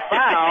call a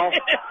foul.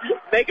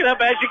 Make it up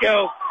as you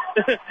go.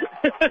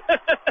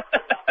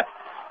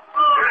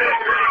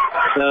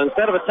 So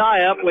instead of a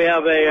tie-up, we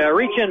have a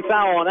reach-in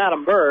foul on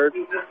Adam Bird.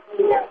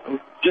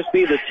 Just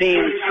be the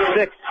team's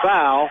 6th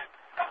foul.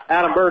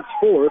 Adam Bird's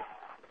 4th.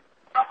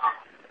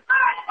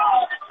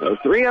 So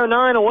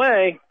 3:09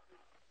 away.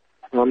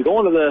 Going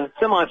to the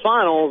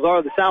semifinals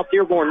are the South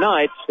Dearborn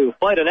Knights, who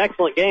played an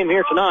excellent game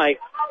here tonight.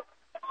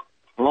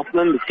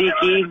 Hoffman to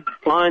Tiki,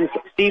 finds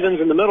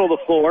Stevens in the middle of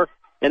the floor.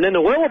 And then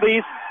the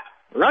Willoughbys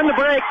run the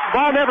break.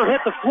 Ball never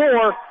hit the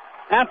floor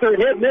after it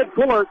hit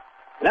midcourt.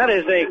 That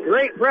is a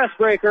great press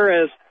breaker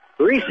as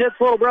Reese hits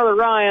little brother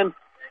Ryan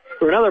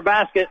for another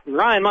basket. And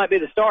Ryan might be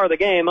the star of the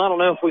game. I don't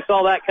know if we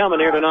saw that coming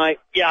here tonight.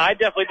 Yeah, I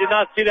definitely did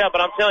not see that, but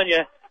I'm telling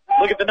you,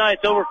 look at the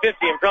Knights over 50.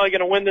 I'm probably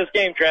going to win this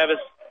game, Travis.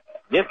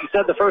 Yep, you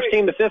said the first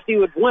team to 50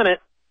 would win it.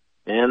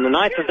 And the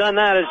Knights have done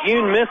that as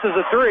Yoon misses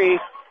a three.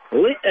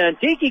 And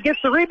Tiki gets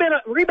the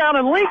rebound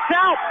and leaks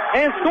out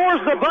and scores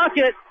the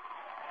bucket.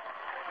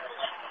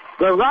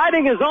 The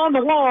writing is on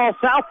the wall.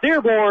 South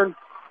Dearborn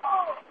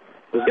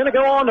is going to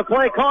go on to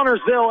play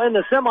Connorsville in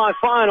the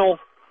semifinal.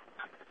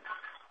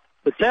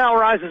 Patel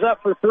rises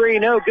up for three.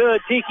 No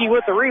good. Tiki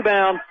with the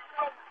rebound.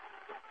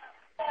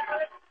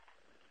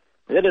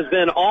 It has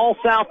been all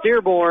South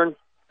Dearborn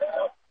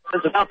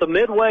since about the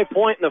midway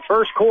point in the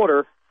first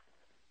quarter.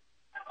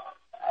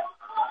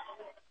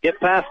 Get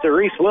past to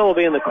Reese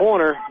Willoughby in the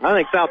corner. I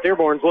think South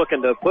Dearborn's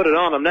looking to put it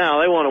on them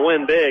now. They want to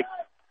win big.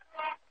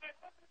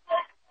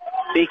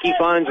 Tiki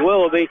finds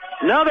Willoughby.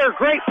 Another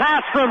great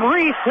pass from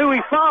Reese, who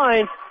he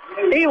finds.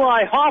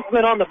 Eli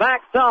Hoffman on the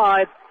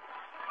backside.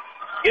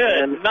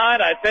 Good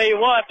night, I tell you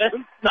what.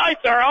 The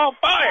Knights are on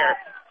fire.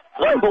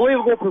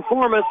 Unbelievable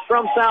performance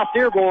from South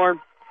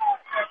Dearborn.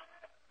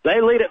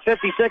 They lead at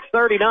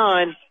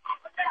 56-39.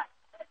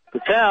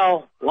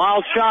 Patel,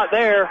 wild shot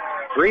there.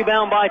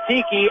 Rebound by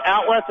Tiki.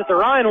 Outlets at the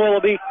Ryan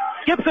Willoughby.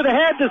 Skips it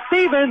ahead to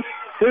Stevens,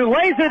 who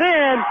lays it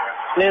in.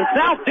 And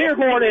South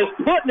Dearborn is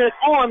putting it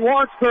on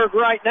Lawrenceburg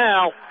right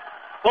now.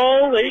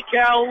 Holy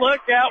cow,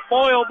 look out.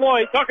 Boy, oh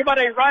boy. Talk about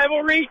a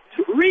rivalry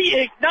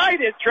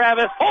reignited,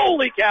 Travis.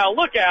 Holy cow,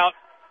 look out.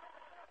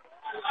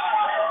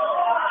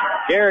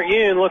 Garrett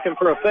Yoon looking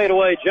for a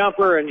fadeaway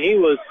jumper, and he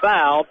was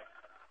fouled.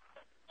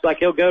 Looks like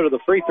he'll go to the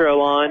free throw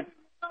line.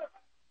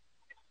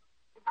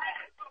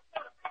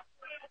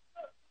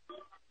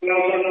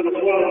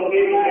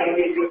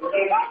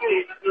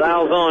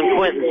 Fouls on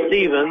Quentin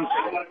Stevens.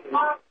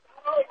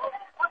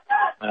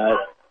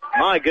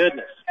 My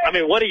goodness. I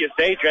mean, what do you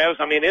say, Travis?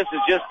 I mean, this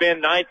has just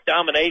been Knights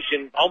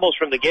domination almost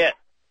from the get.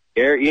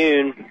 Garrett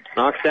Yoon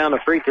knocks down a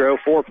free throw,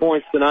 4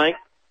 points tonight.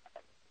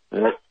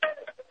 Let's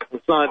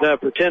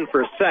not pretend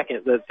for a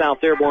second that South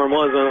Dearborn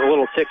wasn't a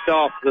little ticked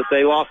off that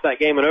they lost that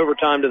game in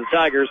overtime to the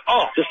Tigers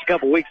just a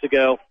couple weeks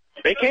ago.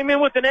 They came in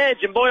with an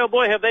edge, and boy, oh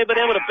boy, have they been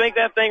able to make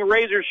that thing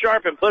razor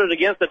sharp and put it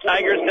against the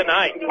Tigers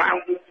tonight.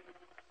 Wow.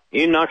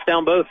 Yoon knocks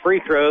down both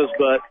free throws,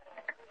 but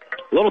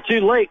a little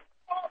too late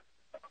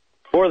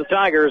for the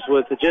Tigers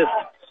with just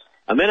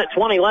a minute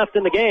 20 left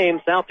in the game.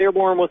 South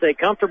Dearborn with a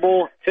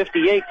comfortable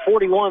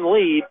 58-41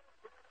 lead.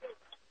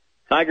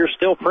 Tigers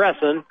still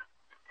pressing.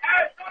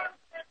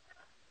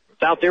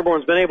 South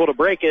Dearborn's been able to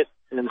break it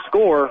and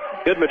score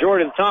good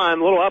majority of the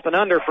time. A little up and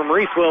under from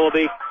Reese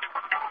Willoughby.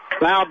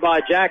 Fouled by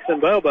Jackson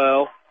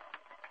Bobo.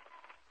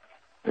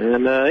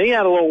 And he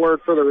had a little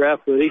word for the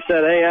ref, but he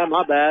said, hey,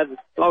 my bad.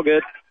 It's all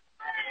good.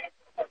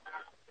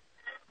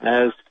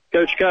 As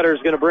Coach Cutter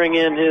is going to bring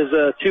in his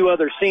two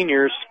other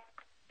seniors,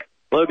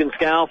 Logan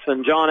Scalf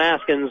and John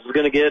Askins is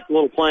going to get a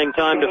little playing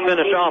time to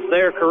finish off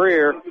their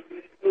career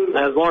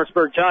as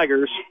Lawrenceburg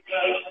Tigers.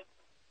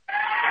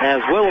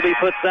 As Willoughby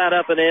puts that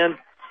up and in.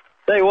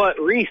 Tell you what,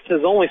 Reese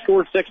has only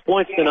scored 6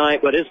 points tonight,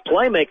 but his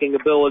playmaking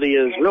ability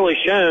has really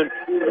shown.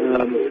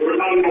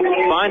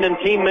 Finding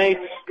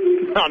teammates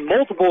on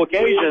multiple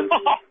occasions.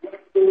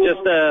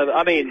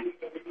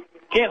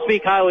 Can't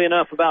speak highly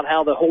enough about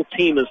how the whole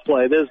team has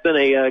played. There's been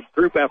a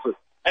group effort.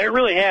 It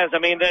really has. I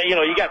mean,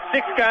 you got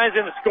 6 guys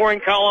in the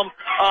scoring column.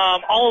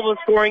 all of them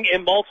scoring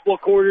in multiple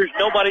quarters.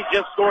 Nobody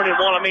just scoring in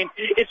one. I mean,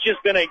 it's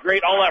just been a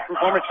great all-out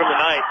performance from the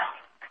Knights.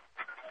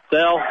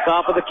 Sell,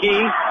 top of the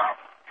key.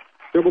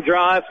 Dribble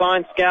drive,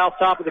 finds Scout,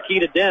 top of the key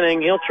to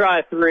Denning. He'll try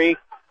a three.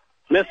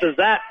 Misses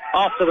that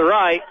off to the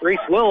right. Reese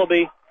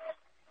Willoughby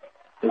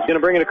is going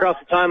to bring it across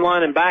the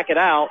timeline and back it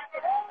out.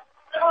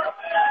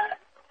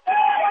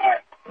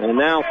 And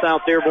now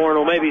South Dearborn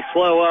will maybe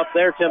slow up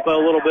their tempo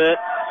a little bit.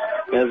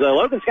 As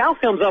Logan Scout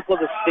comes up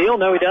with a steal.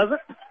 No, he doesn't.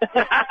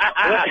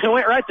 It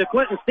went right to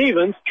Quentin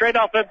Stevens. Trade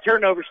off that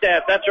turnover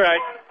stat. That's right.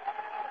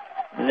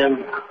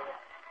 And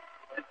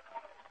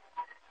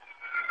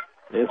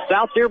if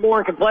South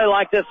Dearborn can play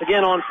like this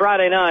again on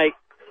Friday night,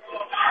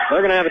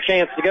 they're going to have a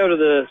chance to go to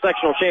the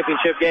sectional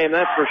championship game,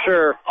 that's for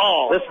sure.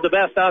 Oh, this is the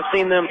best I've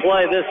seen them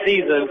play this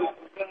season.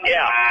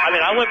 Yeah, I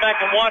mean, I went back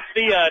and watched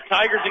the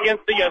Tigers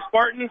against the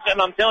Spartans, and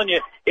I'm telling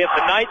you, if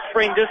the Knights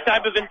bring this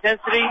type of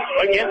intensity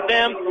against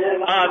them,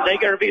 they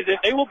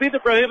will be the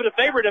prohibitive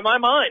favorite in my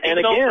mind. And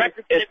again,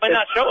 it might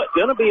not show it. It's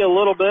going to be a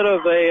little bit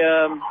of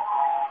a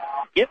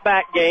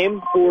get-back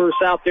game for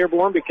South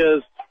Dearborn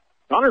because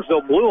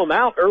Connorsville blew them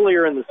out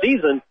earlier in the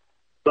season,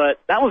 but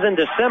that was in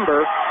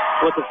December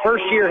with the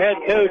first-year head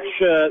coach,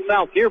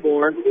 South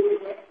Dearborn.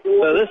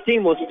 So this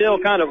team was still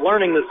kind of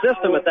learning the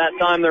system at that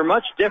time. They're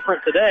much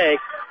different today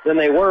than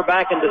they were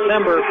back in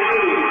December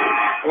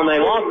when they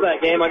lost that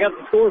game. I got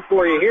the score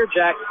for you here,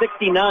 Jack,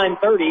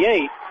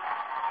 69-38.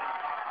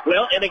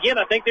 Well, and again,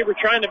 I think they were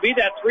trying to be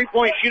that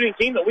three-point shooting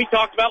team that we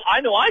talked about.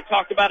 I know I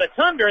talked about a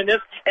ton during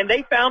this, and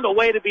they found a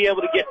way to be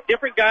able to get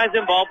different guys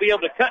involved, be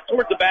able to cut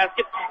towards the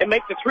basket and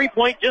make the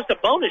three-point just a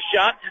bonus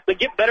shot, but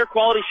get better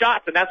quality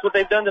shots, and that's what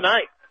they've done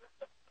tonight.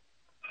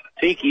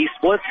 Tiki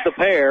splits the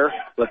pair,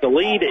 but the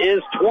lead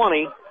is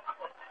 20.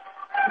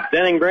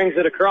 Denning brings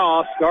it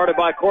across, guarded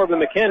by Corbin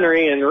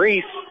McHenry, and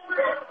Reese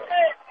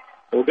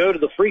will go to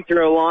the free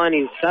throw line.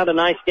 He's had a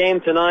nice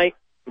game tonight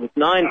with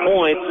 9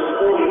 points.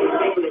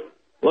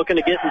 Looking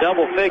to get in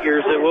double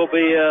figures. It will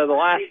be the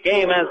last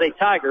game as a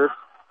Tiger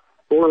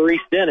for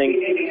Reese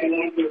Denning.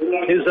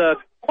 Who's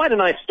quite a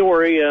nice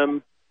story.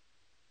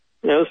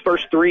 His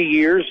first 3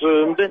 years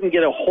didn't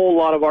get a whole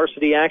lot of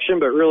varsity action,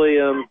 but really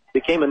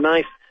became a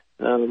nice,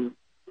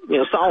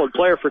 solid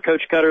player for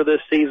Coach Cutter this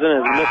season.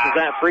 As he misses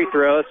that free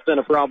throw, it's been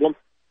a problem.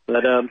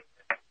 But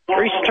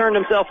Reese turned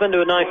himself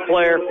into a nice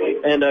player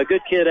and a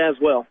good kid as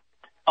well.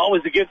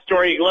 Always a good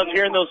story. He loves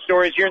hearing those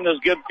stories, hearing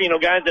those good,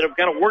 guys that have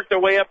kind of worked their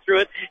way up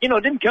through it.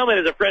 Didn't come in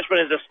as a freshman,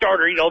 as a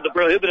starter, the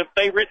prohibitive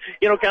favorite,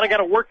 kind of got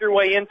to work their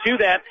way into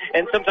that.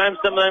 And sometimes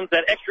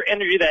that extra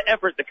energy, that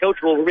effort, the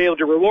coach will be able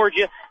to reward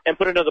you and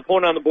put another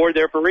point on the board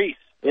there for Reese.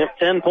 Yep,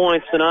 10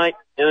 points tonight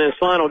in his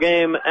final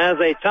game as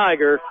a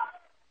Tiger.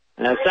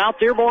 And South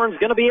Dearborn's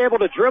going to be able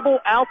to dribble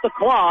out the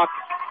clock.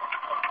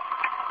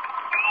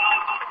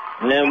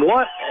 And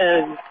what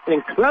an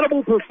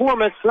incredible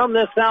performance from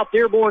this South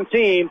Dearborn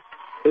team,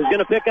 who's going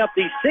to pick up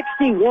the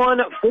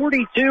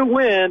 61-42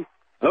 win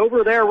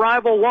over their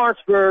rival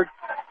Lawrenceburg.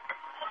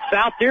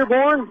 South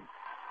Dearborn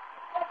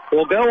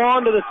will go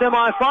on to the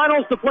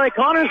semifinals to play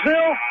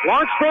Connorsville.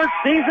 Lawrenceburg's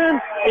season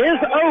is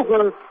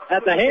over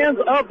at the hands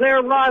of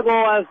their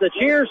rival as the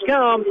cheers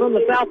come from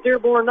the South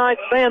Dearborn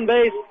Knights fan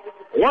base.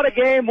 What a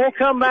game. We'll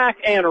come back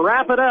and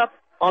wrap it up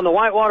on the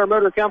Whitewater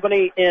Motor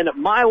Company in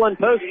Milan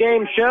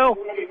post-game show.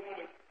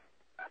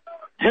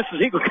 This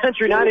is Eagle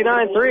Country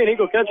 99.3 and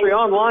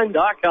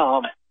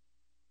EagleCountryOnline.com.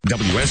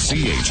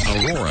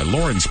 WSCH, Aurora,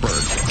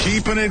 Lawrenceburg.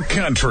 Keeping it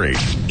country.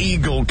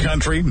 Eagle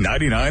Country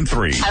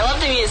 99.3. I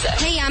love the music.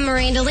 Hey, I'm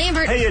Miranda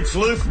Lambert. Hey, it's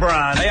Luke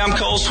Bryan. Hey, I'm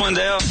Cole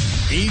Swindell.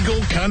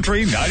 Eagle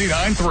Country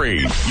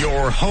 99.3,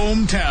 your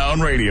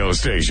hometown radio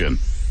station.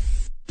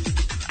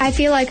 I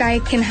feel like I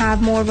can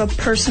have more of a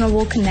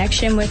personable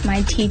connection with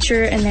my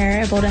teacher, and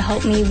they're able to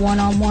help me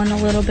one-on-one a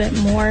little bit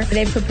more.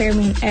 They prepare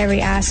me in every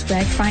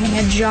aspect, finding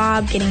a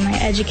job, getting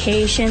my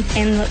education,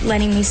 and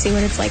letting me see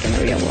what it's like in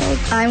the real world.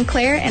 I'm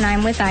Claire, and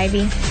I'm with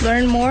Ivy.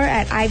 Learn more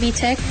at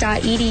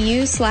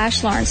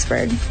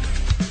ivytech.edu/Lawrenceburg.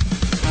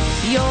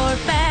 Your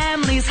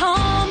family's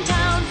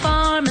hometown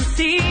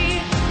pharmacy,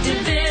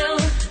 DeVille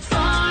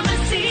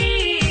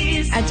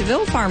Pharmacies. At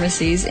DeVille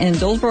Pharmacies in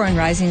Dillsboro and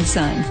Rising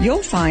Sun,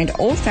 you'll find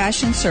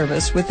old-fashioned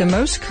service with the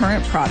most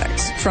current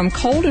products. From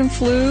cold and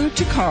flu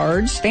to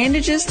cards,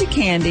 bandages to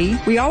candy,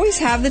 we always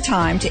have the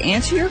time to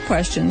answer your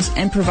questions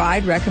and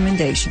provide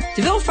recommendations.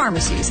 DeVille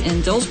Pharmacies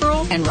in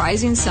Dillsboro and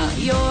Rising Sun.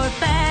 Your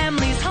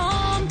family's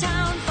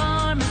hometown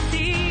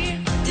pharmacy,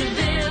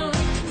 DeVille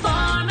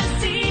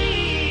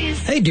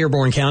Pharmacies. Hey,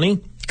 Dearborn County.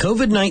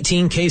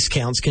 COVID-19 case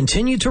counts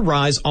continue to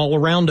rise all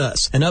around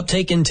us. An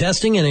uptake in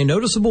testing and a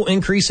noticeable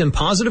increase in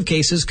positive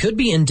cases could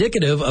be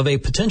indicative of a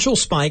potential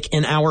spike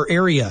in our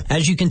area.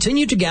 As you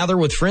continue to gather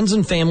with friends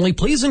and family,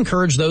 please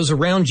encourage those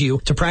around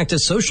you to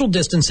practice social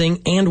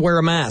distancing and wear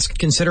a mask.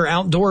 Consider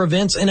outdoor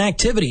events and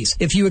activities.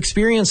 If you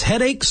experience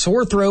headache,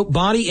 sore throat,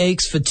 body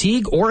aches,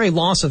 fatigue, or a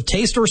loss of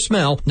taste or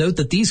smell, note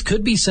that these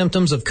could be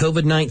symptoms of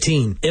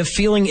COVID-19. If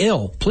feeling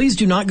ill, please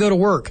do not go to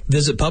work,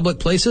 visit public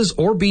places,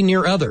 or be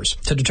near others.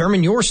 To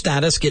determine your or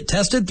status, get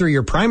tested through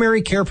your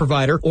primary care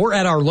provider or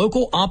at our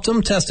local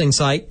Optum testing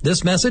site.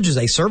 This message is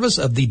a service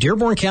of the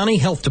Dearborn County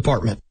Health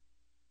Department.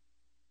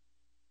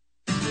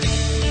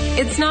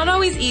 It's not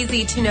always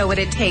easy to know what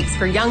it takes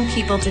for young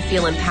people to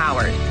feel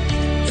empowered.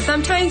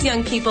 Sometimes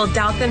young people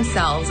doubt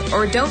themselves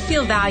or don't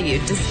feel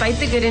valued despite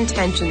the good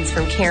intentions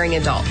from caring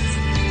adults.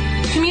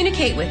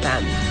 Communicate with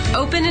them,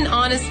 open and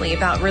honestly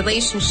about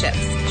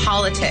relationships,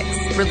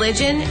 politics,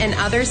 religion, and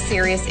other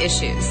serious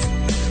issues.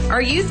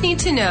 Our youth need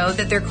to know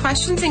that their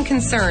questions and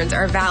concerns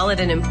are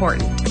valid and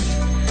important.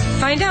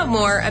 Find out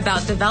more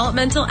about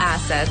developmental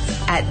assets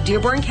at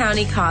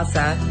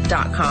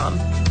DearbornCountyCASA.com.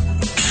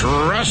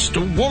 Trust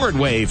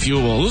Wardway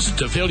Fuels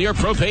to fill your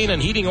propane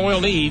and heating oil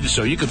needs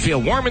so you can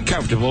feel warm and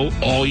comfortable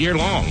all year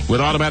long.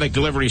 With automatic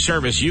delivery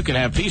service, you can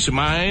have peace of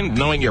mind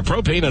knowing your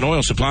propane and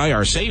oil supply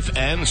are safe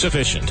and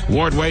sufficient.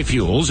 Wardway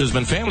Fuels has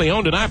been family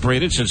owned and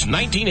operated since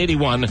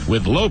 1981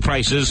 with low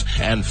prices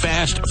and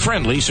fast,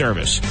 friendly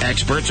service.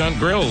 Experts on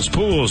grills,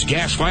 pools,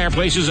 gas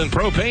fireplaces, and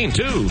propane,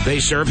 too. They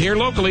serve here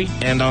locally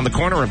and on the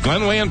corner of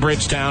Glenway and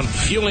Bridgetown,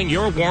 fueling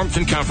your warmth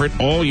and comfort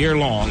all year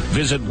long.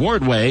 Visit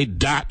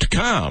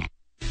wardway.com.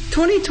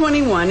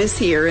 2021 is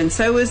here, and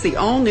so is the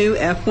all-new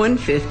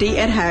F-150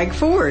 at Hag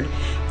Ford.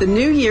 The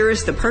new year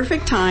is the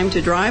perfect time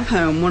to drive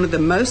home one of the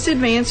most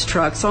advanced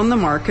trucks on the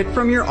market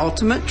from your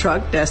ultimate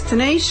truck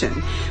destination.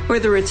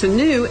 Whether it's a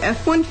new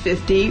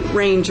F-150,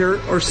 Ranger,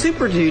 or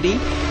Super Duty,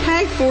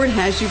 Hag Ford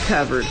has you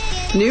covered.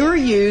 New or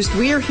used,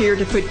 we are here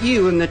to put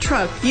you in the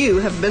truck you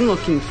have been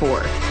looking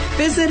for.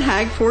 Visit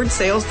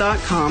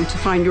HagFordSales.com to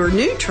find your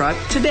new truck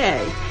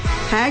today.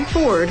 Hag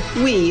Ford,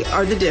 we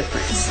are the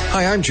difference.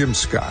 Hi, I'm Jim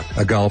Scott,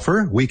 a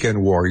golfer,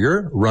 weekend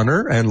warrior,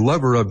 runner, and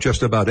lover of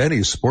just about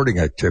any sporting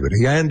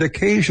activity, and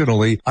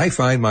occasionally I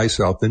find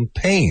myself in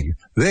pain.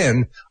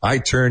 Then I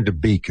turn to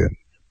Beacon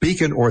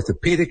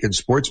Orthopedic and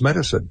Sports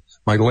Medicine.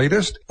 My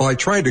latest? Well, I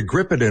tried to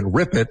grip it and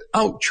rip it.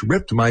 Ouch,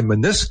 ripped my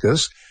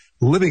meniscus.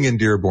 Living in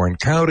Dearborn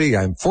County,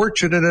 I'm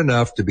fortunate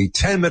enough to be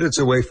 10 minutes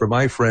away from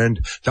my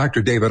friend,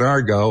 Dr. David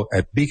Argo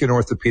at Beacon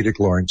Orthopedic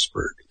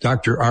Lawrenceburg.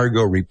 Dr.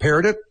 Argo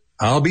repaired it.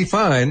 I'll be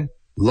fine.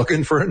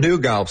 Looking for a new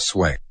golf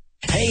swing.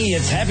 Hey,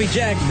 it's Happy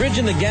Jack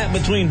bridging the gap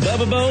between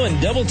Bubba Bo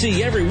and Double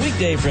T every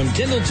weekday from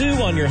 10 till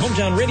 2 on your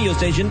hometown radio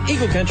station,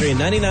 Eagle Country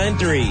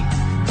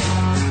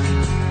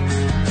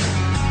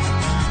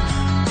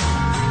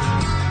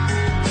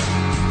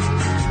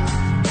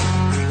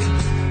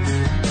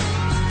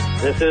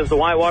 99.3. This is the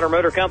Whitewater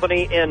Motor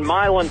Company in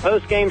Milan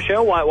postgame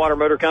show. Whitewater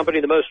Motor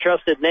Company, the most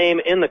trusted name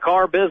in the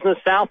car business.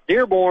 South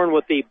Dearborn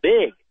with the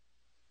big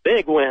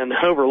win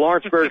over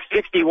Lawrenceburg,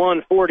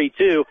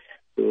 61-42.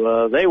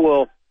 They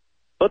will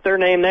put their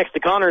name next to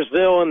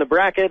Connorsville in the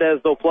bracket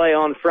as they'll play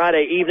on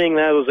Friday evening.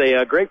 That was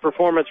a great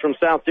performance from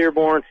South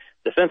Dearborn.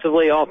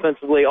 Defensively,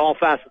 offensively, all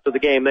facets of the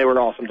game, they were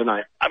awesome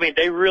tonight. I mean,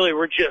 they really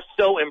were just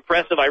so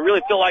impressive. I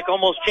really feel like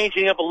almost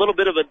changing up a little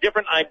bit of a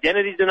different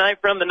identity tonight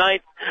from the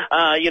night,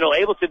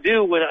 able to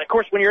do. Of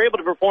course, when you're able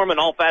to perform in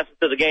all facets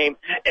of the game,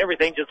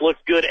 everything just looks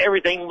good.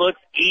 Everything looks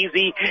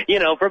easy,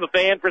 from a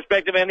fan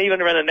perspective and even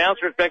from an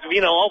announcer perspective.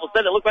 All of a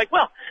sudden it looked like,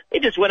 well, they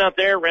just went out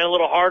there, ran a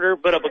little harder,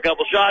 put up a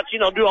couple shots,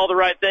 do all the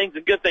right things,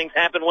 and good things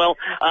happen. Well,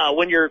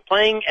 when you're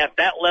playing at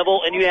that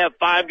level and you have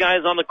five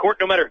guys on the court,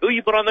 no matter who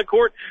you put on the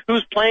court,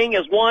 who's playing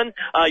as one,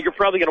 you're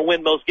probably going to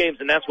win most games,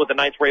 and that's what the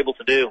Knights were able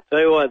to do. Tell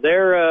you what,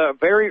 they're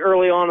very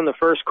early on in the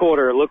first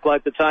quarter. It looked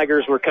like the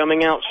Tigers were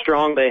coming out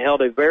strong. They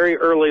held a very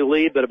early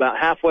lead, but about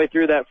halfway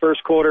through that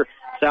first quarter,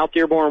 South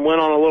Dearborn went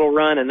on a little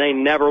run, and they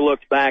never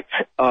looked back.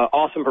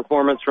 Awesome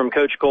performance from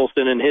Coach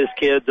Colston and his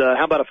kids.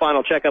 How about a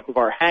final checkup of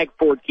our Hag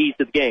Ford keys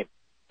to the game?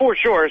 For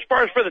sure. As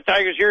far as for the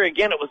Tigers here,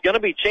 again, it was going to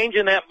be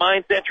changing that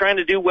mindset, trying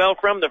to do well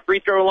from the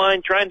free throw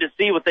line, trying to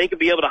see what they could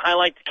be able to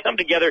highlight to come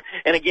together.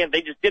 And again,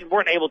 they just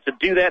weren't able to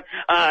do that.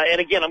 And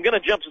again, I'm going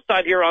to jump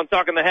aside here on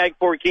talking the Hag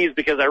Ford keys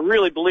because I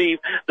really believe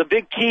the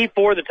big key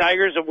for the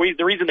Tigers, and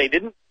the reason they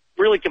didn't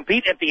really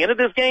compete at the end of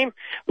this game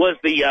was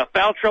the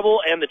foul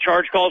trouble and the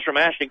charge calls from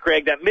Ashton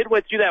Craig. That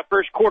midway through that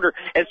first quarter,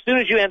 as soon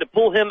as you had to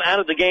pull him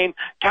out of the game,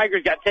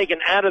 Tigers got taken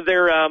out of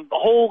their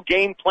whole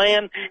game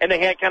plan, and they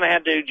had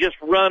to just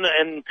run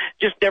and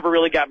just never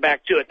really got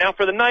back to it. Now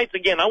for the Knights,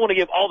 again, I want to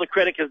give all the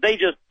credit because they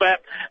just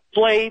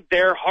played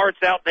their hearts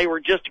out. They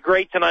were just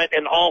great tonight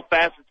in all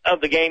facets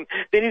of the game.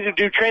 They needed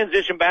to do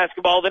transition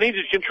basketball. They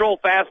needed to control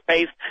fast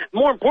pace.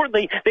 More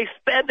importantly, they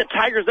sped the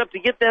Tigers up to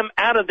get them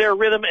out of their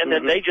rhythm, and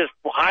then they just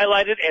highlighted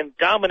and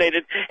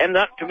dominated, and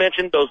not to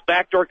mention those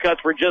backdoor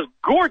cuts were just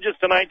gorgeous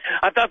tonight.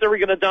 I thought they were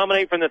going to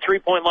dominate from the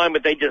three-point line,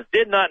 but they just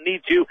did not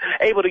need to.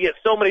 Able to get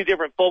so many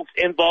different folks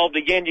involved.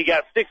 Again, you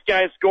got 6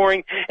 guys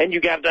scoring, and you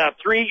got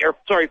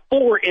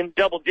 4 in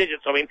double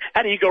digits. I mean,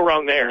 how do you go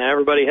wrong there?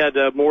 Everybody had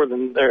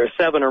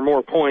 7 or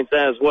more points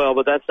as well,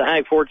 but that's the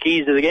Hag Ford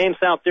keys to the game.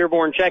 South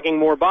Dearborn checking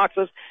more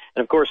boxes,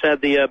 and of course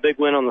had the big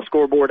win on the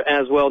scoreboard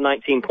as well,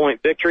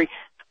 19-point victory.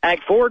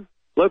 Hag Ford,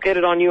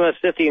 located on US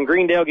 50 in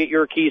Greendale. Get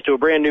your keys to a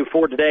brand new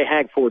Ford today,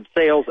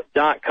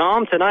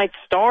 HagFordSales.com. Tonight's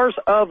stars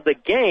of the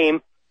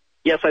game,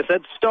 Yes, I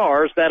said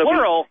stars. That'll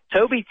Plural. be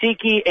Toby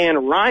Tiki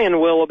and Ryan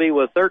Willoughby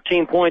with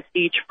 13 points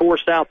each for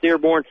South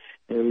Dearborn.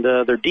 And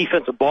their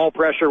defensive ball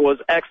pressure was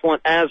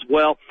excellent as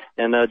well.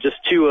 And just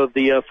two of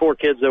the four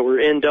kids that were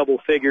in double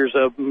figures.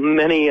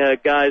 Many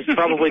guys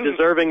probably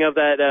deserving of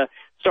that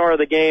star of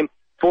the game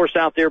for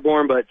South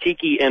Dearborn, but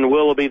Tiki and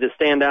Willoughby the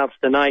standouts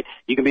tonight.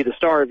 You can be the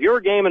star of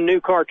your game in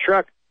new car,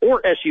 truck,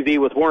 or SUV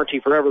with warranty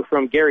forever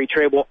from Gary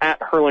Trable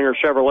at Hurlinger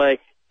Chevrolet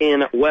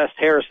in West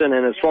Harrison.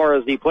 And as far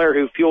as the player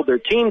who fueled their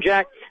team,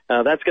 Jack,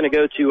 that's going to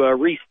go to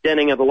Reese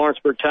Denning of the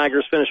Lawrenceburg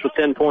Tigers, finished with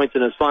 10 points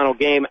in his final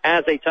game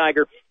as a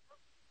Tiger.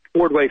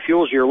 Wardway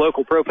Fuels, your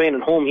local propane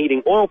and home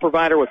heating oil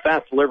provider with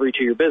fast delivery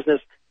to your business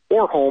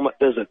or home.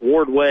 Visit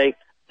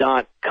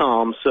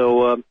wardway.com.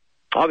 So,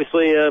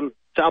 obviously,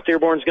 South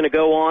Dearborn's going to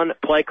go on,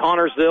 play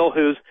Connorsville,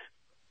 who's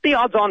the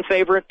odds-on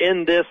favorite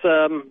in this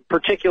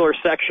particular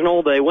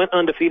sectional. They went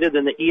undefeated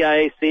in the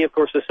EIAC. Of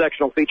course, the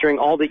sectional featuring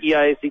all the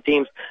EIAC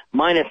teams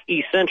minus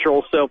East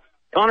Central. So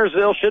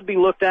Connorsville should be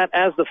looked at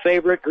as the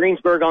favorite.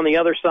 Greensburg on the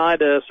other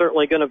side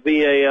certainly going to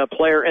be a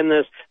player in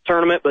this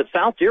tournament. But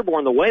South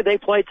Dearborn, the way they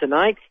played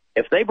tonight,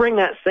 if they bring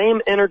that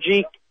same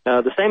energy,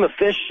 the same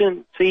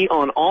efficiency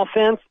on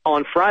offense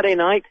on Friday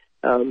night,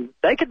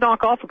 they could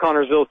knock off a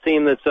Connorsville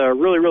team that's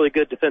really, really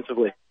good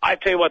defensively. I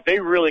tell you what, they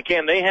really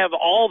can. They have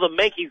all the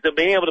makings of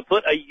being able to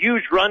put a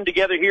huge run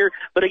together here.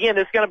 But again,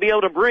 it's going to be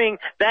able to bring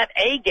that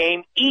A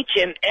game each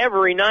and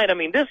every night. I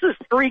mean, this is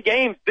 3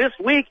 games this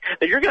week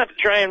that you're going to have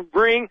to try and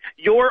bring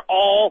your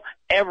all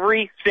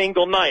every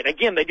single night.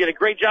 Again, they did a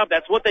great job.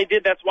 That's what they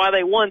did. That's why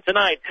they won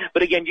tonight.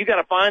 But again, you got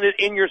to find it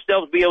in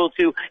yourselves to be able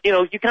to,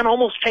 you kind of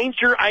almost change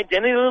your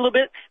identity a little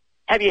bit.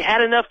 Have you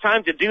had enough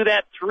time to do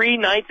that 3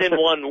 nights in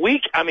 1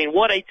 week? I mean,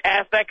 what a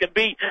task that could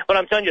be. But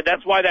I'm telling you,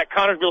 that's why that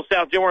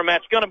Connorsville-South Dearborn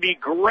match is going to be a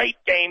great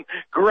game.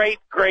 Great.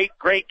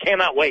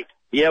 Cannot wait.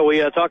 Yeah, we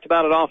talked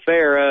about it off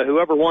air.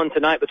 Whoever won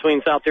tonight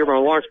between South Dearborn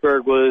and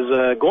Lawrenceburg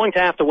was going to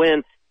have to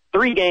win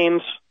 3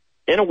 games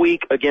in a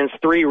week against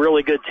 3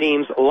 really good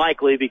teams,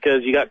 likely,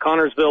 because you got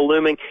Connorsville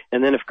looming,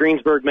 and then if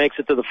Greensburg makes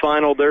it to the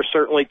final, they're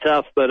certainly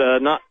tough, but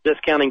not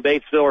discounting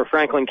Batesville or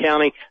Franklin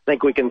County. I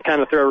think we can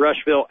kind of throw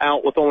Rushville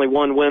out with only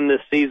 1 win this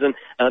season.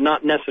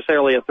 Not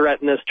necessarily a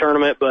threat in this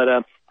tournament, but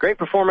great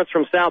performance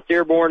from South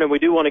Dearborn, and we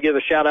do want to give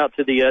a shout-out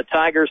to the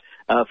Tigers,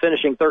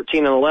 finishing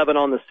 13-11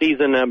 on the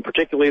season,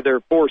 particularly their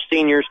 4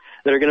 seniors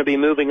that are going to be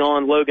moving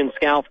on, Logan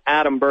Scalf,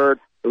 Adam Bird,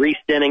 Reese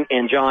Denning,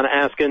 and John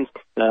Askins.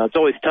 It's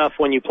always tough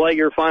when you play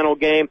your final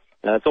game.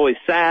 It's always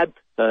sad,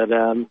 but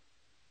again,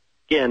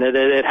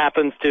 it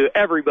happens to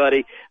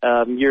everybody.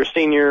 You're a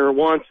senior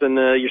once, and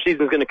your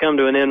season's going to come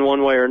to an end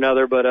one way or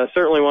another, but I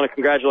certainly want to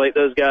congratulate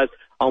those guys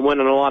on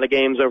winning a lot of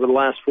games over the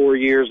last 4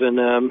 years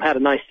and had a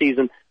nice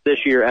season this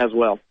year as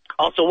well.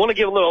 Also, want to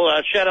give a little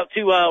shout-out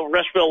to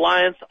Rushville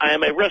Lions. I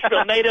am a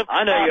Rushville native.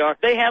 I know you are.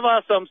 They have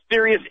some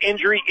serious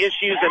injury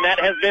issues, and that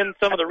has been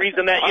some of the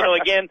reason that,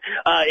 again,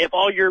 if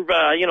all your,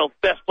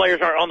 best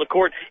players aren't on the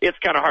court, it's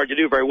kind of hard to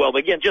do very well.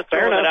 But, again, just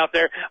throwing it out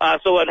there.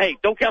 Hey,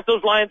 don't count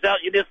those Lions out.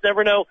 You just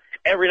never know.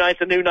 Every night's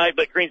a new night,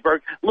 but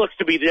Greensburg looks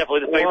to be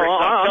definitely the favorite. Well,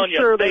 I'm telling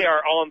you, they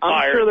are on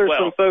fire. I'm sure there's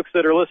some folks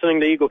that are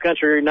listening to Eagle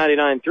Country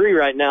 99.3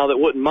 right now that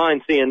wouldn't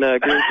mind seeing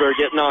Greensburg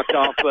get knocked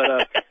off,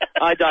 but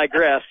I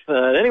digress.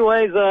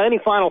 Anyways, any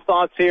final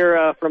thoughts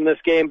here from this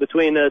game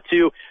between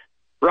two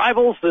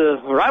rivals? The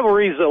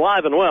rivalry's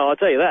alive and well, I'll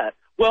tell you that.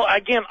 Well,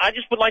 again, I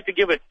just would like to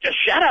give a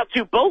shout-out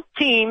to both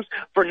teams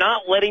for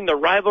not letting the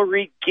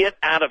rivalry get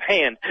out of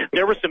hand.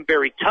 There were some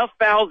very tough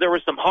fouls. There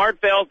were some hard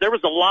fouls. There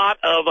was a lot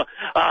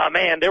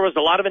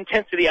of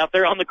intensity out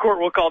there on the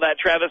court, we'll call that,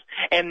 Travis,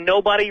 and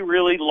nobody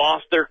really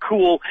lost their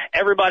cool.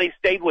 Everybody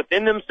stayed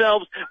within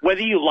themselves.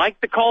 Whether you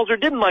liked the calls or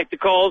didn't like the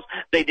calls,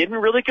 they didn't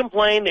really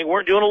complain. They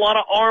weren't doing a lot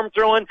of arm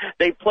throwing.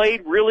 They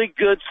played really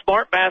good,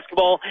 smart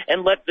basketball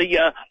and let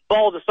the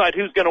ball decide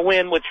who's going to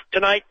win, which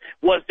tonight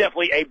was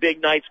definitely a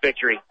big night's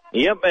victory.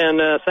 Yep,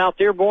 and South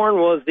Dearborn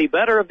was the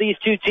better of these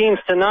two teams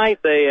tonight.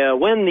 They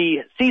win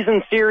the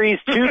season series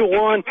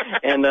 2-1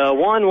 and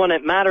won when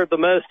it mattered the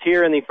most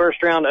here in the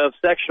first round of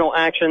sectional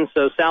action.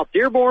 So South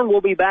Dearborn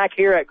will be back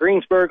here at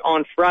Greensburg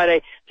on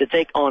Friday to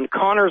take on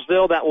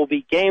Connorsville. That will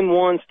be game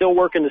 1. Still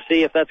working to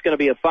see if that's going to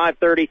be a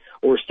 5:30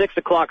 or 6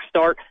 o'clock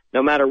start.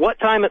 No matter what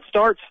time it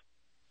starts,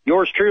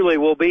 yours truly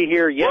will be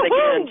here yet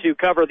again to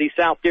cover the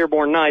South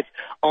Dearborn Knights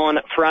on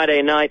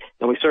Friday night,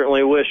 and we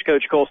certainly wish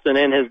Coach Colston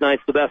and his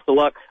Knights the best of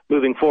luck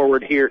moving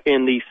forward here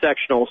in the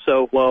sectional.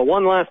 So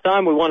one last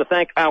time, we want to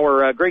thank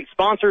our great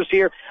sponsors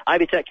here,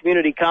 Ivy Tech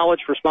Community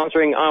College, for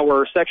sponsoring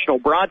our sectional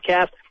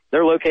broadcast.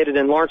 They're located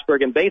in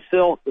Lawrenceburg and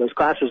Batesville. Those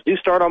classes do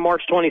start on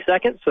March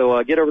 22nd,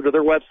 so get over to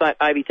their website,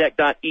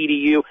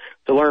 ivytech.edu,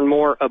 to learn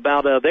more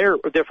about their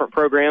different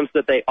programs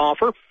that they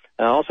offer.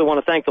 I also want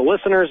to thank the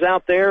listeners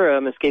out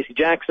there. Miss Casey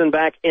Jackson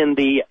back in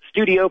the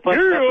studio,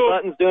 punching up the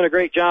buttons, doing a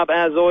great job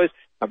as always.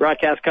 My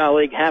broadcast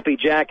colleague, Happy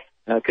Jack,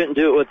 couldn't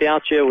do it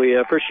without you. We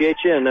appreciate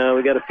you, and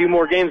we got a few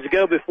more games to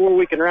go before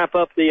we can wrap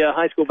up the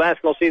high school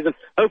basketball season.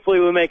 Hopefully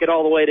we make it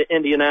all the way to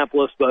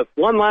Indianapolis. But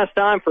one last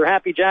time for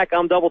Happy Jack,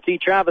 I'm Double T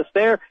Travis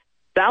there.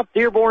 South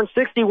Dearborn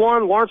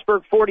 61,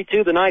 Lawrenceburg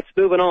 42. The Knights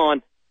moving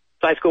on.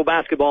 High school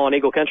basketball on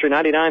Eagle Country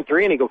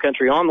 99.3 and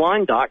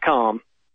EagleCountryOnline.com.